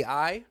shot through the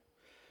eye?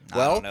 I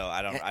don't know. I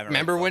haven't read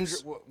remember when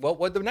books. what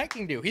did the Night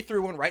King do? He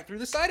threw one right through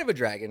the side of a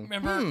dragon.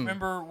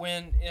 Remember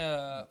when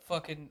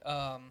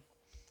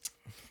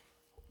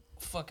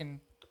fucking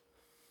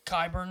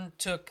Qyburn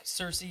took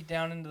Cersei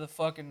down into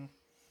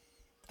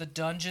the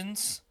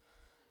dungeons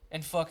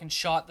and fucking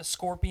shot the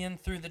scorpion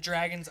through the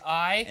dragon's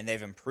eye? And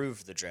they've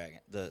improved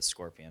the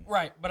scorpion.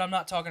 Right, but I'm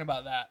not talking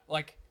about that.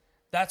 Like,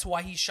 that's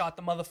why he shot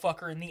the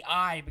motherfucker in the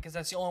eye, because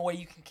that's the only way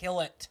you can kill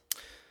it.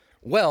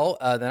 Well,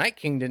 the Night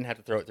King didn't have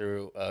to throw it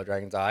through a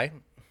dragon's eye.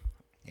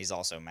 He's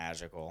also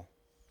magical.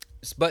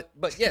 But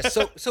yes,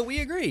 so we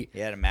agree. He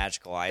had a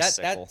magical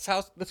icicle. That's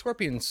how the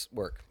scorpions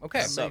work. Okay.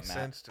 that What's up, makes Matt?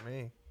 sense to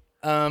me.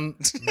 Um,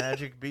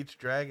 Magic beats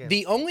dragon.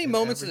 the only in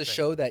moments of the everything.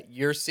 show that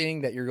you're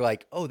seeing that you're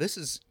like, oh, this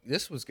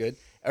was good,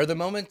 are the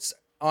moments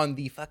on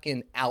the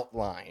fucking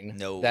outline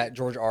No. that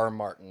George R.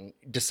 Martin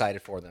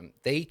decided for them.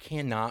 They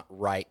cannot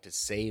write to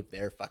save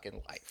their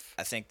fucking life.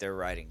 I think they're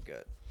writing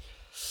good.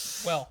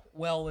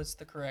 Well is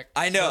the correct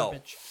I know.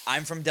 verbiage.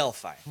 I'm from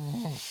Delphi.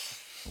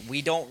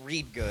 We don't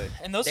read good.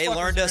 And those they fuckers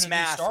learned are us gonna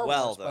do math Star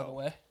well, Wars, though. by the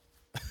way.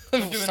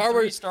 They're doing Star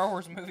three Wars, Star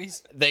Wars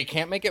movies. they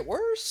can't make it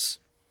worse.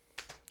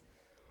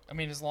 I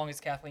mean, as long as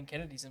Kathleen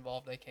Kennedy's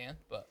involved, they can.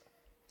 But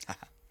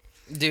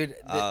Dude,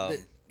 the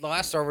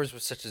last Star Wars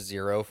was such a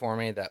zero for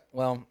me that,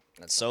 well,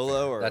 that's not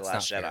Solo fair. or That's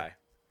Last not Jedi? fair.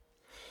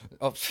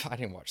 Oh, I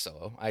didn't watch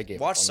Solo. I gave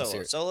Watch up on the Solo.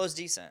 series. Solo's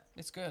decent.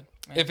 It's good.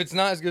 Man. If it's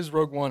not as good as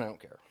Rogue One, I don't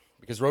care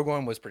because Rogue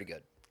One was pretty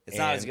good. It's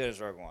not as good as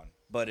Rogue One,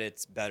 but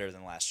it's better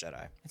than Last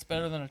Jedi. It's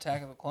better than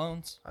Attack of the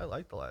Clones. I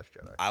like The Last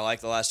Jedi. I like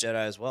The Last Jedi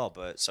as well,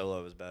 but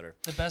Solo was better.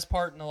 The best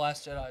part in The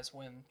Last Jedi is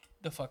when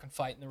the fucking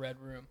fight in the Red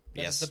Room.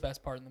 That's Yes. the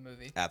best part in the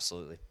movie.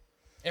 Absolutely.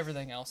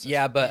 Everything else is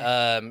Yeah, but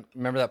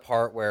remember that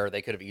part where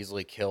they could have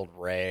easily killed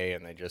Rey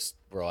and they just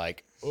were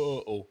like,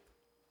 oh.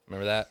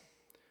 Remember that?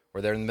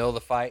 Where they're in the middle of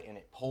the fight and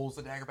it pulls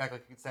the dagger back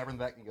like it can stab her in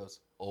the back and goes,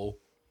 oh.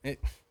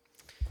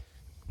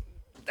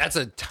 That's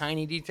a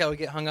tiny detail we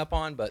get hung up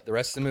on, but the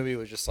rest of the movie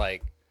was just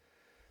like,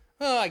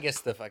 oh, I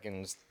guess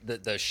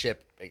the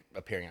ship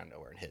appearing out of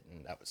nowhere and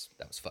hitting, that was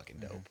fucking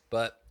dope.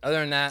 But other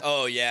than that,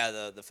 Oh, yeah,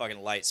 the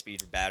fucking light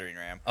speed battering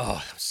ram.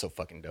 oh, that was so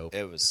fucking dope.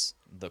 It was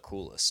the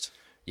coolest.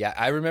 Yeah,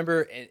 I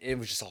remember it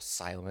was just all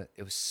silent.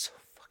 It was so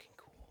fucking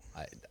cool.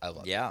 I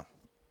love it. Yeah.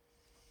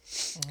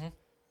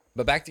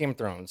 But back to Game of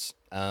Thrones,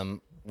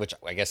 which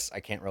I guess I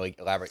can't really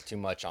elaborate too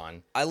much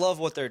on. I love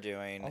what they're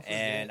doing,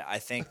 and I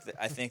think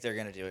they're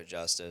going to do it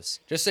justice.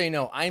 Just so you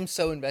know, I'm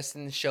so invested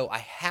in the show, I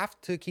have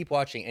to keep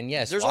watching. And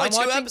yes, There's while only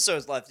I'm 2 watching,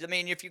 episodes left. I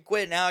mean, if you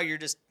quit now, you're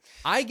just...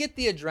 I get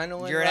the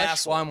adrenaline You're an rush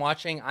asshole. while I'm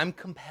watching. I'm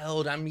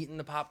compelled. I'm eating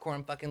the popcorn.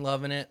 I'm fucking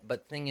loving it.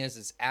 But the thing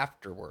is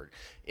afterward.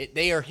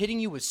 They are hitting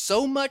you with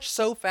so much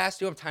so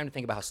fast, you don't have time to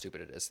think about how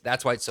stupid it is.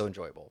 That's why it's so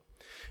enjoyable.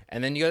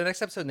 And then you go to the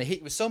next episode and they hit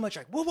you with so much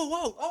like, whoa,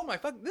 oh my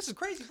fuck, this is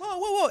crazy,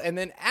 whoa. And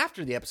then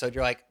after the episode,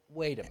 you're like,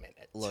 wait a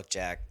minute. Look,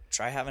 Jack,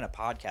 try having a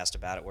podcast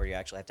about it where you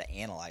actually have to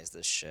analyze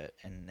this shit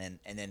and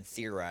then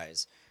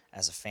theorize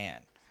as a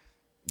fan.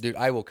 Dude,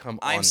 I will come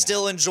on I'm that.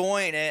 still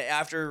enjoying it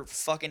after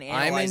fucking I'm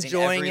analyzing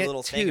enjoying every it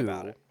little too, thing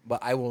about it. but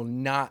I will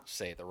not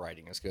say the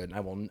writing is good.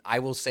 And I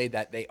will say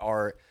that they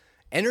are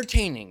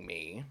entertaining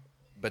me,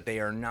 but they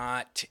are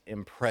not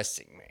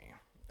impressing me.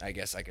 I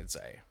guess I could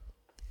say.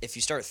 If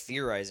you start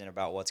theorizing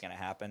about what's going to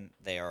happen,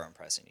 they are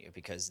impressing you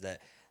because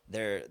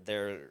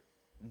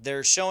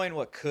they're showing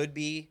what could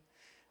be,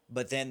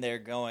 but then they're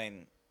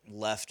going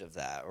left of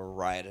that or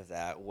right of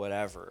that,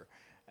 whatever.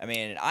 I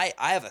mean, I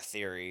have a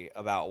theory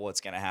about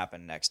what's going to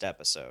happen next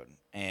episode,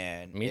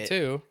 and Me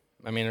too.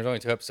 I mean, there's only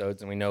 2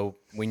 episodes, and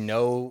we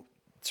know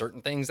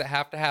certain things that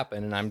have to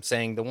happen. And I'm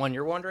saying the one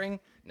you're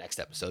wondering, next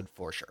episode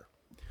for sure.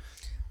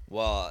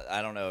 Well,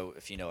 I don't know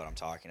if you know what I'm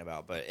talking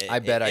about, but I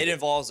bet I it do.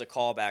 involves a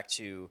callback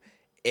to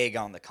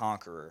Aegon the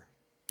Conqueror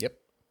Yep,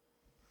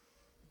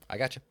 I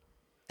got you.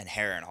 and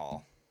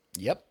Harrenhal.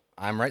 Yep,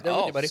 I'm right there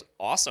with you, buddy.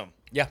 Awesome.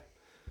 Yeah,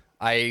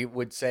 I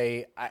would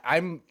say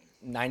I'm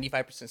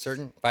 95%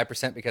 certain,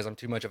 5% because I'm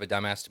too much of a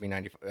dumbass to be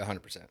 100%. You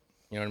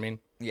know what I mean?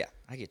 Yeah,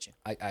 I get you.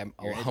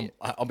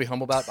 I'll be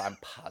humble about it, but I'm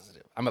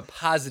positive. I'm a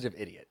positive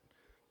idiot,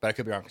 but I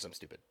could be wrong because I'm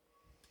stupid.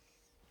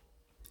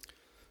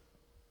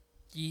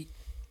 Yeet.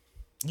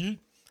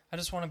 I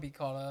just want to be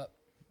caught up.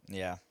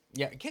 Yeah.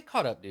 Yeah, get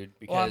caught up, dude,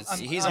 Well, because I'm-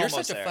 He's you're almost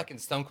such a there. fucking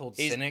stone cold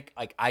He's- cynic.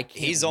 Like I can't.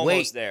 He's wait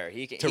almost there.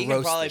 He to can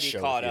roast probably this be show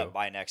caught with up you.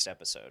 by next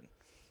episode.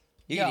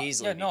 You Yeah, can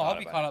easily no, be I'll caught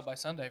be up caught by up by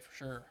Sunday for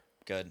sure.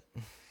 Good.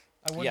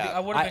 I would Yeah, I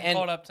would have been and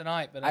caught up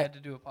tonight, but I had to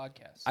do a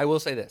podcast. I will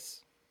say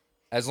this: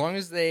 as long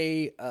as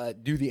they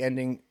do the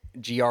ending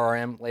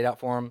GRM laid out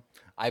for them,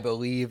 I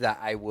believe that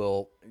I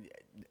will.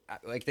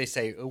 Like they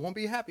say, it won't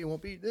be happy, it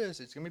won't be this.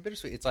 It's gonna be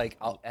bittersweet. It's like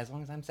as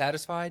long as I'm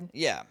satisfied,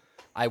 Yeah.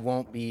 I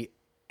won't be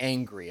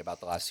angry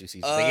about the last 2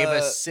 seasons. They gave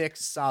us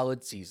 6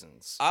 solid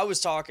seasons. I was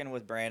talking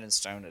with Brandon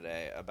Stone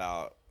today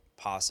about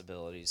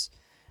possibilities,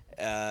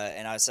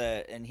 and I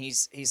said, and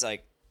he's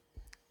like,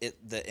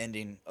 the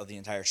ending of the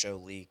entire show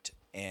leaked,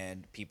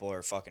 and people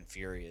are fucking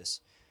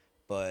furious,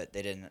 but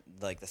they didn't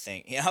like the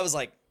thing. Yeah, I was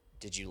like,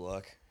 did you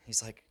look?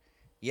 He's like,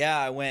 yeah,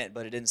 I went,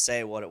 but it didn't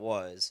say what it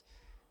was,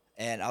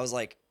 and I was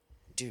like,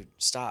 dude,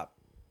 stop.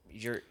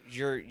 You're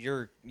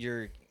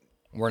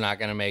We're not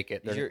gonna make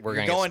it. you're We're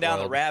gonna going get down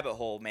the spoiled. rabbit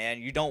hole,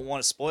 man. You don't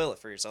want to spoil it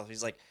for yourself.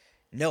 He's like,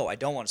 no, I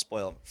don't want to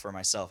spoil it for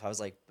myself. I was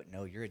like, but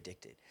no, you're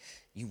addicted.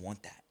 You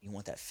want that. You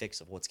want that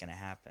fix of what's going to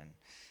happen.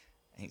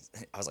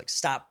 I was like,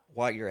 stop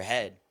while you're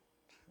ahead,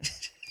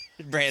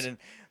 Brandon.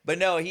 But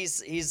no,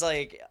 he's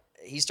like,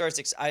 he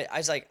starts. I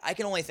was like, I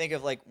can only think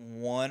of like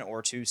 1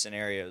 or 2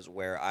 scenarios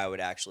where I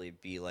would actually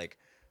be like,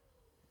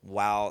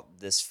 wow,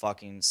 this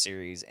fucking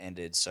series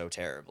ended so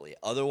terribly.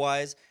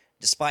 Otherwise,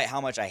 despite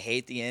how much I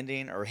hate the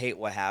ending or hate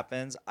what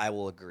happens, I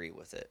will agree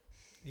with it.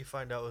 You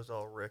find out it was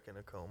all Rick in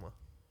a coma.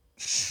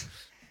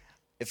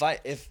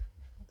 If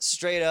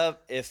straight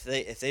up, if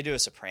they do a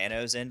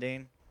Sopranos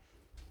ending,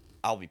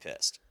 I'll be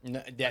pissed.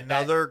 No,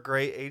 Another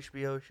great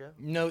HBO show.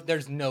 no,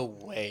 there's no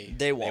way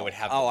They won't. would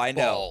have Oh, the I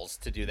know. balls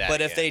to do that.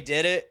 But if they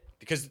again. did it,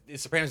 because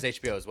Sopranos is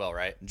HBO as well,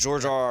 right?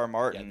 George R.R.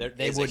 Martin they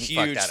is a wouldn't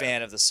fuck huge that up.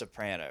 fan of the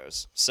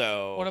Sopranos.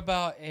 So What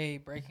about a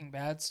Breaking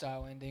Bad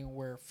style ending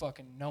where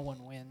fucking no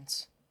one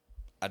wins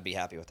I'd be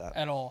happy with that.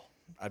 at all?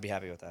 I'd be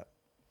happy with that.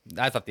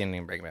 I thought the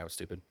ending of Breaking Bad was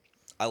stupid.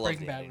 I love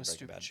Breaking the Bad ending was of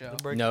a Breaking stupid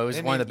Bad. show. No, it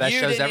was one of the best You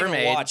shows didn't ever even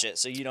made. watch it,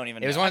 so you don't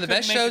even. It was know. one of the I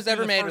best couldn't make shows it through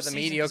ever the made first with a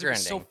season 'cause mediocre it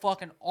was so ending.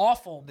 fucking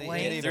awful, The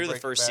Blaine. ending through the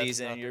Breaking first Bad's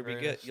season, not the you'll be good.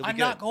 greatest. You'll be I'm good.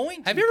 not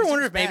going to. Have you ever because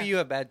wondered it's if maybe bad. you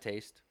have bad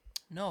taste?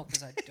 No,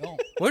 because I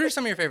don't. What are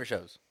some of your favorite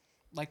shows?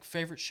 Like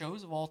favorite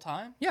shows of all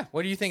time? Yeah.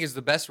 What do you think is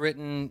the best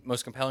written,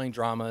 most compelling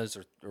dramas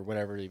or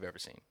whatever you've ever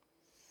seen?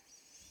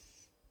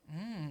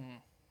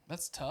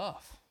 That's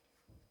tough.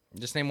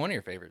 Just name one of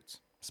your favorites.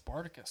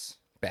 Spartacus.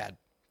 Bad.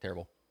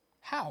 Terrible.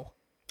 How?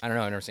 I don't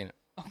know. I've never seen it.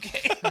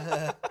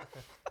 Okay.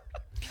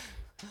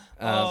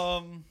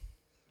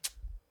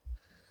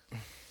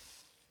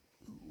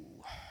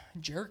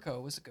 Jericho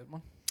was a good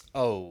one.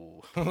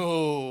 Oh.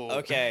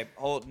 Okay,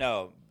 hold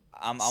no.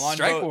 I'm on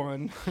Strike both.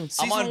 one. I'm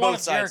Season on 1 both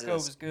of sides. Jericho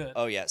of this. was good.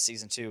 Oh yeah,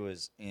 season 2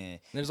 was.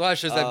 There's a lot of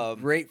shows that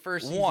have great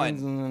first one.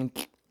 seasons and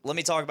then Let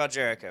me talk about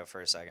Jericho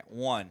for a second.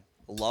 1,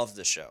 love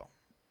the show.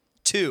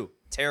 2,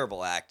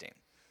 terrible acting.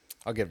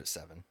 I'll give it a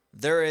 7.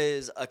 There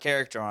is a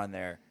character on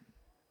there,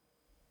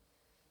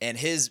 and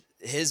his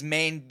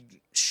main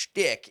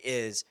shtick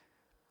is,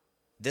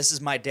 "This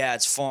is my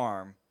dad's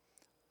farm.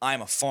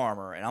 I'm a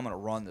farmer, and I'm gonna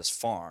run this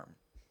farm."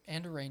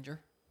 And a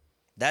ranger.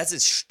 That's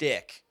his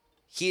shtick.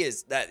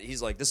 He's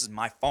like, "This is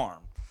my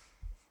farm,"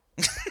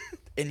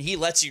 and he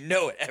lets you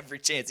know it every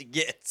chance he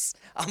gets.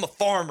 I'm a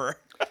farmer.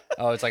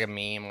 Oh, it's like a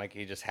meme. Like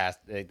he just has.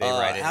 They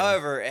write it.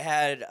 However, it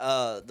had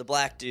the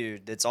black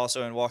dude that's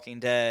also in Walking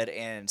Dead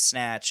and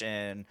Snatch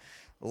and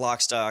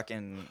Lock, Stock,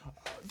 and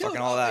fucking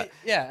all that.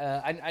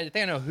 Yeah, I think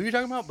I know who you're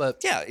talking about,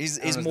 but Yeah, he's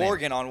his name.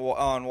 Morgan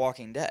on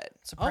Walking Dead.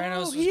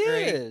 Sopranos was he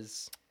great.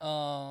 is.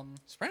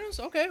 Sopranos.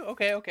 Okay.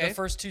 The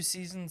first 2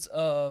 seasons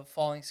of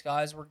Falling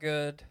Skies were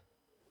good,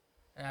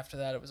 and after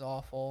that it was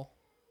awful.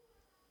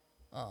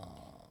 I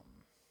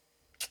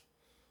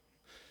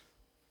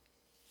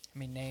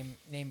mean,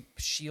 name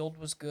Shield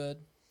was good.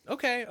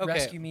 Okay.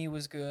 Rescue Me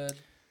was good.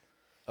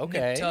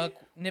 Okay.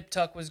 Nip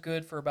Tuck was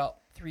good for about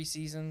 3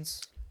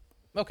 seasons.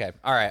 Okay.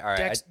 All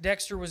right.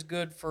 Dexter was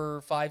good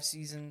for 5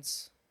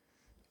 seasons.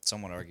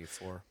 Some would argue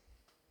 4.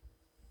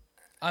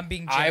 I'm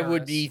being generous. I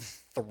would be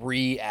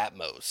 3 at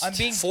most. I'm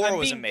being 4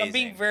 was I'm amazing.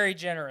 being very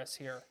generous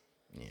here.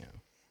 Yeah.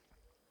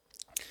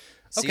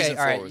 Season Okay. 4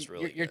 All right. was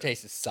really your good.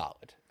 taste is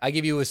solid. I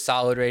give you a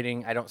solid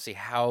rating. I don't see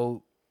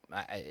how.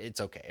 It's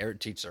okay. Or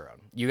teach their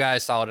own. You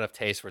guys solid enough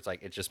taste where it's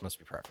like it just must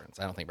be preference.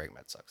 I don't think Breaking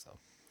Bad sucks though.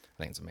 I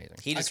think it's amazing.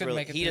 He just couldn't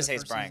make it he through just the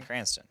hates first Bryan season.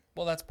 Cranston.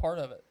 Well, that's part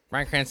of it.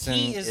 Bryan Cranston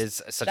He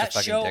is such a that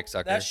fucking show, dick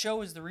sucker. That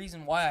show is the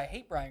reason why I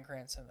hate Bryan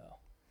Cranston, though.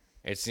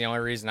 It's the only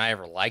reason I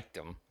ever liked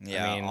him.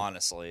 Yeah, I mean,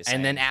 honestly.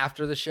 And then same.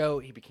 after the show,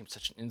 he became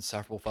such an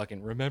insufferable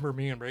fucking. Remember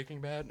me in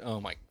Breaking Bad?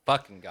 Oh my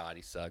fucking god,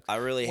 he sucks. I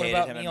really What hated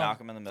about him me in on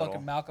Malcolm in the Middle.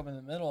 Fucking Malcolm in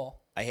the Middle.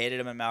 I hated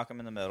him in Malcolm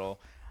in the Middle.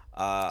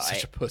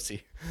 Such a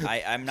pussy.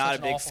 I'm not Such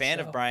a an big awful fan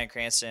show. of Bryan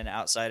Cranston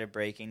outside of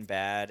Breaking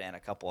Bad and a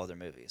couple other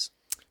movies.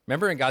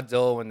 Remember in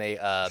Godzilla when they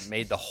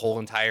made the whole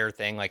entire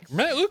thing like,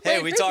 look, Hey,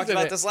 Bryan we Cranston's talked in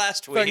about it." this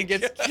last Fucking week.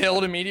 gets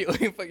killed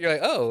immediately. You're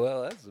like, oh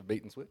well, that's a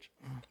bait and switch.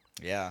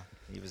 Yeah,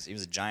 he was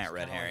a giant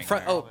red herring.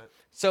 Front, there. oh,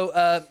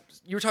 so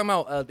you were talking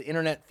about the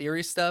internet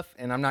theory stuff,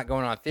 and I'm not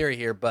going on theory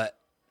here, but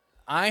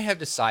I have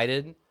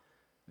decided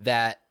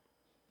that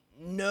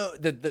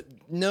the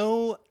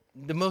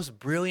most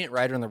brilliant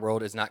writer in the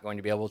world is not going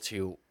to be able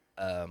to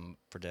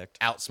Predict.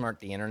 outsmart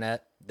the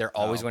internet. They're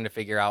always going to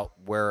figure out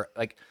where,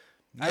 like,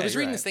 I was you're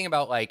reading right. this thing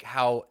about like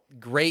how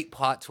great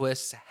plot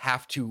twists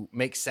have to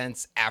make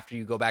sense after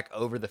you go back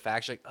over the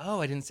facts. Like,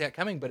 oh, I didn't see that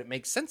coming, but it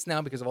makes sense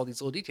now because of all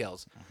these little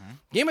details.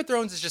 Game of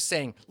Thrones is just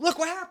saying, look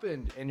what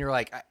happened. And you're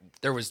like,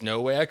 there was no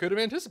way I could have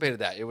anticipated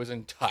that. It was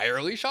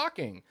entirely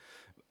shocking.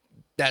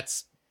 They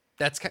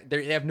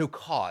have no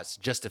cause,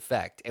 just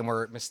effect. And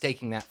we're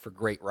mistaking that for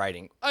great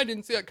writing. I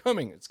didn't see that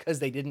coming. It's because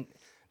they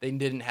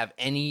didn't have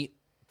any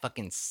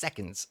fucking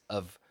seconds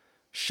of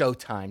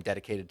showtime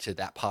dedicated to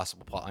that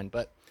possible plotline.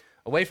 But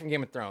away from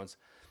Game of Thrones,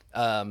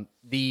 I'm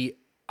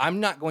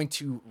not going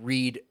to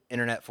read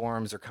internet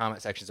forums or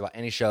comment sections about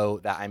any show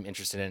that I'm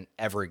interested in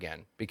ever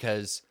again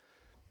because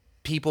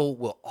people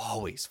will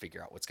always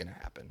figure out what's going to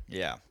happen.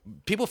 Yeah.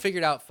 People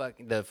figured out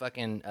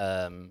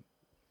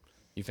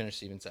you finished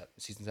season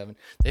 7.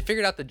 They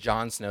figured out the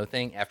Jon Snow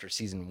thing after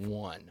season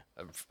 1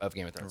 of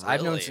Game of Thrones.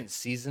 I've known Really? since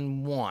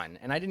season 1,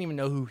 and I didn't even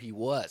know who he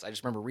was. I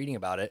just remember reading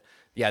about it.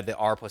 Yeah, the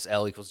R plus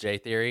L equals J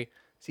theory.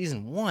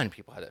 Season 1,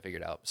 people had that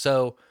figured out.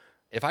 So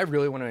if I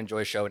really want to enjoy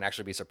a show and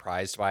actually be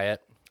surprised by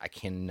it, I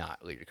cannot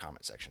read the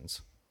comment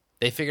sections.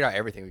 They figured out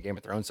everything with Game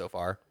of Thrones so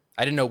far.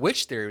 I didn't know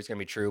which theory was going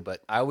to be true,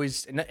 but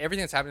everything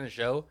that's happened in the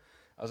show,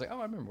 I was like, oh,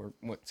 I remember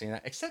seeing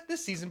that. Except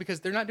this season because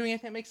they're not doing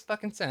anything that makes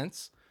fucking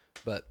sense.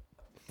 But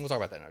we'll talk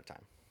about that another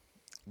time.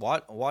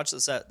 Watch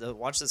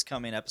this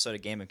coming episode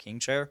of Game of King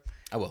Chair,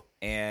 I will.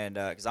 and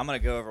because I'm gonna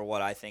go over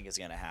what I think is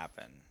gonna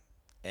happen,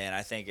 and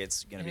I think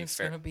it's gonna And be it's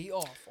fair. going to be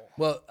awful.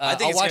 Well, I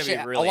think I'll it's watch gonna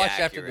be it. really I'll watch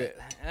accurate.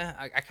 after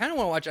the. I kind of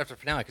want to watch after the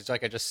finale because,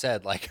 like I just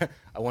said, like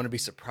I want to be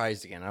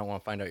surprised again. I don't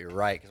want to find out you're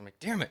right because I'm like,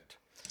 damn it.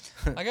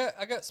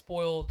 I got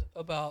spoiled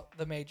about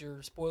the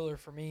major spoiler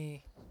for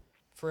me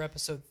for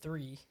episode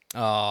 3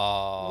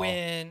 Oh.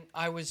 when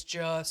I was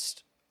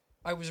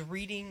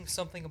reading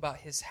something about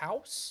his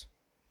house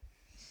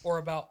or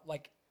about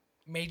like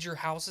major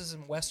houses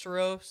in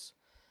Westeros,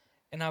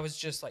 and I was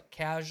just like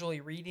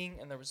casually reading,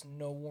 and there was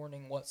no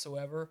warning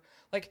whatsoever.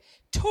 Like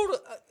total,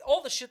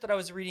 all the shit that I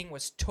was reading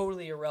was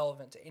totally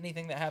irrelevant to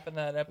anything that happened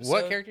in that episode.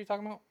 What character are you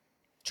talking about?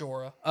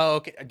 Jorah. Oh,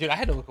 okay. Dude, I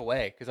had to look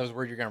away because I was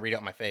worried you're going to read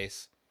out my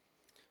face.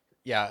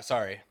 Yeah,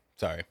 sorry.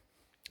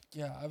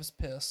 Yeah, I was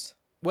pissed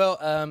Well,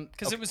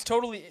 because it was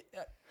totally.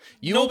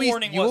 you no will be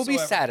warning you will be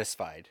whatsoever.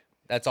 satisfied.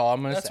 That's all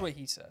I'm going to say. That's what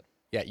he said.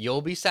 Yeah,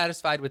 you'll be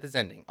satisfied with his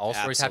ending. All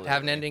stories have to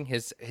have an Absolutely.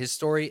 ending. His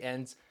story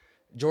ends.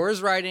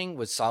 Jorah's writing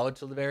was solid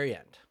till the very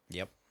end.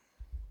 Yep.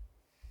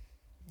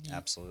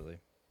 Absolutely.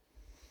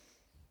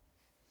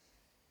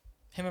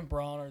 Him and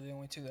Bronn are the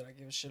only two that I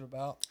give a shit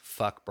about.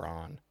 Fuck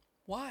Bronn.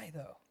 Why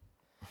though?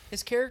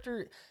 His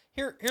character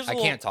here's a I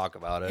little, can't talk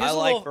about it. Here's I a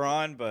like little-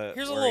 Braun, but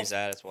here's a where little- he's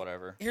at, it's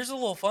whatever. Here's a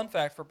little fun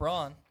fact for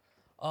Bronn.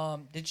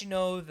 Did you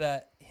know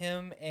that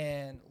him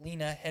and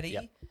Lena Headey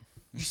Yep.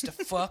 used to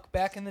fuck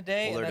back in the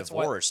day? Well, and they're that's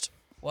divorced.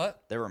 Why,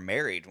 what? They were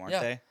married, weren't Yeah.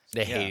 they? They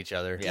Yeah. hate each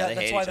other. Yeah, they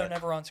that's hate why each they're other.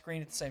 never on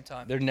screen at the same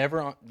time. They're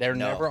never on. They're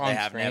No, never on they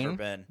have screen. never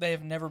been. They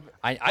have never. Been,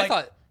 I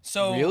thought.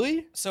 so.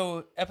 Really?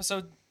 So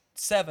episode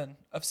 7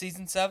 of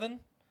season 7,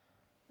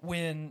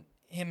 when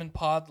him and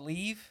Pod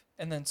leave,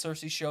 and then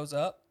Cersei shows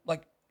up.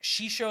 Like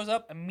she shows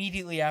up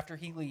immediately after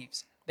he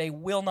leaves. They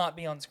will not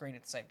be on screen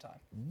at the same time.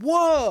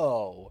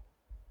 Whoa,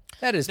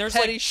 that is There's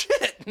petty like-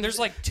 shit. There's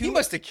like He two.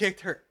 must have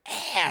kicked her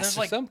ass. There's or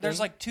like something. there's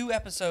like 2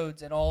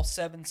 episodes in all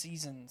 7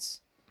 seasons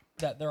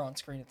that they're on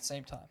screen at the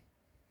same time.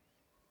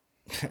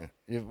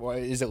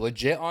 Is it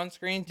legit on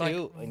screen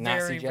too? Like, not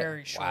very, CGI?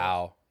 very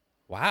short.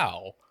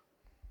 Wow.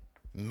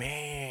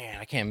 Man,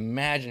 I can't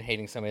imagine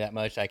hating somebody that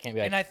much. I can't be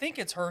like. And I think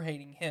it's her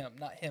hating him,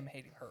 not him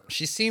hating her.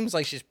 She seems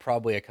like she's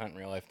probably a cunt in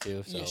real life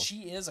too. So Yeah,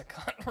 she is a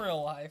cunt in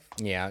real life.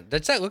 yeah,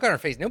 that's that look on her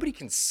face. Nobody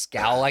can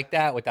scowl like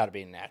that without it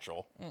being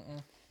natural.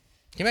 Can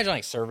you imagine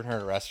like serving her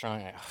at a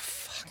restaurant? Like, oh,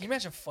 fuck. Can you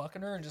imagine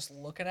fucking her and just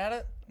looking at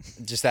it?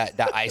 Just that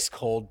ice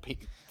cold I mean,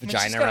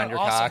 vagina she's got around an your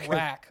awesome cock.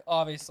 rack,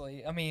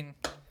 obviously. I mean,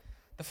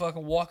 the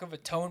fucking walk of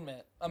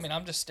atonement. I mean,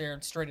 I'm just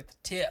staring straight at the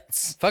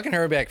tits. Fucking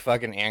her would be like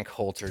fucking Ann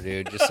Coulter,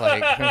 dude. Just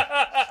like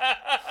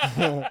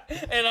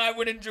And I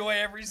would enjoy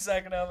every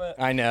second of it.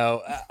 I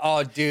know.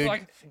 Oh, dude.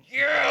 Like,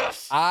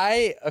 yes!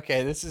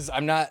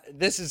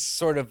 This is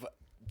sort of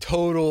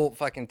total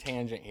fucking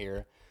tangent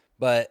here,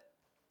 but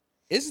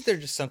isn't there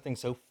just something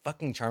so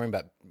fucking charming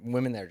about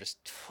women that are just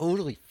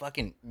totally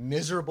fucking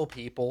miserable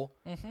people?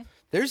 Mm-hmm.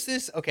 There's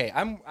this, okay,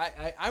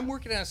 I'm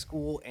working at a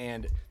school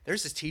and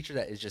there's this teacher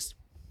that is just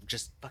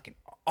fucking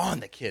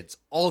on the kids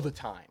all the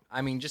time.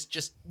 I mean,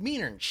 just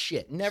meaner and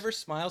shit, never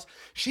smiles.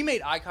 She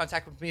made eye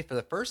contact with me for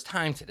the first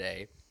time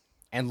today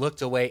and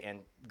looked away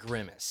and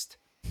grimaced.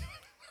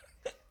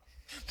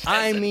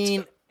 I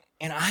mean,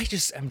 and I'm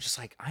just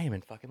like, I am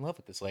in fucking love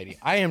with this lady.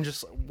 I am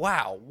just,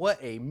 wow, what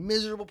a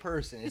miserable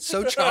person. It's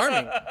so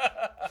charming.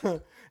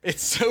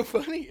 It's so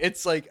funny.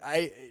 It's like,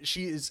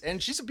 she's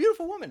a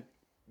beautiful woman.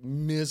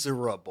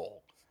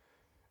 Miserable.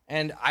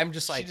 And I'm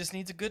just like, She just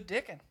needs a good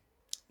dicking.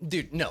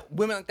 dude, no,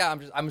 women like that.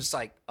 I'm just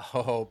like,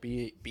 oh,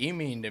 be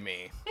mean to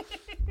me.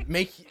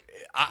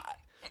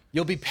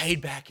 You'll be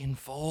paid back in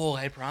full.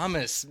 I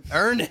promise.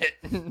 Earn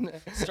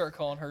it. Start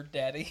calling her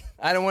daddy.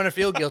 I don't want to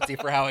feel guilty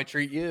for how I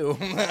treat you.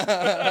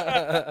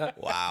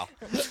 Wow.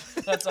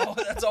 That's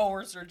all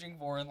we're searching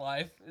for in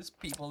life is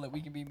people that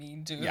we can be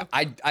mean to. Yeah,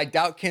 I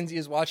doubt Kinsey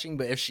is watching,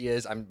 but if she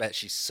is, I bet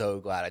she's so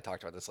glad I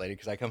talked about this lady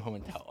because I come home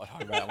and talk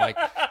about it. I'm like,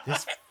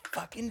 this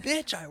fucking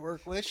bitch I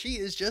work with, she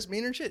is just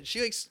mean and shit.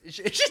 She's a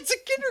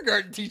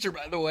kindergarten teacher,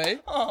 by the way.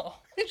 Oh.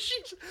 And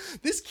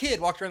this kid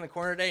walked around the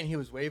corner today and he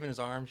was waving his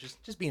arms,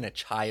 just being a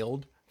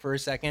child for a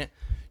second.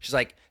 She's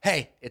like,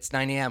 hey, it's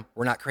 9 a.m.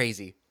 We're not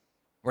crazy.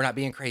 We're not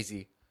being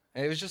crazy.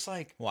 And it was just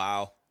like,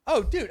 Wow.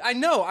 oh, dude, I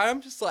know.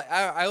 I'm just like,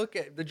 I look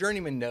at the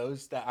journeyman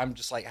knows that I'm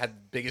just like, had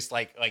the biggest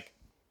like,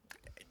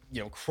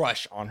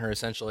 crush on her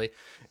essentially.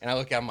 And I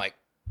look at him like,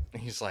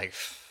 and he's like,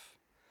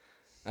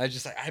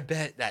 I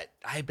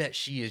bet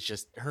she is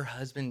just, her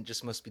husband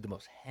just must be the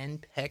most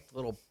henpecked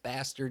little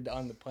bastard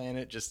on the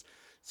planet. Just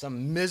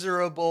some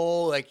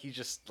miserable, like he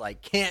just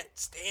like can't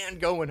stand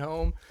going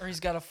home. Or he's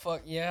got to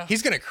fuck, yeah.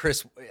 He's going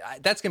to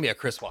that's going to be a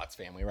Chris Watts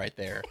family right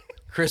there.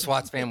 Chris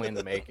Watts family in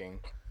the making.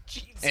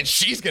 Jesus. And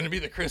she's going to be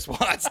the Chris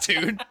Watts,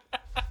 dude.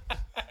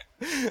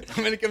 I'm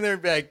going to come there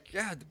and be like,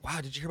 yeah,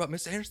 wow, did you hear about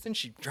Miss Anderson?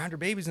 She drowned her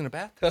babies in a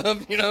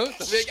bathtub, you know?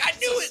 So like, I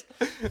knew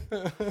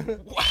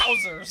it.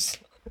 Wowzers.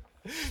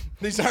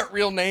 These aren't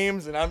real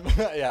names, and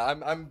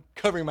I'm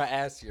covering my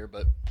ass here,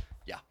 but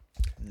yeah,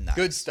 Nice.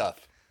 good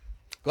stuff.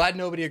 Glad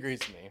nobody agrees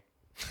with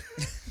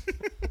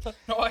me.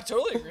 No, I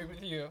totally agree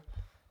with you.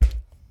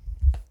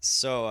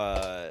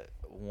 So,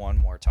 one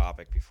more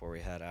topic before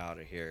we head out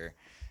of here.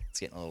 It's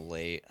getting a little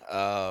late.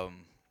 I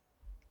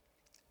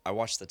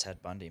watched the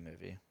Ted Bundy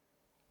movie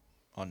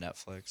on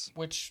Netflix.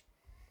 Which,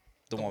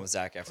 The one with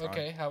Zac Efron.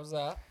 okay, how's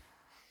that?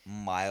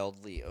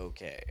 Mildly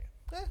okay.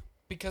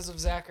 Because of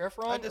Zac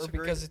Efron or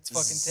disagree. because it's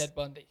fucking Ted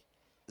Bundy?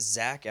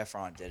 Zac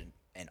Efron did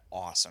an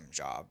awesome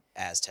job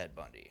as Ted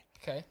Bundy.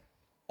 Okay.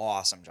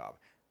 Awesome job.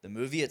 The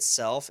movie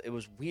itself, it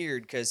was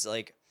weird because,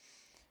 like,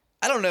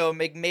 I don't know.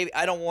 Maybe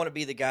I don't want to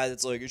be the guy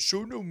that's like, it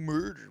showed no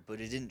murder,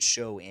 but it didn't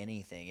show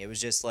anything. It was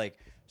just like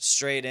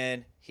straight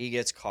in, he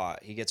gets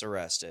caught, he gets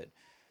arrested.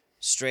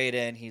 Straight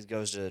in, he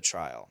goes to the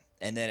trial.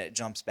 And then it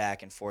jumps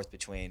back and forth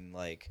between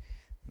like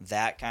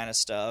that kind of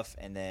stuff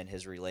and then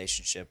his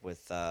relationship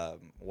with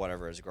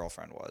whatever his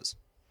girlfriend was.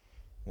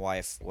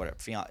 Wife, whatever.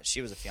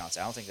 She was a fiance.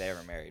 I don't think they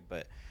ever married,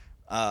 but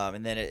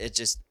and then it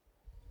just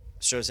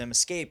shows him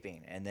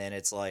escaping. And then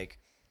it's like,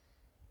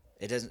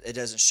 It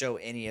doesn't show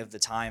any of the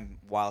time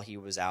while he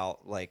was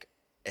out, like,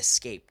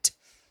 escaped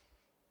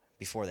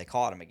before they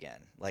caught him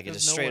again. Like, it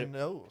Because just no straight. one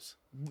knows.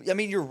 I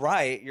mean, you're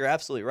right. You're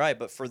absolutely right.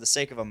 But for the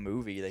sake of a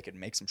movie, they could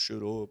make some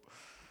shit up.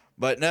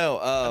 But no,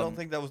 I don't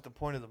think that was the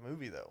point of the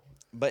movie, though.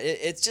 But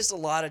it's just a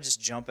lot of just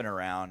jumping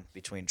around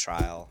between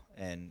trial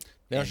and.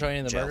 They don't and show any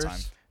of the jail murders? time.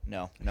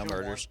 No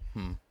murders.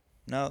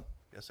 No,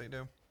 Yes, they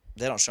do.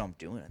 they don't show him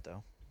doing it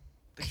though.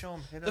 They show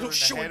him hit They her don't in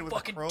show the head him with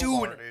fucking a crowbar,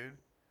 doing it. dude.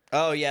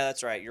 Oh yeah,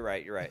 that's right. You're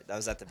right. That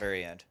was at the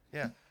very end.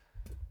 Yeah.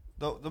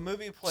 The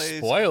movie plays.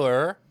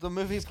 Spoiler. The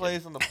movie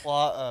plays on the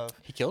plot of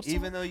He killed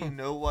even though you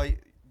know why,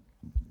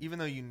 even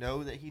though you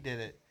know that he did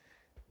it,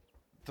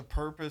 the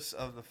purpose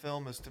of the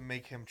film is to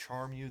make him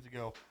charm you to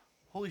go,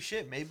 holy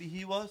shit, maybe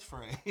he was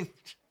framed.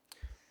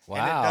 Wow.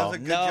 And it does a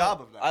good No,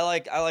 job of that. I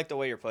like the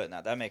way you're putting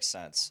that. That makes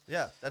sense.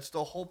 Yeah, that's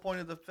the whole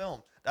point of the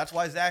film. That's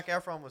why Zac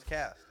Efron was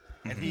cast,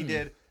 and he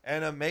did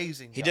an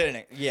amazing. He job. did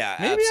an yeah,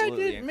 Maybe I absolutely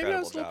did. Maybe I incredible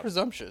was a little job.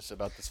 presumptuous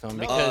about this film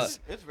No, because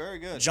it's very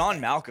good. John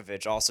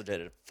Malkovich also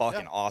did a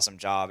fucking Yeah. awesome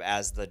job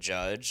as the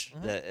judge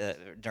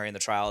during the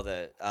trial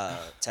that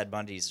Ted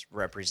Bundy's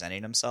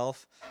representing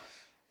himself.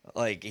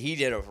 Like he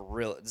did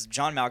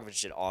John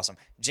Malkovich did awesome.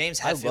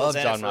 James I Hetfield's love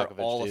in John it for Malkovich,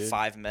 all dude. of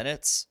 5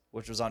 minutes,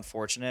 which was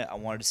unfortunate. I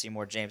wanted to see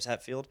more James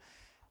Hetfield.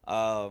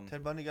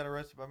 Ted Bundy got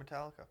arrested by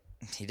Metallica.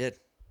 He did.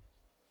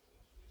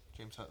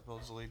 James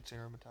Hetfield's the lead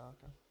singer of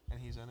Metallica,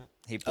 and he's in it.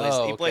 He plays.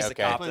 Oh, he plays okay,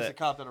 the okay. He cop. plays the That,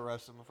 cop that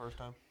arrested him the first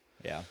time.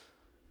 yeah.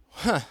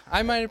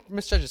 I might have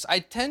misjudged this.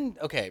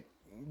 Okay,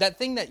 that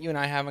thing that you and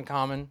I have in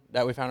common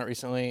that we found out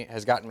recently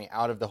has gotten me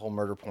out of the whole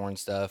murder porn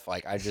stuff.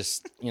 Like I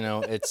just,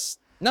 it's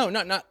no,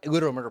 not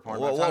literal murder porn.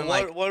 But I'm talking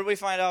like What did we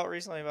find out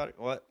recently about it?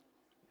 What?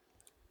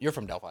 you're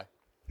from Delphi,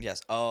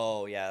 Yes.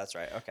 Oh yeah, that's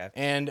right. Okay.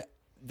 and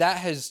that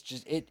has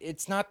just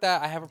it's not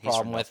that I have a He's from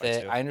problem with Delphi,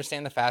 it. too. I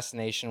understand the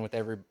fascination with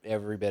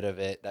every bit of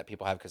it that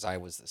people have because I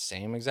was the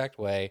same exact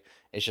way.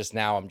 It's just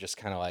now I'm just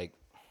kind of like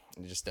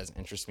it just doesn't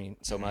interest me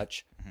so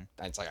much.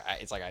 It's like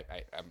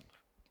I'm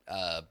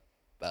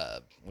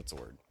what's the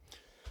word?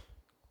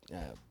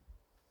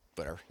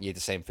 Whatever. You eat the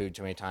same food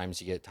too many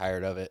times, you get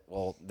tired of it.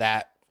 Well,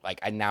 that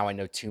I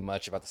know too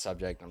much about the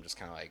subject. I'm just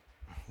kind of like,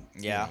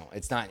 Yeah.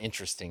 it's not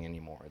interesting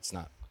anymore. It's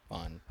not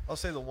fun. I'll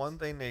say the one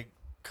thing they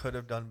could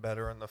have done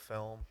better in the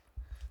film,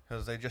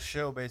 because they just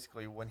show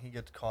basically when he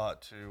gets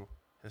caught to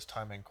his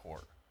time in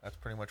court. That's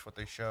pretty much what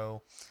they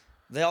show.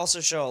 They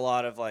also show a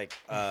lot of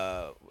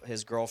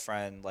his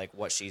girlfriend, like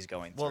what she's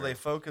going through. Well, they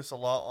focus a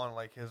lot on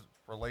like his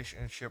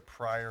relationship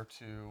prior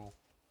to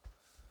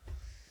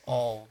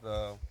all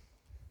the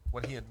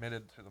when he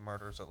admitted to the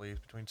murders, at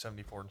least between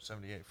 74 and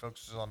 78.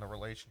 Focuses on the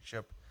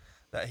relationship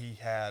that he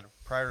had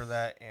prior to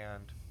that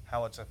and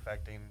how it's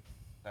affecting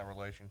that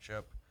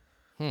relationship.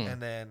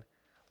 And then,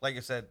 like I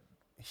said,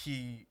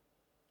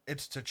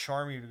 it's to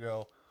charm you to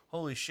go,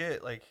 holy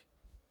shit, like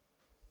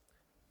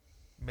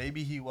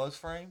maybe he was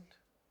framed.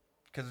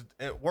 Because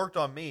it worked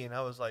on me, and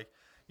I was like,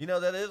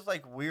 that is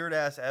like weird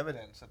ass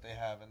evidence that they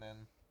have, and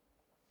then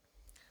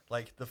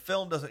like the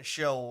film doesn't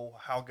show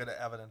how good of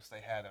evidence they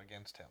had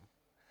against him.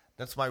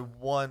 That's my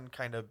one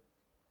kind of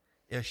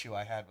issue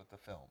I had with the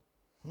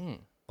film.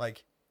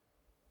 Like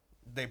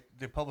they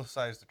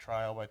publicized the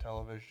trial by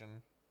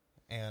television,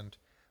 and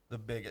the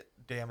big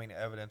damning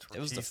evidence were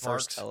it was the teeth first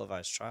marks.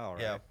 televised trial,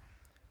 right? Yeah,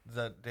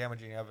 the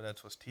damaging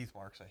evidence was teeth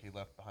marks that he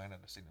left behind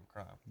at the scene of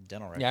crime.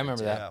 Dental records. Yeah, I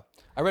remember that.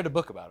 Yeah. I read a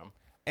book about him.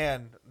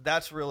 And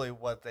that's really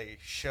what they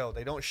show.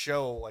 They don't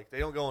show they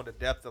don't go into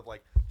depth of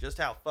just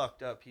how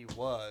fucked up he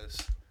was,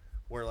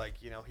 where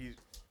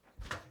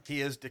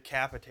he is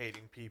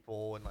decapitating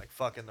people and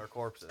fucking their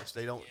corpses.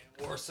 They don't.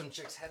 Or some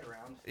chick's head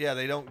around. Yeah,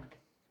 they don't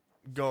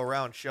go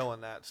around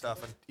showing that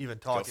stuff and even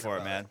Go talking for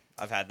it, about man.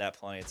 I've had that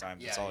plenty of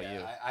times. It's all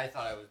you. I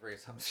thought I was bringing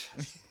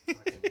something.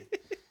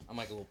 I'm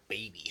like a little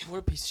baby. What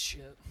a piece of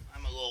shit.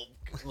 I'm a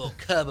little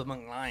cub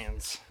among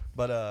lions.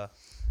 But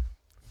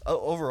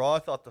overall, I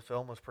thought the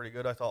film was pretty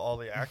good. I thought all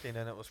the acting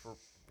in it was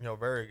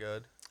very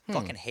good.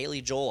 Fucking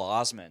Haley Joel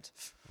Osment.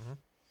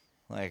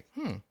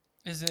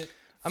 Is it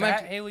I'm fat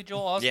actually- Haley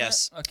Joel Osment?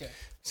 Yes. Okay.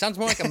 Sounds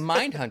more like a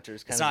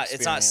Mindhunters kind It's of not.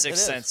 It's not experience.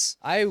 Sixth It Sense.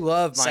 I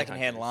love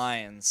Secondhand Mindhunters.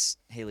 Lions.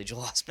 Haley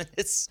Joel Osment.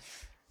 It's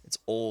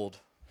old.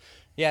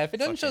 Yeah, if it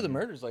doesn't show the Fucking-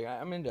 murders,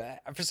 I'm into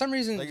it. For some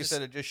reason, Like I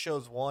said, it just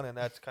shows one, and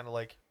that's kind of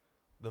like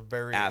the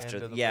very After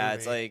end of the yeah,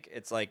 movie,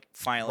 it's like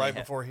finally right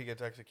before he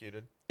gets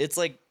executed. it's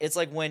like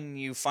when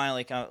you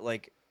finally come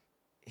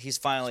he's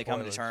finally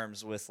coming to Spoilers.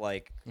 terms with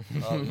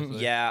Obviously.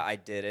 yeah, I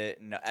did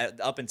it. No,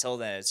 up until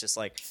then, it's just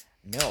like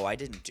no, I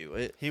didn't do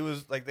it. He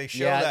was they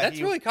show yeah, that that's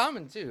he, really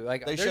common too.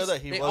 Like they show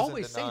that he they was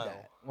always in say denial.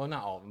 that. well,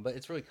 not all of them, but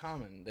it's really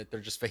common that they're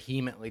just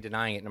vehemently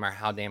denying it, no matter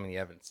how damning the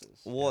evidence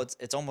is. Well,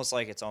 it's almost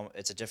like it's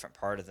a different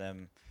part of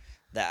them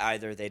that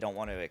either they don't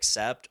want to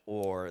accept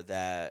or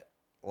that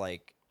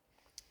like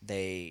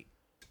they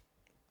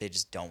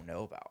just don't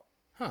know about.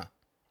 Huh?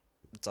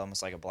 It's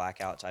almost like a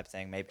blackout type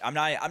thing. Maybe I'm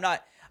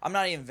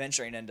not even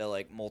venturing into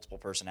like multiple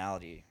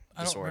personality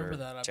I don't disorder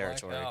remember that. I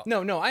territory. blacked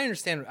out. No, I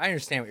understand. I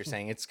understand what you're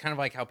saying. It's kind of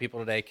like how people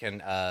today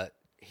can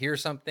hear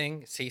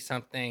something, see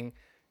something,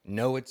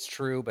 know it's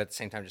true, but at the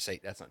same time just say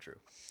that's not true.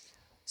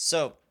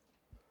 So,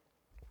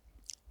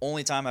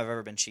 only time I've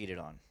ever been cheated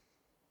on.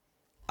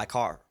 I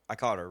caught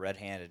her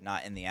red-handed,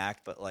 not in the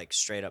act, but like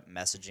straight up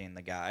messaging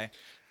the guy.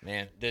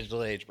 Man,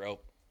 digital age, bro.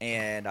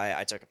 And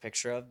I took a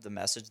picture of the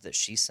message that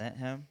she sent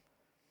him.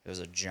 It was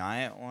a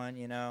giant one,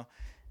 you know,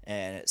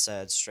 and it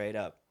said straight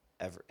up,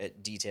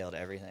 it detailed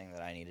everything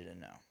that I needed to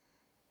know.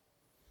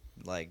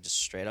 Like, just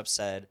straight up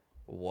said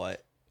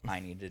what I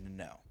needed to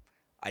know.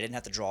 I didn't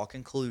have to draw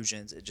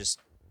conclusions. It just,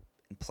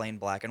 in plain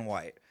black and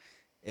white,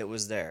 it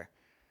was there.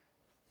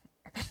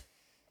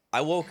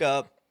 I woke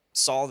up,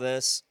 saw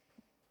this,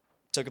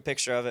 took a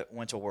picture of it,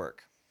 went to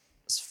work.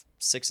 It's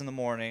 6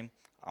 a.m.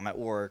 I'm at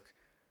work.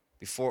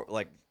 Before,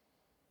 like,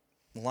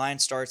 line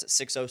starts at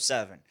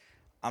 6:07.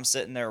 I'm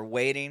sitting there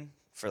waiting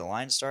for the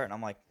line to start, and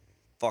I'm like,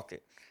 fuck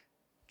it.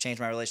 Change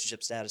my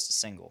relationship status to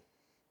single.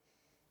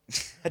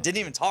 I didn't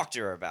even talk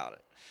to her about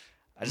it.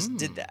 I just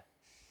did that.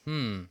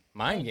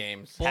 Mind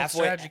games. Bold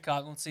Halfway- strategy,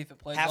 Cog. Let's see if it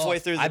plays Halfway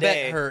off. through the I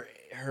day,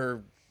 bet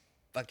her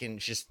fucking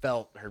just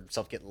felt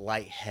herself get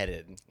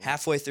lightheaded.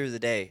 halfway through the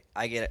day,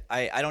 I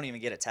don't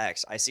even get a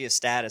text. I see a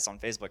status on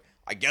Facebook.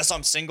 I guess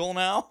I'm single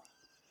now.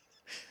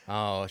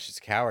 Oh, she's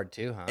a coward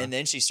too, huh? And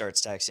then she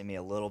starts texting me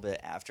a little bit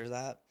after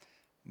that.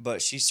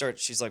 But she's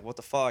like, what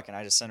the fuck? And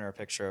I just sent her a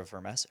picture of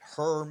her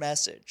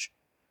message.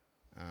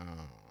 Oh.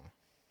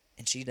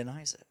 And she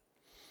denies it.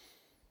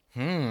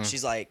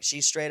 She's like,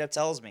 she straight up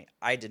tells me,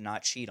 I did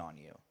not cheat on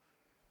you.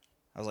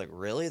 I was like,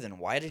 really? Then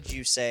why did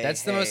you say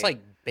That's the most hey-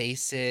 like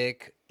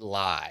basic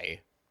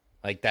lie.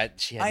 Like that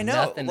she had I know,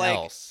 nothing like,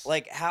 else.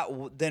 Like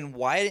how? Then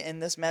why in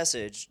this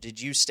message did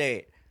you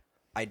state,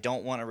 I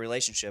don't want a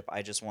relationship.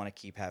 I just want to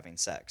keep having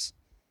sex.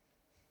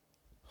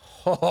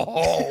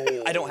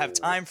 I don't have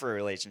time for a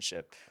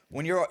relationship.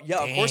 When you're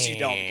of course you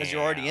don't because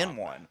you're already in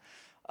one.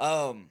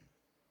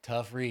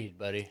 Tough read,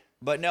 buddy.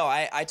 But no,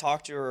 I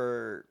talked to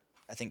her.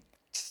 I think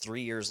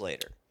 3 years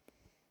later.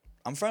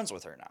 I'm friends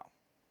with her now.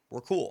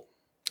 We're cool.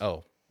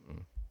 Oh.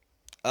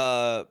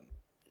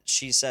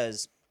 She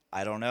says,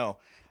 I don't know.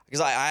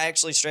 Because I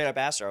actually straight up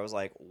asked her, I was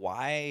like,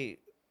 why,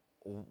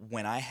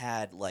 when I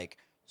had like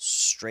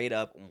straight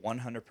up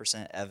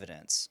 100%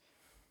 evidence,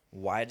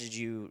 why did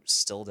you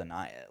still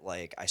deny it?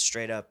 Like, I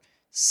straight up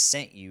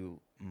sent you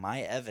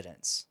my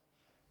evidence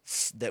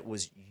that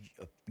was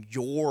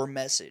your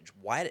message.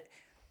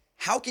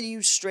 How can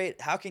you straight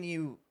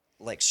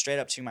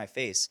up to my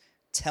face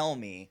tell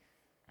me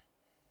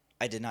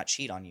I did not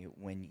cheat on you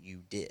when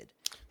you did?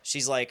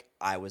 She's like,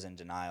 I was in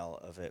denial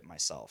of it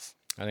myself.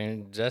 I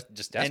mean, just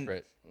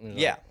desperate.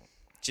 Yeah.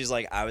 She's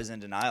like, I was in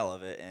denial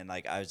of it, and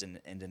like I was in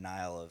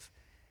denial of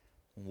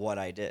what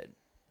I did.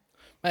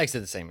 My ex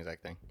did the same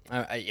exact thing.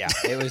 Yeah,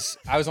 it was.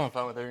 I was on the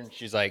phone with her, and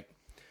she's like,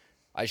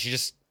 she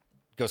just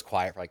goes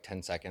quiet for like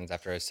 10 seconds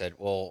after I said,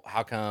 "Well,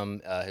 how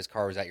come his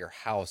car was at your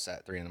house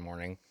at 3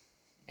 a.m?"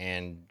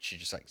 And she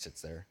just like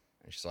sits there,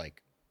 and she's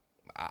like,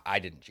 "I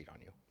didn't cheat on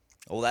you."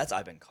 Well,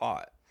 I've been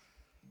caught.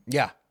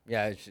 Yeah.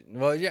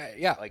 Well,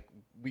 yeah. Like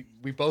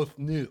we both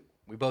knew.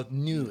 We both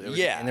knew. It was,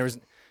 Yeah.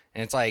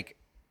 And it's like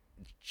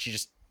she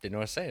just didn't know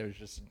what to say. It was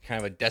just kind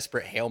of a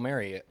desperate Hail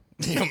Mary.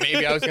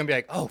 Maybe I was gonna be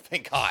like, oh,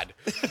 thank God.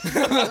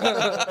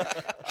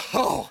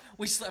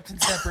 We slept in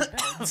separate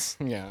beds.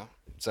 Yeah.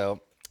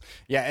 So,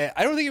 yeah,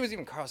 I don't think it was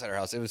even Carl's at her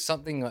house. It was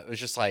something that was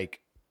just like,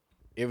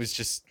 it was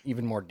just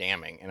even more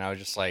damning. And I was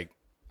just like,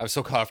 I was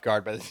so caught off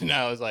guard by this. And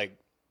I was like,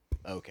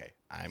 okay,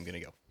 I'm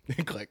gonna go.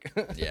 Click.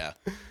 Yeah.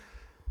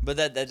 But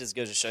that just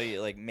goes to show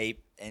you, like,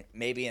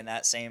 maybe in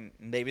that same,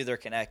 maybe they're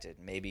connected.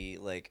 Maybe,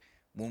 like,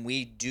 when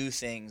we do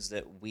things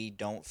that we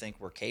don't think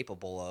we're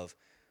capable of,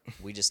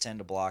 we just tend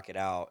to block it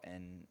out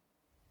and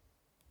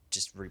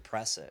just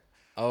repress it.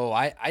 Oh,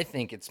 I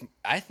think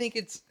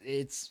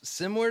it's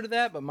similar to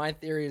that, but my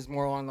theory is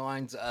more along the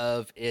lines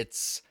of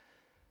it's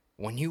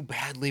when you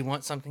badly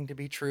want something to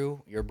be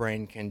true, your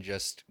brain can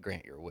just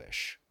grant your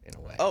wish in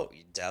a way. Oh,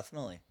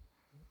 definitely.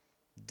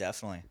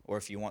 Definitely. Or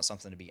if you want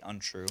something to be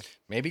untrue.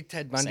 Maybe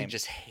Ted Bundy Same.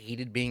 just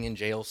hated being in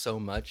jail so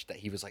much that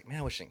he was like, man,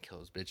 I wish I didn't kill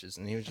those bitches.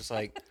 And he was just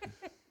like,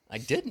 I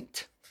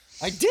didn't.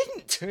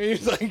 He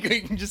was like,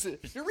 just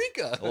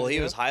Eureka. Well,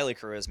 he was highly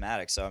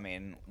charismatic, so I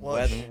mean,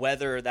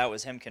 whether that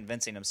was him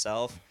convincing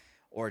himself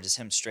or just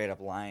him straight up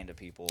lying to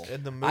people.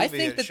 In the movie, I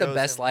think it that the shows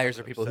best him liars has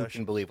are an people who obsession.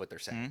 can believe what they're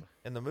saying.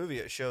 In the movie,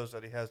 it shows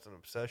that he has an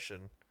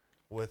obsession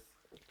with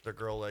the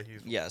girl that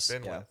he's Yes,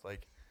 been yeah. with.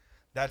 Like,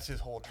 that's his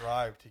whole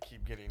drive to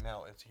keep getting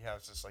out. Is he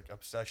has this like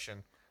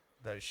obsession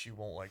that she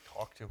won't like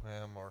talk to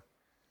him or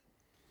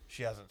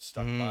she hasn't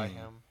stuck by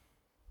him.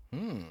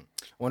 I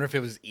wonder if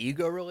it was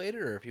ego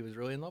related or if he was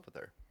really in love with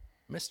her.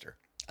 Missed her.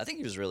 I think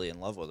he was really in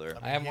love with her.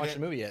 I haven't he watched the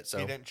didn't- movie yet, so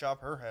He didn't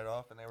chop her head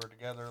off, and they were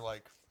together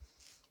like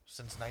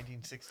since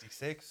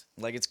 1966.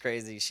 Like, it's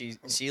crazy.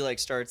 She like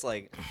starts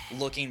like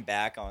looking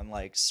back on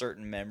like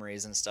certain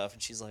memories and stuff,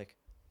 and she's like,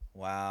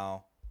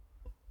 "Wow,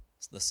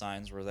 the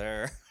signs were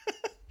there,"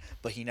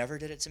 but he never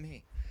did it to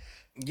me.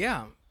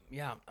 yeah.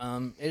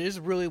 It is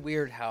really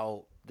weird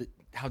how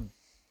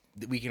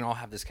we can all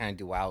have this kind of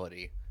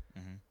duality,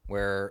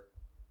 where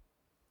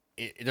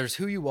there's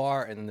who you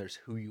are and then there's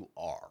who you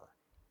are.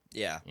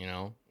 Yeah, You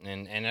know,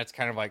 and that's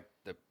kind of like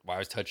what I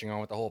was touching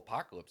on with the whole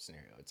apocalypse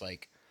scenario. It's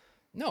like,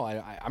 no,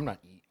 I'm not.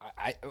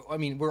 I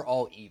mean, we're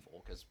all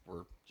evil because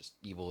we're just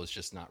evil is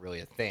just not really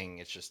a thing.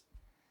 It's just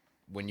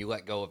when you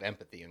let go of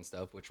empathy and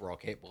stuff, which we're all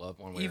capable of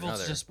one way or Evil's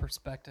another. just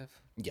perspective.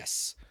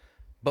 Yes,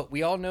 but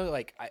we all know,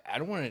 like, I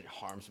don't want to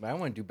harm somebody. I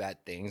don't want to do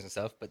bad things and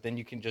stuff. But then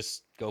you can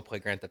just go play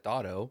Grand Theft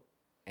Auto,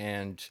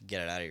 and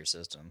get it out of your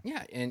system.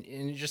 yeah, and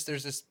it just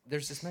there's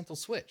this mental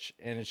switch,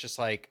 and it's just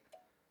like,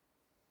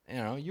 you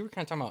know, you were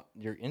kind of talking about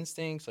your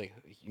instincts, like,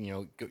 you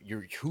know,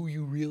 you're who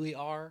you really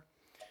are.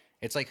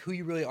 It's like who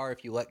you really are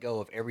if you let go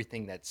of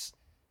everything that's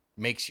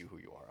makes you who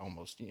you are,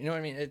 almost. You know what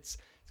I mean? It's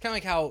kind of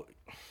like how,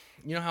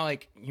 you know how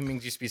like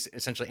humans used to be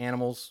essentially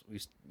animals. You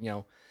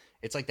know,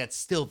 it's like that's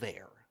still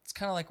there. It's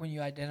kind of like when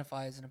you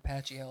identify as an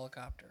Apache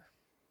helicopter.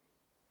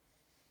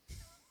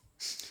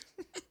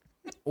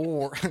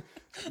 Or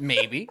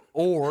maybe,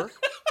 or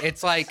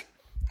it's like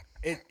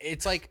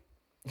it's like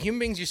human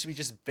beings used to be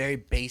just very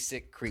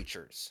basic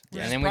creatures, We're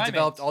and just then we primates.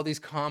 developed all these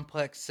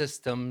complex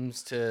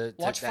systems to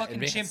Watch that fucking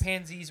advance.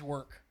 chimpanzees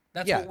work.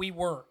 That's Yeah. what we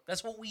were.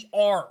 That's what we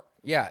are.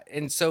 Yeah,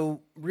 and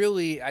so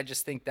really, I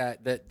just think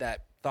that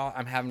thought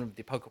I'm having with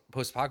the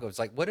post-apocalypse,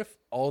 like, what if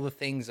all the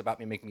things about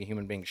me making a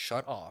human being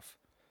shut off,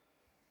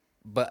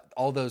 but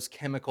all those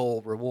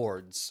chemical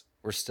rewards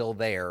were still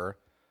there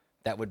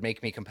that would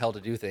make me compelled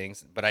to do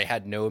things, but I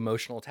had no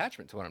emotional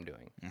attachment to what I'm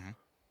doing.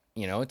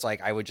 You know, it's like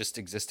I would just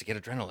exist to get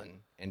adrenaline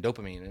and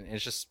dopamine, and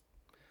it's just,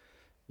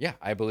 yeah,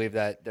 I believe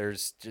that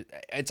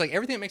it's like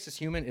everything that makes us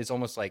human is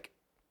almost like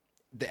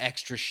the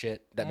extra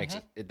shit that makes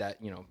it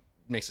that, you know,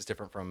 makes us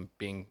different from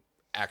being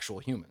actual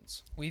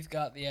humans. We've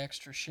got the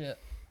extra shit.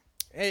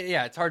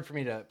 Yeah, it's hard for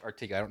me to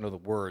articulate. I don't know the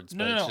words,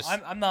 No, but no, it's no.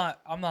 just I'm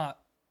not.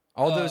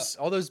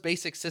 all those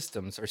basic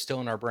systems are still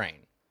in our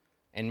brain,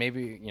 and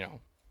maybe, you know.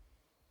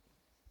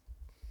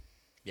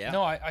 Yeah.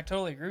 No, I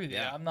totally agree with you.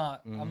 Yeah. I'm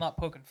not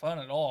poking fun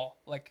at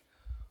all. Like,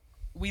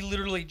 we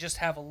literally just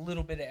have a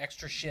little bit of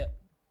extra shit.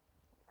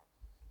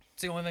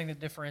 It's the only thing that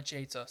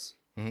differentiates us.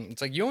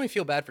 It's like you only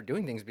feel bad for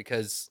doing things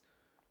because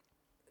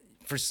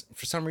for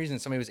some reason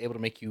somebody was able to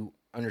make you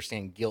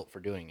understand guilt for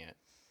doing it.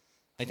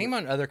 I think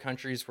about other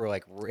countries where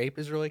like rape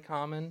is really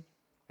common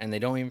and they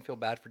don't even feel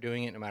bad for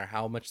doing it no matter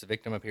how much the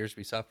victim appears to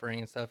be suffering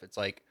and stuff. It's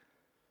like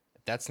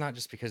that's not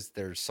just because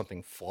there's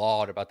something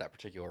flawed about that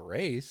particular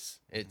race.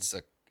 It's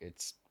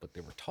what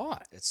they were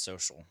taught. It's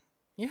social.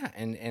 Yeah,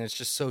 and it's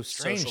just so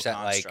strange Social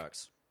that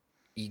constructs.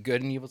 like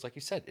good and evil, like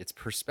you said, it's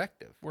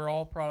perspective. We're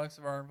all products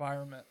of our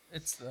environment.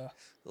 It's the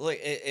Look,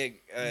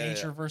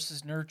 nature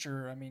versus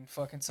nurture. I mean,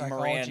 fucking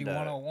psychology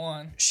Miranda.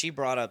 101. she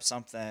brought up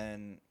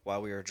something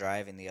while we were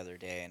driving the other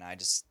day, and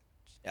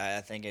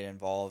I think it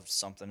involved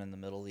something in the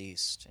Middle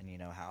East and, you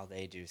know, how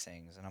they do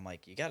things. And I'm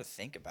like, you got to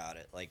think about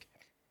it. Like,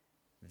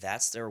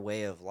 that's their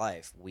way of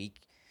life.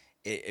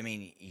 I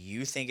mean,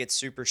 you think it's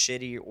super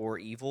shitty or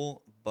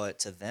evil, but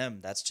to them,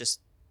 that's just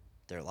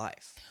their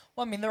life.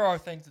 Well, I mean, there are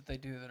things that they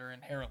do that are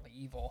inherently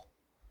evil,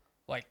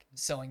 like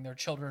selling their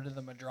children to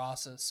the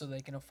madrasas so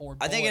they can afford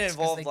I think it bullets 'cause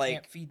involved, they like-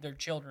 can't feed their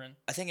children.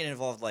 I think it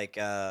involved like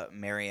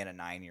marrying a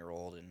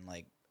 9-year-old and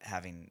like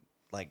having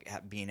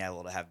being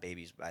able to have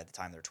babies by the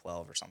time they're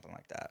 12 or something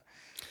like that.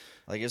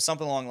 Like, it's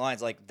something along the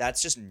lines like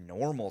that's just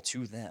normal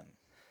to them.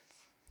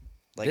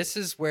 Like, this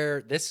is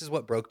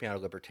what broke me out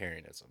of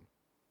libertarianism,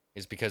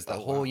 is because the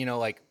whole, you know,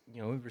 like,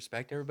 you know, we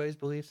respect everybody's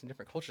beliefs and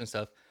different cultures and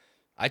stuff.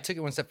 I took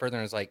it one step further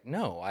and was like,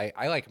 no,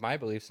 I like my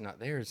beliefs and not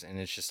theirs. And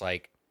it's just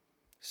like,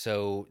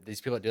 so these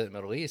people that do it in the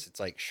Middle East, it's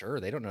like, sure,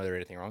 they don't know there's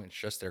anything wrong. It's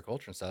just their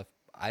culture and stuff.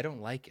 I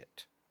don't like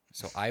it.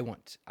 So I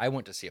want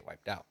to see it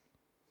wiped out.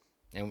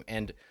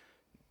 And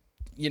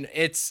you know,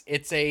 it's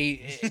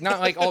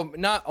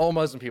not all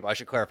Muslim people. I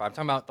should clarify. I'm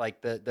talking about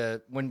like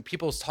the when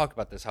people talk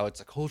about this, how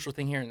it's a cultural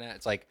thing here and that.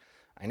 It's like,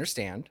 I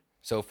understand.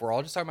 So if we're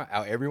all just talking about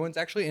how everyone's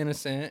actually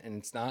innocent and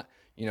it's not,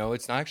 you know,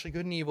 it's not actually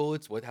good and evil,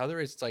 it's how there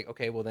is. It's like,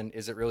 okay, well then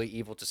is it really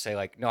evil to say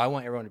like, no, I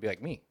want everyone to be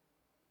like me.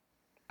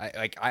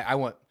 I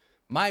want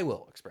my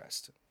will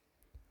expressed.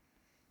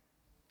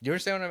 Do you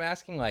understand what I'm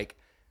asking? Like,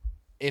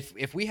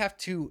 if we have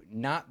to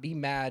not be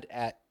mad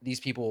at these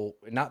people,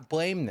 not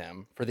blame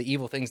them for the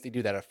evil things they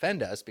do that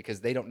offend us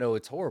because they don't know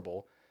it's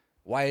horrible,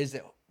 why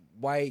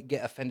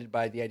get offended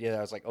by the idea that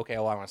I was like, okay,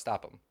 well, I want to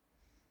stop them?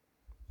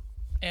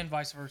 And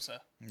vice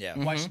versa. yeah.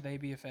 Why should they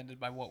be offended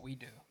by what we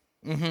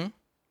do?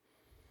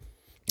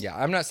 Yeah,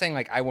 I'm not saying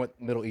like I want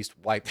Middle East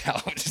wiped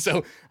out.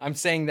 So I'm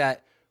saying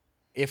that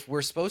if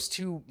we're supposed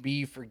to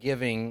be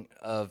forgiving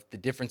of the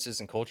differences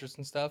in cultures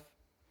and stuff,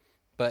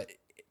 but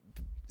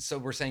so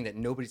we're saying that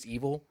nobody's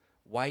evil,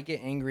 why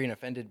get angry and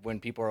offended when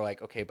people are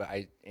like, okay, but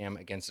I am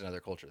against another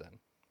culture then?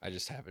 I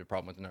just have a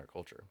problem with another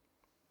culture.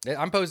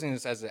 I'm posing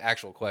this as an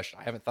actual question.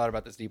 I haven't thought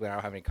about this deeply. I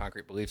don't have any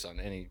concrete beliefs on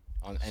any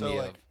So, of.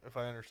 like, if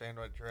I understand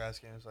what you're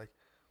asking, is like,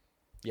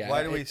 Yeah.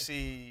 why do we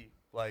see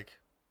like,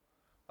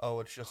 oh,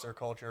 it's just their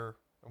culture,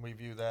 and we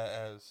view that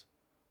as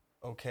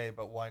okay,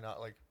 but why not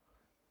like,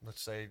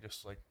 let's say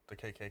just like the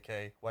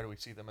KKK? Why do we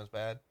see them as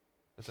bad,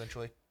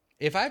 essentially?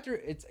 If I have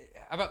to, it's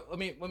about. Let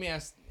me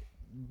ask.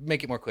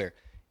 Make it more clear.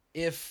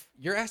 If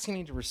you're asking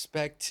me to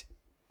respect,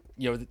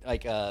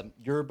 like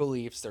your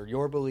beliefs, they're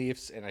your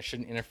beliefs, and I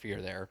shouldn't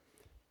interfere there.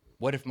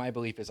 What if my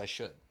belief is I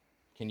should?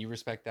 Can you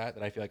respect that?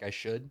 That I feel like I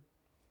should?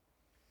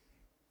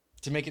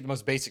 To make it the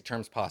most basic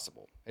terms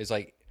possible, is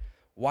like,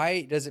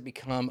 why does it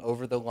become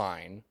over the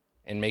line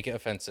and make it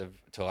offensive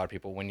to a lot of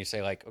people when you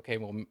say like, okay,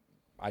 well,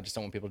 I just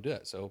don't want people to do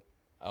it, so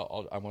I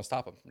want to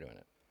stop them from doing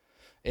it.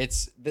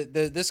 It's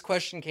this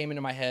question came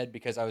into my head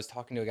because I was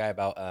talking to a guy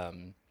about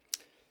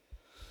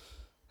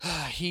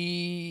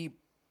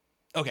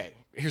okay,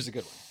 here's a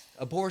good one.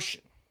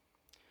 Abortion.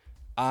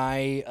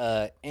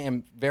 I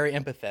am very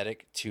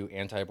empathetic to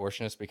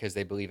anti-abortionists because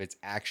they believe it's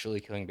actually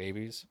killing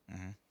babies.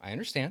 I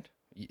understand.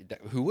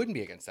 Who wouldn't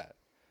be against that?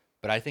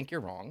 But I think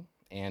you're wrong.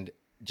 And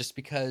just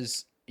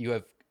because you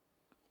have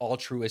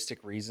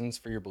altruistic reasons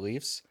for your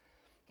beliefs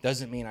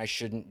doesn't mean I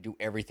shouldn't do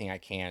everything I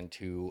can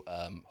to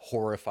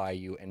horrify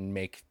you and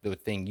make the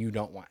thing you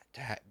don't want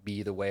to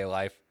be the way of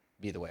life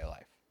be the way of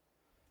life.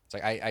 It's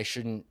like I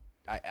shouldn't.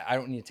 I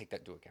don't need to take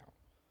that into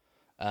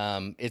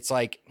account. It's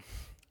like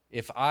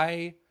if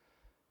I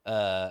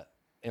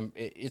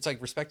it's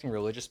like respecting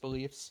religious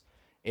beliefs.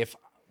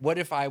 What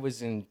if I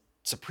was in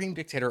supreme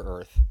dictator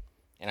Earth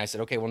and I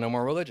said, okay, well, no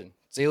more religion.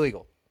 It's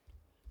illegal.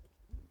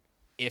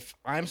 If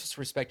I'm supposed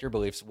to respect your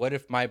beliefs, what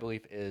if my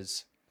belief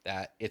is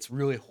that it's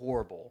really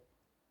horrible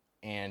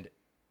and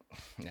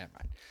never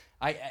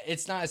mind.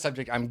 It's not a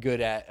subject I'm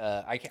good at.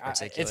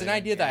 It's an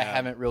idea that I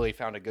haven't really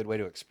found a good way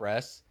to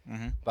express,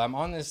 but I'm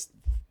on this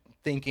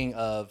thinking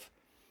of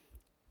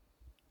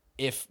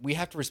if we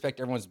have to respect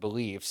everyone's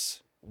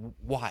beliefs,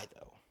 why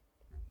though?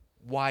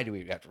 Why do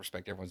we have to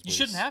respect everyone's beliefs?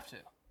 You shouldn't have to.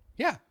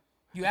 Yeah.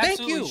 You Thank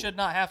absolutely you. should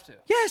not have to.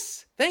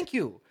 Yes, thank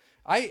you.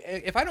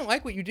 If I don't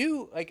like what you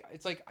do, like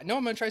it's like no,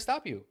 I'm gonna try to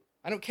stop you.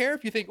 I don't care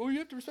if you think, oh, you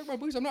have to respect my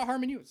beliefs. I'm not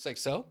harming you. It's like,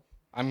 so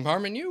I'm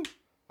harming you.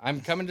 I'm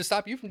coming to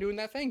stop you from doing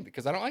that thing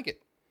because I don't like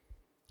it.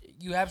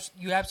 You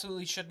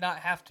absolutely should not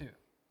have to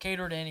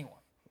cater to anyone.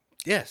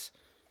 Yes.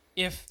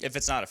 If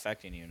it's not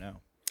affecting you,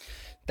 no.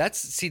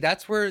 That's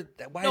where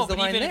why is the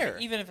line there?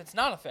 Even if it's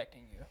not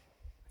affecting you,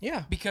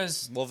 yeah.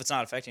 Well, if it's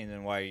not affecting you,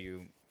 then why are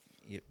you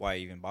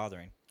even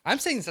bothering? I'm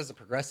saying this as a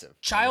progressive.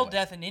 child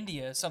death in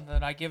India is something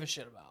that I give a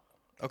shit about.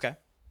 Okay.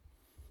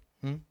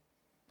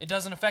 It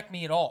doesn't affect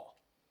me at all.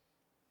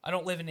 I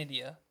don't live in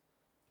India.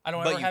 I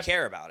don't But ever you have,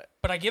 care about it.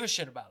 but I give a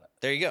shit about it.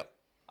 There you go.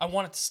 I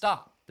want it to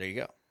stop. There you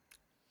go.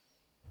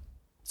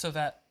 So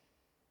that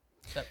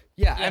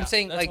Yeah, I'm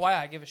saying that's like why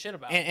I give a shit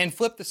about it. and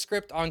flip the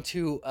script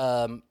onto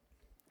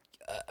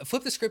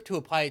flip the script to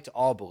apply it to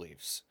all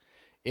beliefs.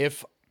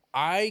 If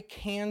I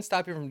can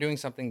stop you from doing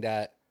something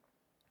that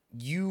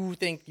you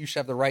think you should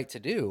have the right to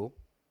do,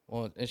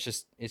 well, it's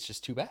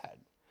just too bad.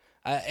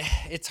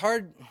 It's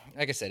hard.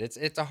 Like I said,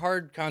 it's a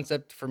hard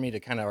concept for me to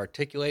kind of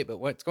articulate. But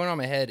what's going on in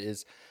my head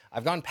is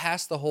I've gone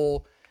past the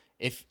whole.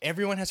 If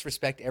everyone has to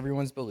respect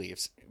everyone's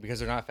beliefs because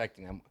they're not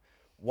affecting them,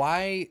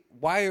 why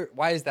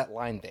is that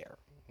line there?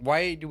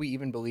 Why do we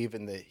even believe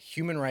in the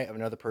human right of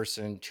another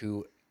person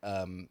to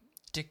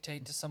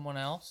Dictate to someone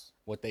else.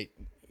 what they?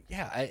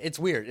 Yeah, it's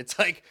weird. It's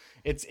like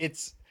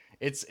it's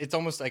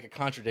almost like a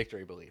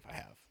contradictory belief I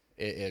have.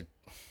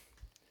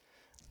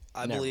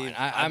 I Never believe mind.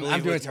 I I'm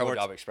believe doing a with terrible more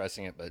job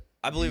expressing it, but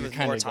I believe you're with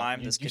kinda more going-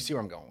 time, you see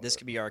where I'm going. This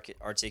could be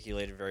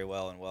articulated very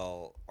well and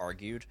well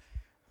argued.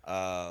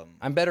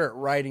 I'm better at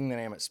writing than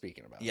I am at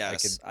speaking about.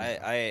 Yes, it.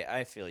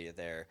 I feel you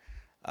there.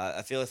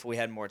 I feel if we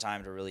had more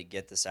time to really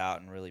get this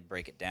out and really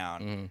break it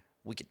down,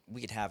 we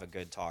could have a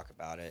good talk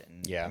about it.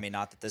 And Yeah. I mean,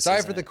 not that this. Sorry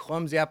isn't for the it.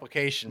 clumsy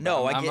application.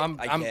 No, but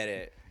I get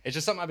it. It's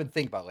just something I've been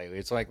thinking about lately.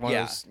 It's like one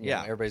of those.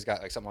 Yeah. Everybody's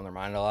got like something on their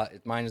mind a lot.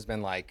 Mine has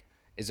been like,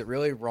 is it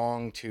really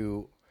wrong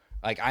to,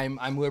 like,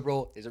 I'm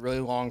liberal. Is it really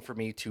wrong for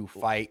me to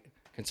fight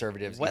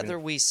conservatives? Whether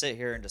we sit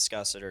here and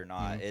discuss it or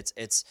not,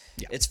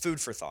 it's food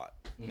for thought.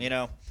 Mm-hmm. You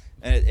know,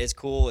 and it's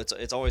cool.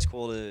 It's always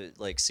cool to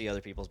like see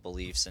other people's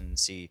beliefs and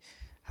see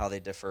how they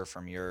differ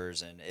from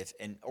yours,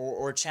 and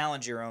or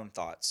challenge your own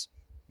thoughts.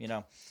 You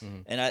know,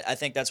 and I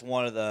think that's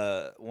one of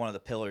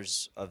the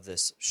pillars of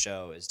this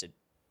show is to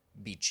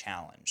be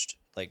challenged,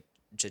 like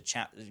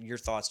your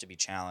thoughts to be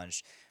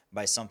challenged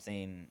by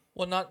something.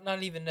 Well,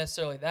 not even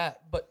necessarily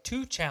that, but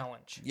to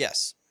challenge.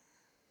 Yes.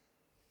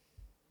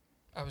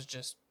 I was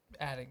just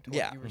adding to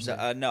what you were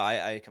saying. No,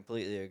 I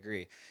completely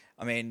agree.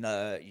 I mean,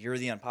 you're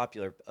the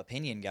unpopular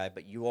opinion guy,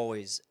 but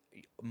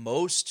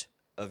most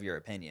of your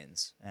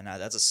opinions, and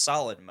that's a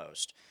solid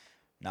most.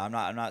 Now,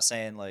 I'm not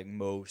saying like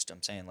most.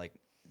 I'm saying like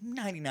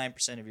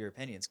 99% of your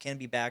opinions can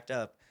be backed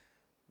up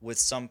with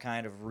some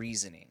kind of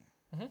reasoning.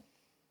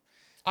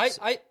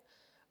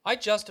 I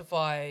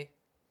justify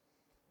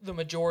the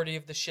majority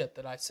of the shit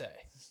that I say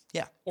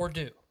Yeah. or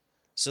do.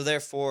 So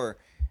therefore,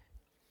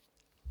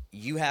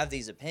 you have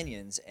these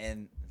opinions,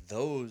 and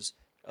those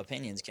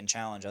opinions can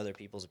challenge other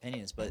people's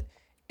opinions, but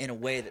in a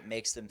way that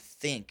makes them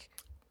think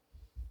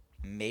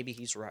maybe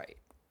he's right.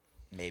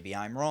 Maybe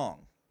I'm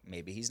wrong.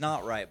 Maybe he's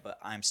not right, but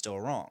I'm still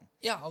wrong.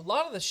 Yeah, a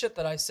lot of the shit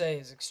that I say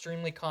is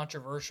extremely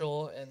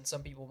controversial, and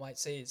some people might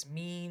say is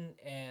mean,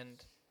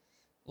 and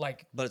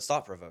like But it's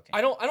thought provoking. I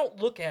don't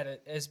look at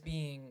it as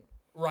being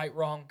right,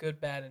 wrong,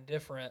 good, bad,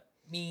 indifferent,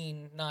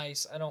 mean,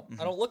 nice. I don't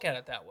look at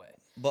it that way.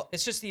 But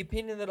It's just the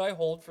opinion that I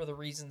hold for the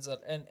reasons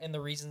that and the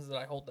reasons that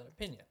I hold that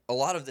opinion. a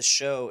lot of the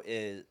show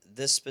is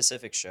this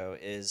specific show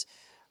is,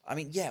 I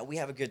mean, yeah, we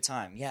have a good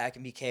time. Yeah, it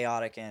can be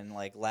chaotic and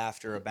like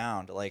laughter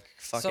abound. Like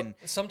fucking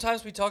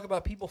Sometimes we talk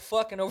about people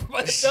fucking over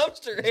by the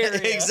dumpster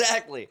area.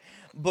 exactly.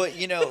 But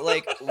you know,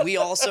 like we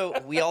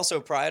also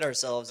pride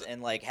ourselves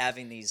in like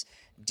having these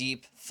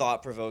deep,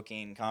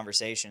 thought-provoking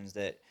conversations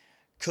that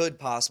could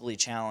possibly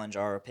challenge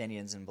our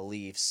opinions and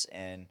beliefs,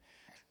 and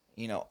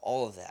you know,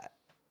 all of that.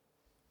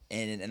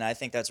 And I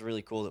think that's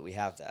really cool that we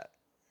have that.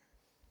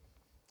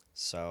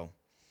 So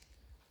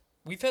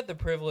We've had the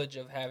privilege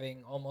of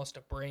having almost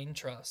a brain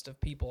trust of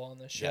people on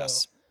this show.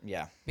 yes,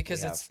 yeah,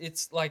 Because we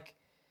it's like,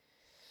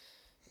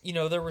 you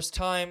know, there was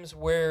times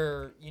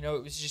where, you know,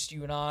 it was just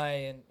you and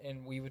I,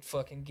 and we would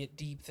fucking get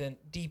deep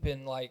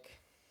in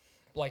like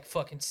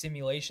fucking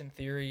simulation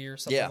theory or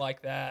something Yeah.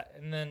 like that.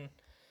 And then,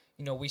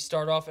 you know, we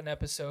start off an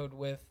episode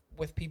with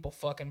people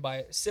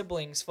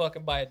siblings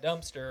fucking by a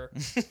dumpster.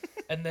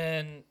 And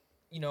then,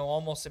 you know,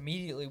 almost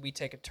immediately we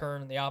take a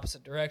turn in the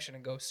opposite direction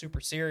and go super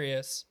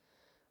serious.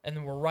 And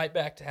then we're right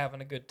back to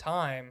having a good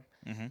time.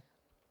 Mm-hmm.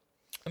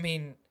 I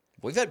mean,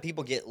 we've had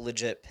people get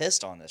legit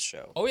pissed on this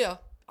show. oh yeah,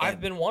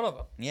 I've been one of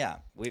them. Yeah,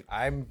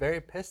 I'm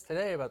very pissed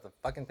today about the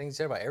fucking things you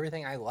said about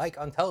everything I like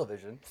on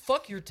television.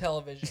 Fuck your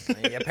television.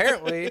 I mean,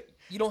 apparently,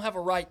 You don't have a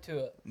right to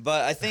it.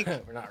 but I think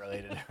we're not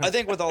related. I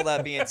think with all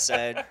that being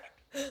said,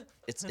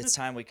 it's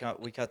time we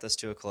cut this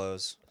to a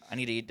close. I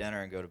need to eat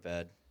dinner and go to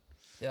bed.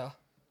 Yeah.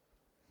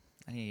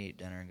 I need to eat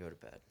dinner and go to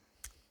bed.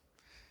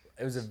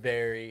 It was a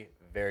very,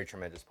 very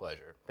tremendous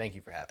pleasure. Thank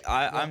you for having me.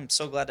 I'm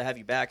so glad to have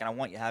you back, and I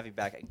want you to have you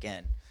back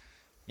again.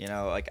 You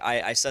know, like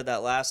I said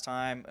that last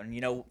time, and you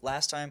know,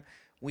 last time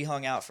we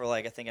hung out for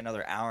like I think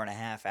another hour and a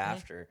half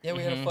after. Yeah,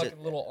 we had a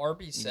fucking little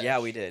Arby's set. Yeah,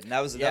 we did, and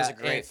that was a Yeah,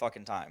 great and-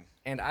 fucking time.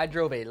 And I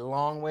drove a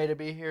long way to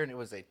be here, and it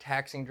was a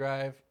taxing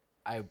drive.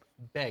 I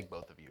beg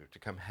both of you to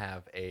come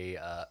have a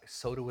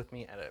soda with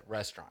me at a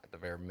restaurant at the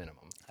very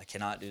minimum. I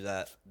cannot do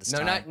that this No,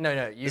 time.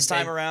 no. You This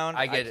time around,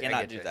 I get it.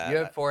 cannot get do you. that. You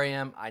have 4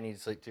 a.m. I need to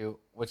sleep too.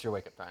 What's your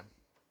wake up time?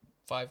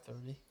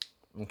 5:30.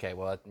 Okay,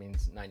 well that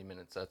means 90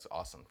 minutes. That's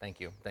awesome.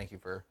 Thank you. Thank you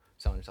for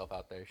selling yourself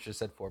out there. You should have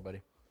said 4,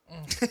 buddy.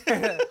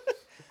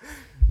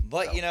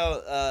 But you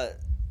know,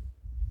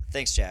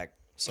 thanks, Jack,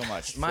 so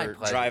much My for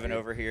pleasure, driving dude.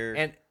 over here.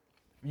 And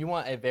you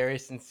want a very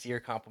sincere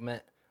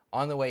compliment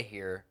on the way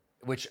here,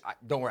 which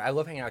don't worry, I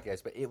love hanging out with you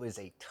guys, but it was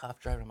a tough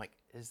drive. I'm like,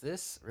 is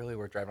this really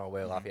worth driving all the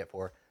way to Lafayette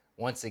for?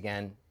 Once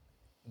again,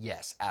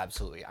 yes,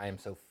 absolutely. I am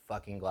so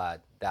fucking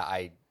glad that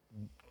I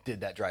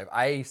did that drive.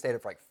 I stayed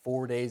up for like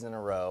 4 days in a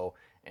row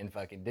and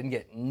fucking didn't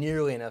get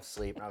nearly enough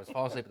sleep, and I was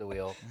falling asleep at the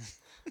wheel.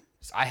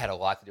 So I had a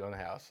lot to do in the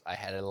house. I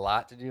had a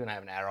lot to do, and I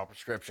have an Adderall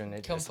prescription.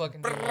 It Come just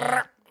fucking do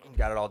it.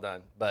 got it all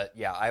done. But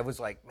yeah, I was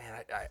like,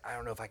 man, I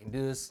don't know if I can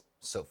do this.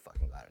 So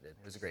fucking glad I did.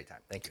 It was a great time.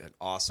 Thank you.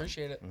 Awesome.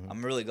 Appreciate it.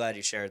 I'm really glad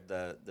you shared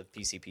the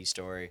PCP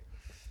story,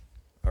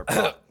 or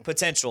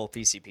potential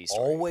PCP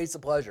story. Always a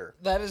pleasure.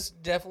 That is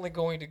definitely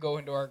going to go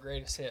into our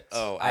greatest hits.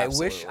 Oh, I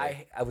wish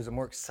absolutely. I was a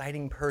more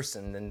exciting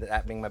person than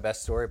that being my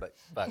best story, but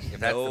if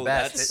that's No, the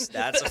best,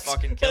 that's a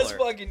fucking killer. That's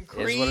fucking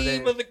what it cream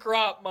is. of the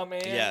crop, my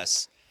man.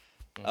 Yes.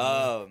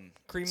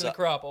 Cream So- of the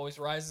crop always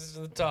rises to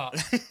the top.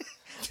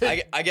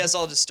 I guess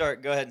I'll just go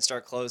ahead and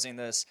start closing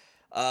this.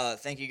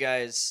 Thank you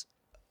guys,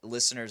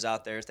 listeners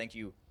out there. Thank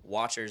you,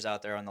 watchers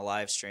out there on the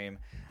live stream.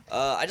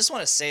 I just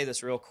want to say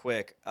this real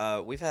quick.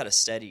 We've had a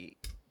steady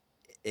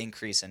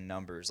increase in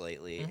numbers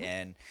lately,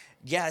 and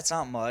yeah, it's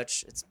not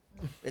much.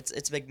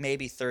 It's like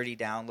maybe 30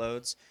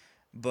 downloads,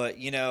 but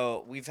you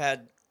know,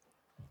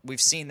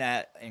 we've seen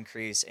that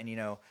increase, and you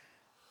know,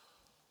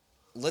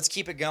 let's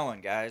keep it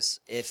going, guys.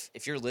 If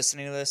you're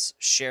listening to this,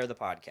 share the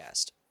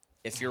podcast.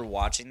 If you're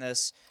watching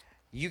this,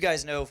 you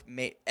guys know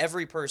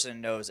every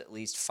person knows at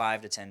least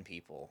 5 to 10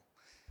 people,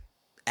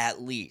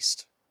 at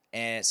least.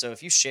 And so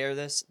if you share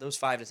this, those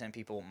 5 to 10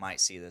 people might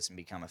see this and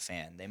become a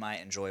fan. They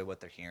might enjoy what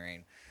they're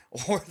hearing,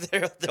 or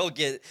they'll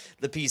get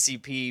the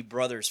PCP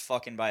brothers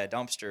fucking by a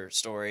dumpster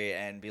story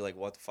and be like,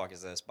 "What the fuck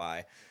is this?"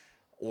 by,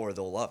 or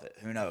they'll love it.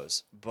 Who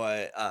knows?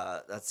 But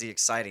that's the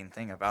exciting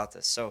thing about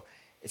this. So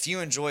if you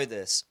enjoy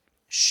this,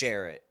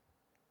 share it.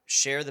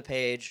 Share the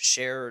page,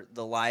 share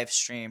the live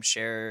stream,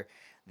 share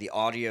the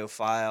audio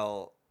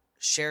file,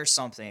 share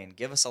something,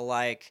 give us a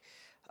like.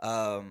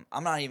 I'm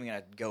not even going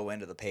to go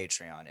into the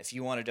Patreon. If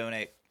you want to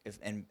donate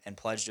and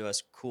pledge to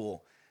us,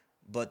 cool.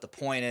 But the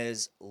point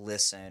is,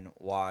 listen,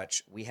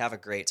 watch. We have a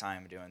great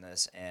time doing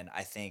this, and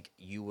I think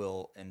you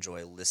will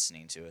enjoy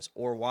listening to us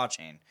or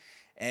watching.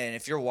 And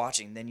if you're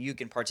watching, then you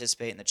can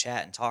participate in the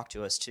chat and talk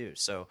to us too.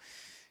 So,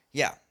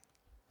 yeah,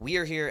 we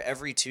are here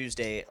every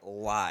Tuesday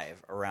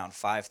live around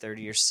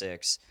 5:30 or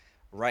 6,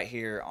 right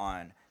here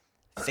on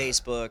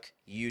Facebook,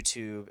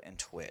 YouTube, and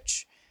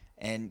Twitch.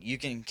 And you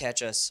can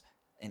catch us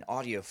in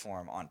audio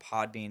form on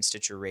Podbean,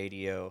 Stitcher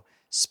Radio,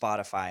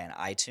 Spotify, and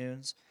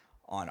iTunes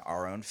on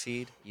our own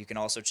feed. You can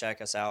also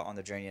check us out on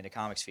the Journey into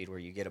Comics feed, where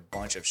you get a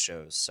bunch of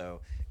shows. So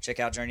check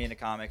out Journey into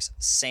Comics,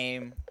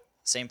 same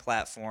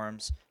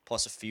platforms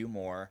plus a few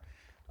more.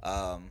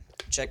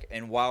 Check,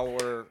 and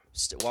while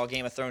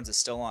Game of Thrones is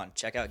still on,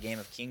 check out Game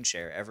of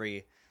Kingshare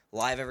every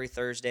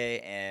Thursday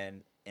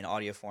and in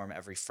audio form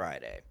every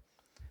Friday,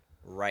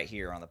 right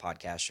here on the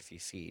Podcastrophe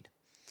feed.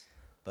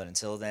 But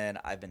until then,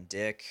 I've been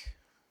Dick.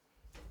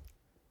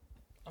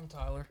 I'm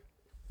Tyler.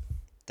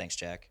 Thanks,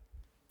 Jack.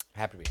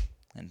 Happy to be.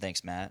 And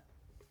thanks, Matt.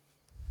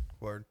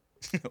 Word.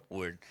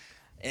 Word.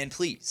 And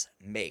please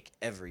make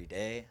every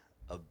day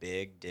a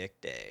big dick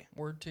day.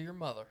 Word to your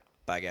mother.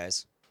 Bye,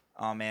 guys.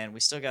 Oh, man, we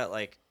still got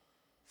like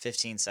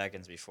 15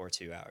 seconds before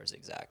 2 hours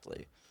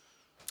exactly.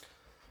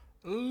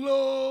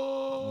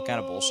 What kind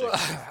of bullshit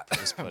did you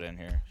just put in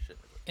here?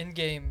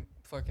 In-game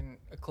fucking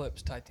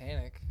eclipsed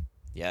Titanic.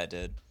 Yeah, it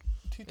did.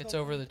 It's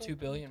over the 2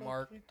 billion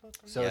mark.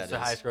 So Yeah, it's it the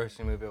is. highest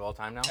grossing movie of all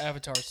time now?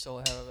 Avatar's still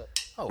ahead of it.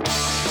 Oh.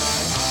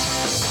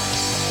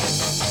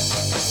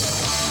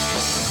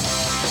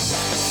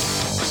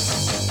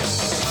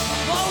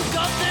 Woke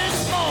up this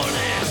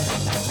morning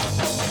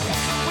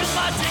with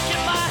my dick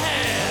in my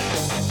hand.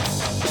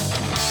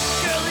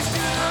 Girlie's to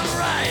the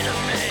right of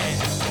me,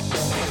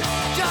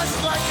 just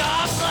like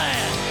I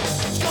planned.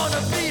 It's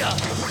gonna be a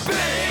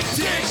big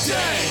dick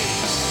day.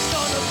 It's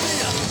gonna be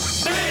a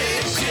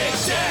big dick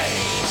day.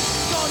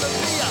 It's gonna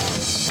be a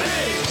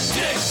big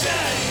dick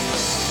day.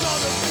 It's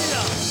gonna be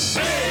a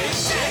big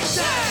dick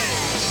day.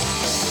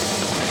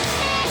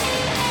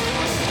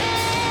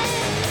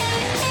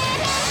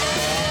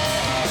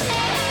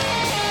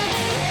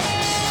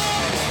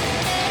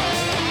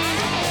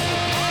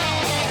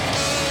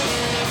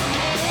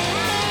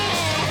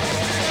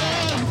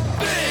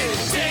 Big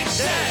dick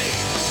day.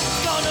 It's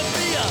gonna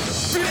be a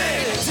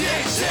big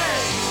dick day.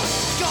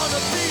 It's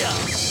gonna be a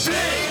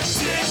big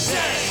dick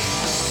day.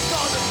 It's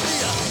gonna be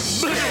a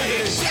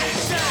big dick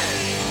day.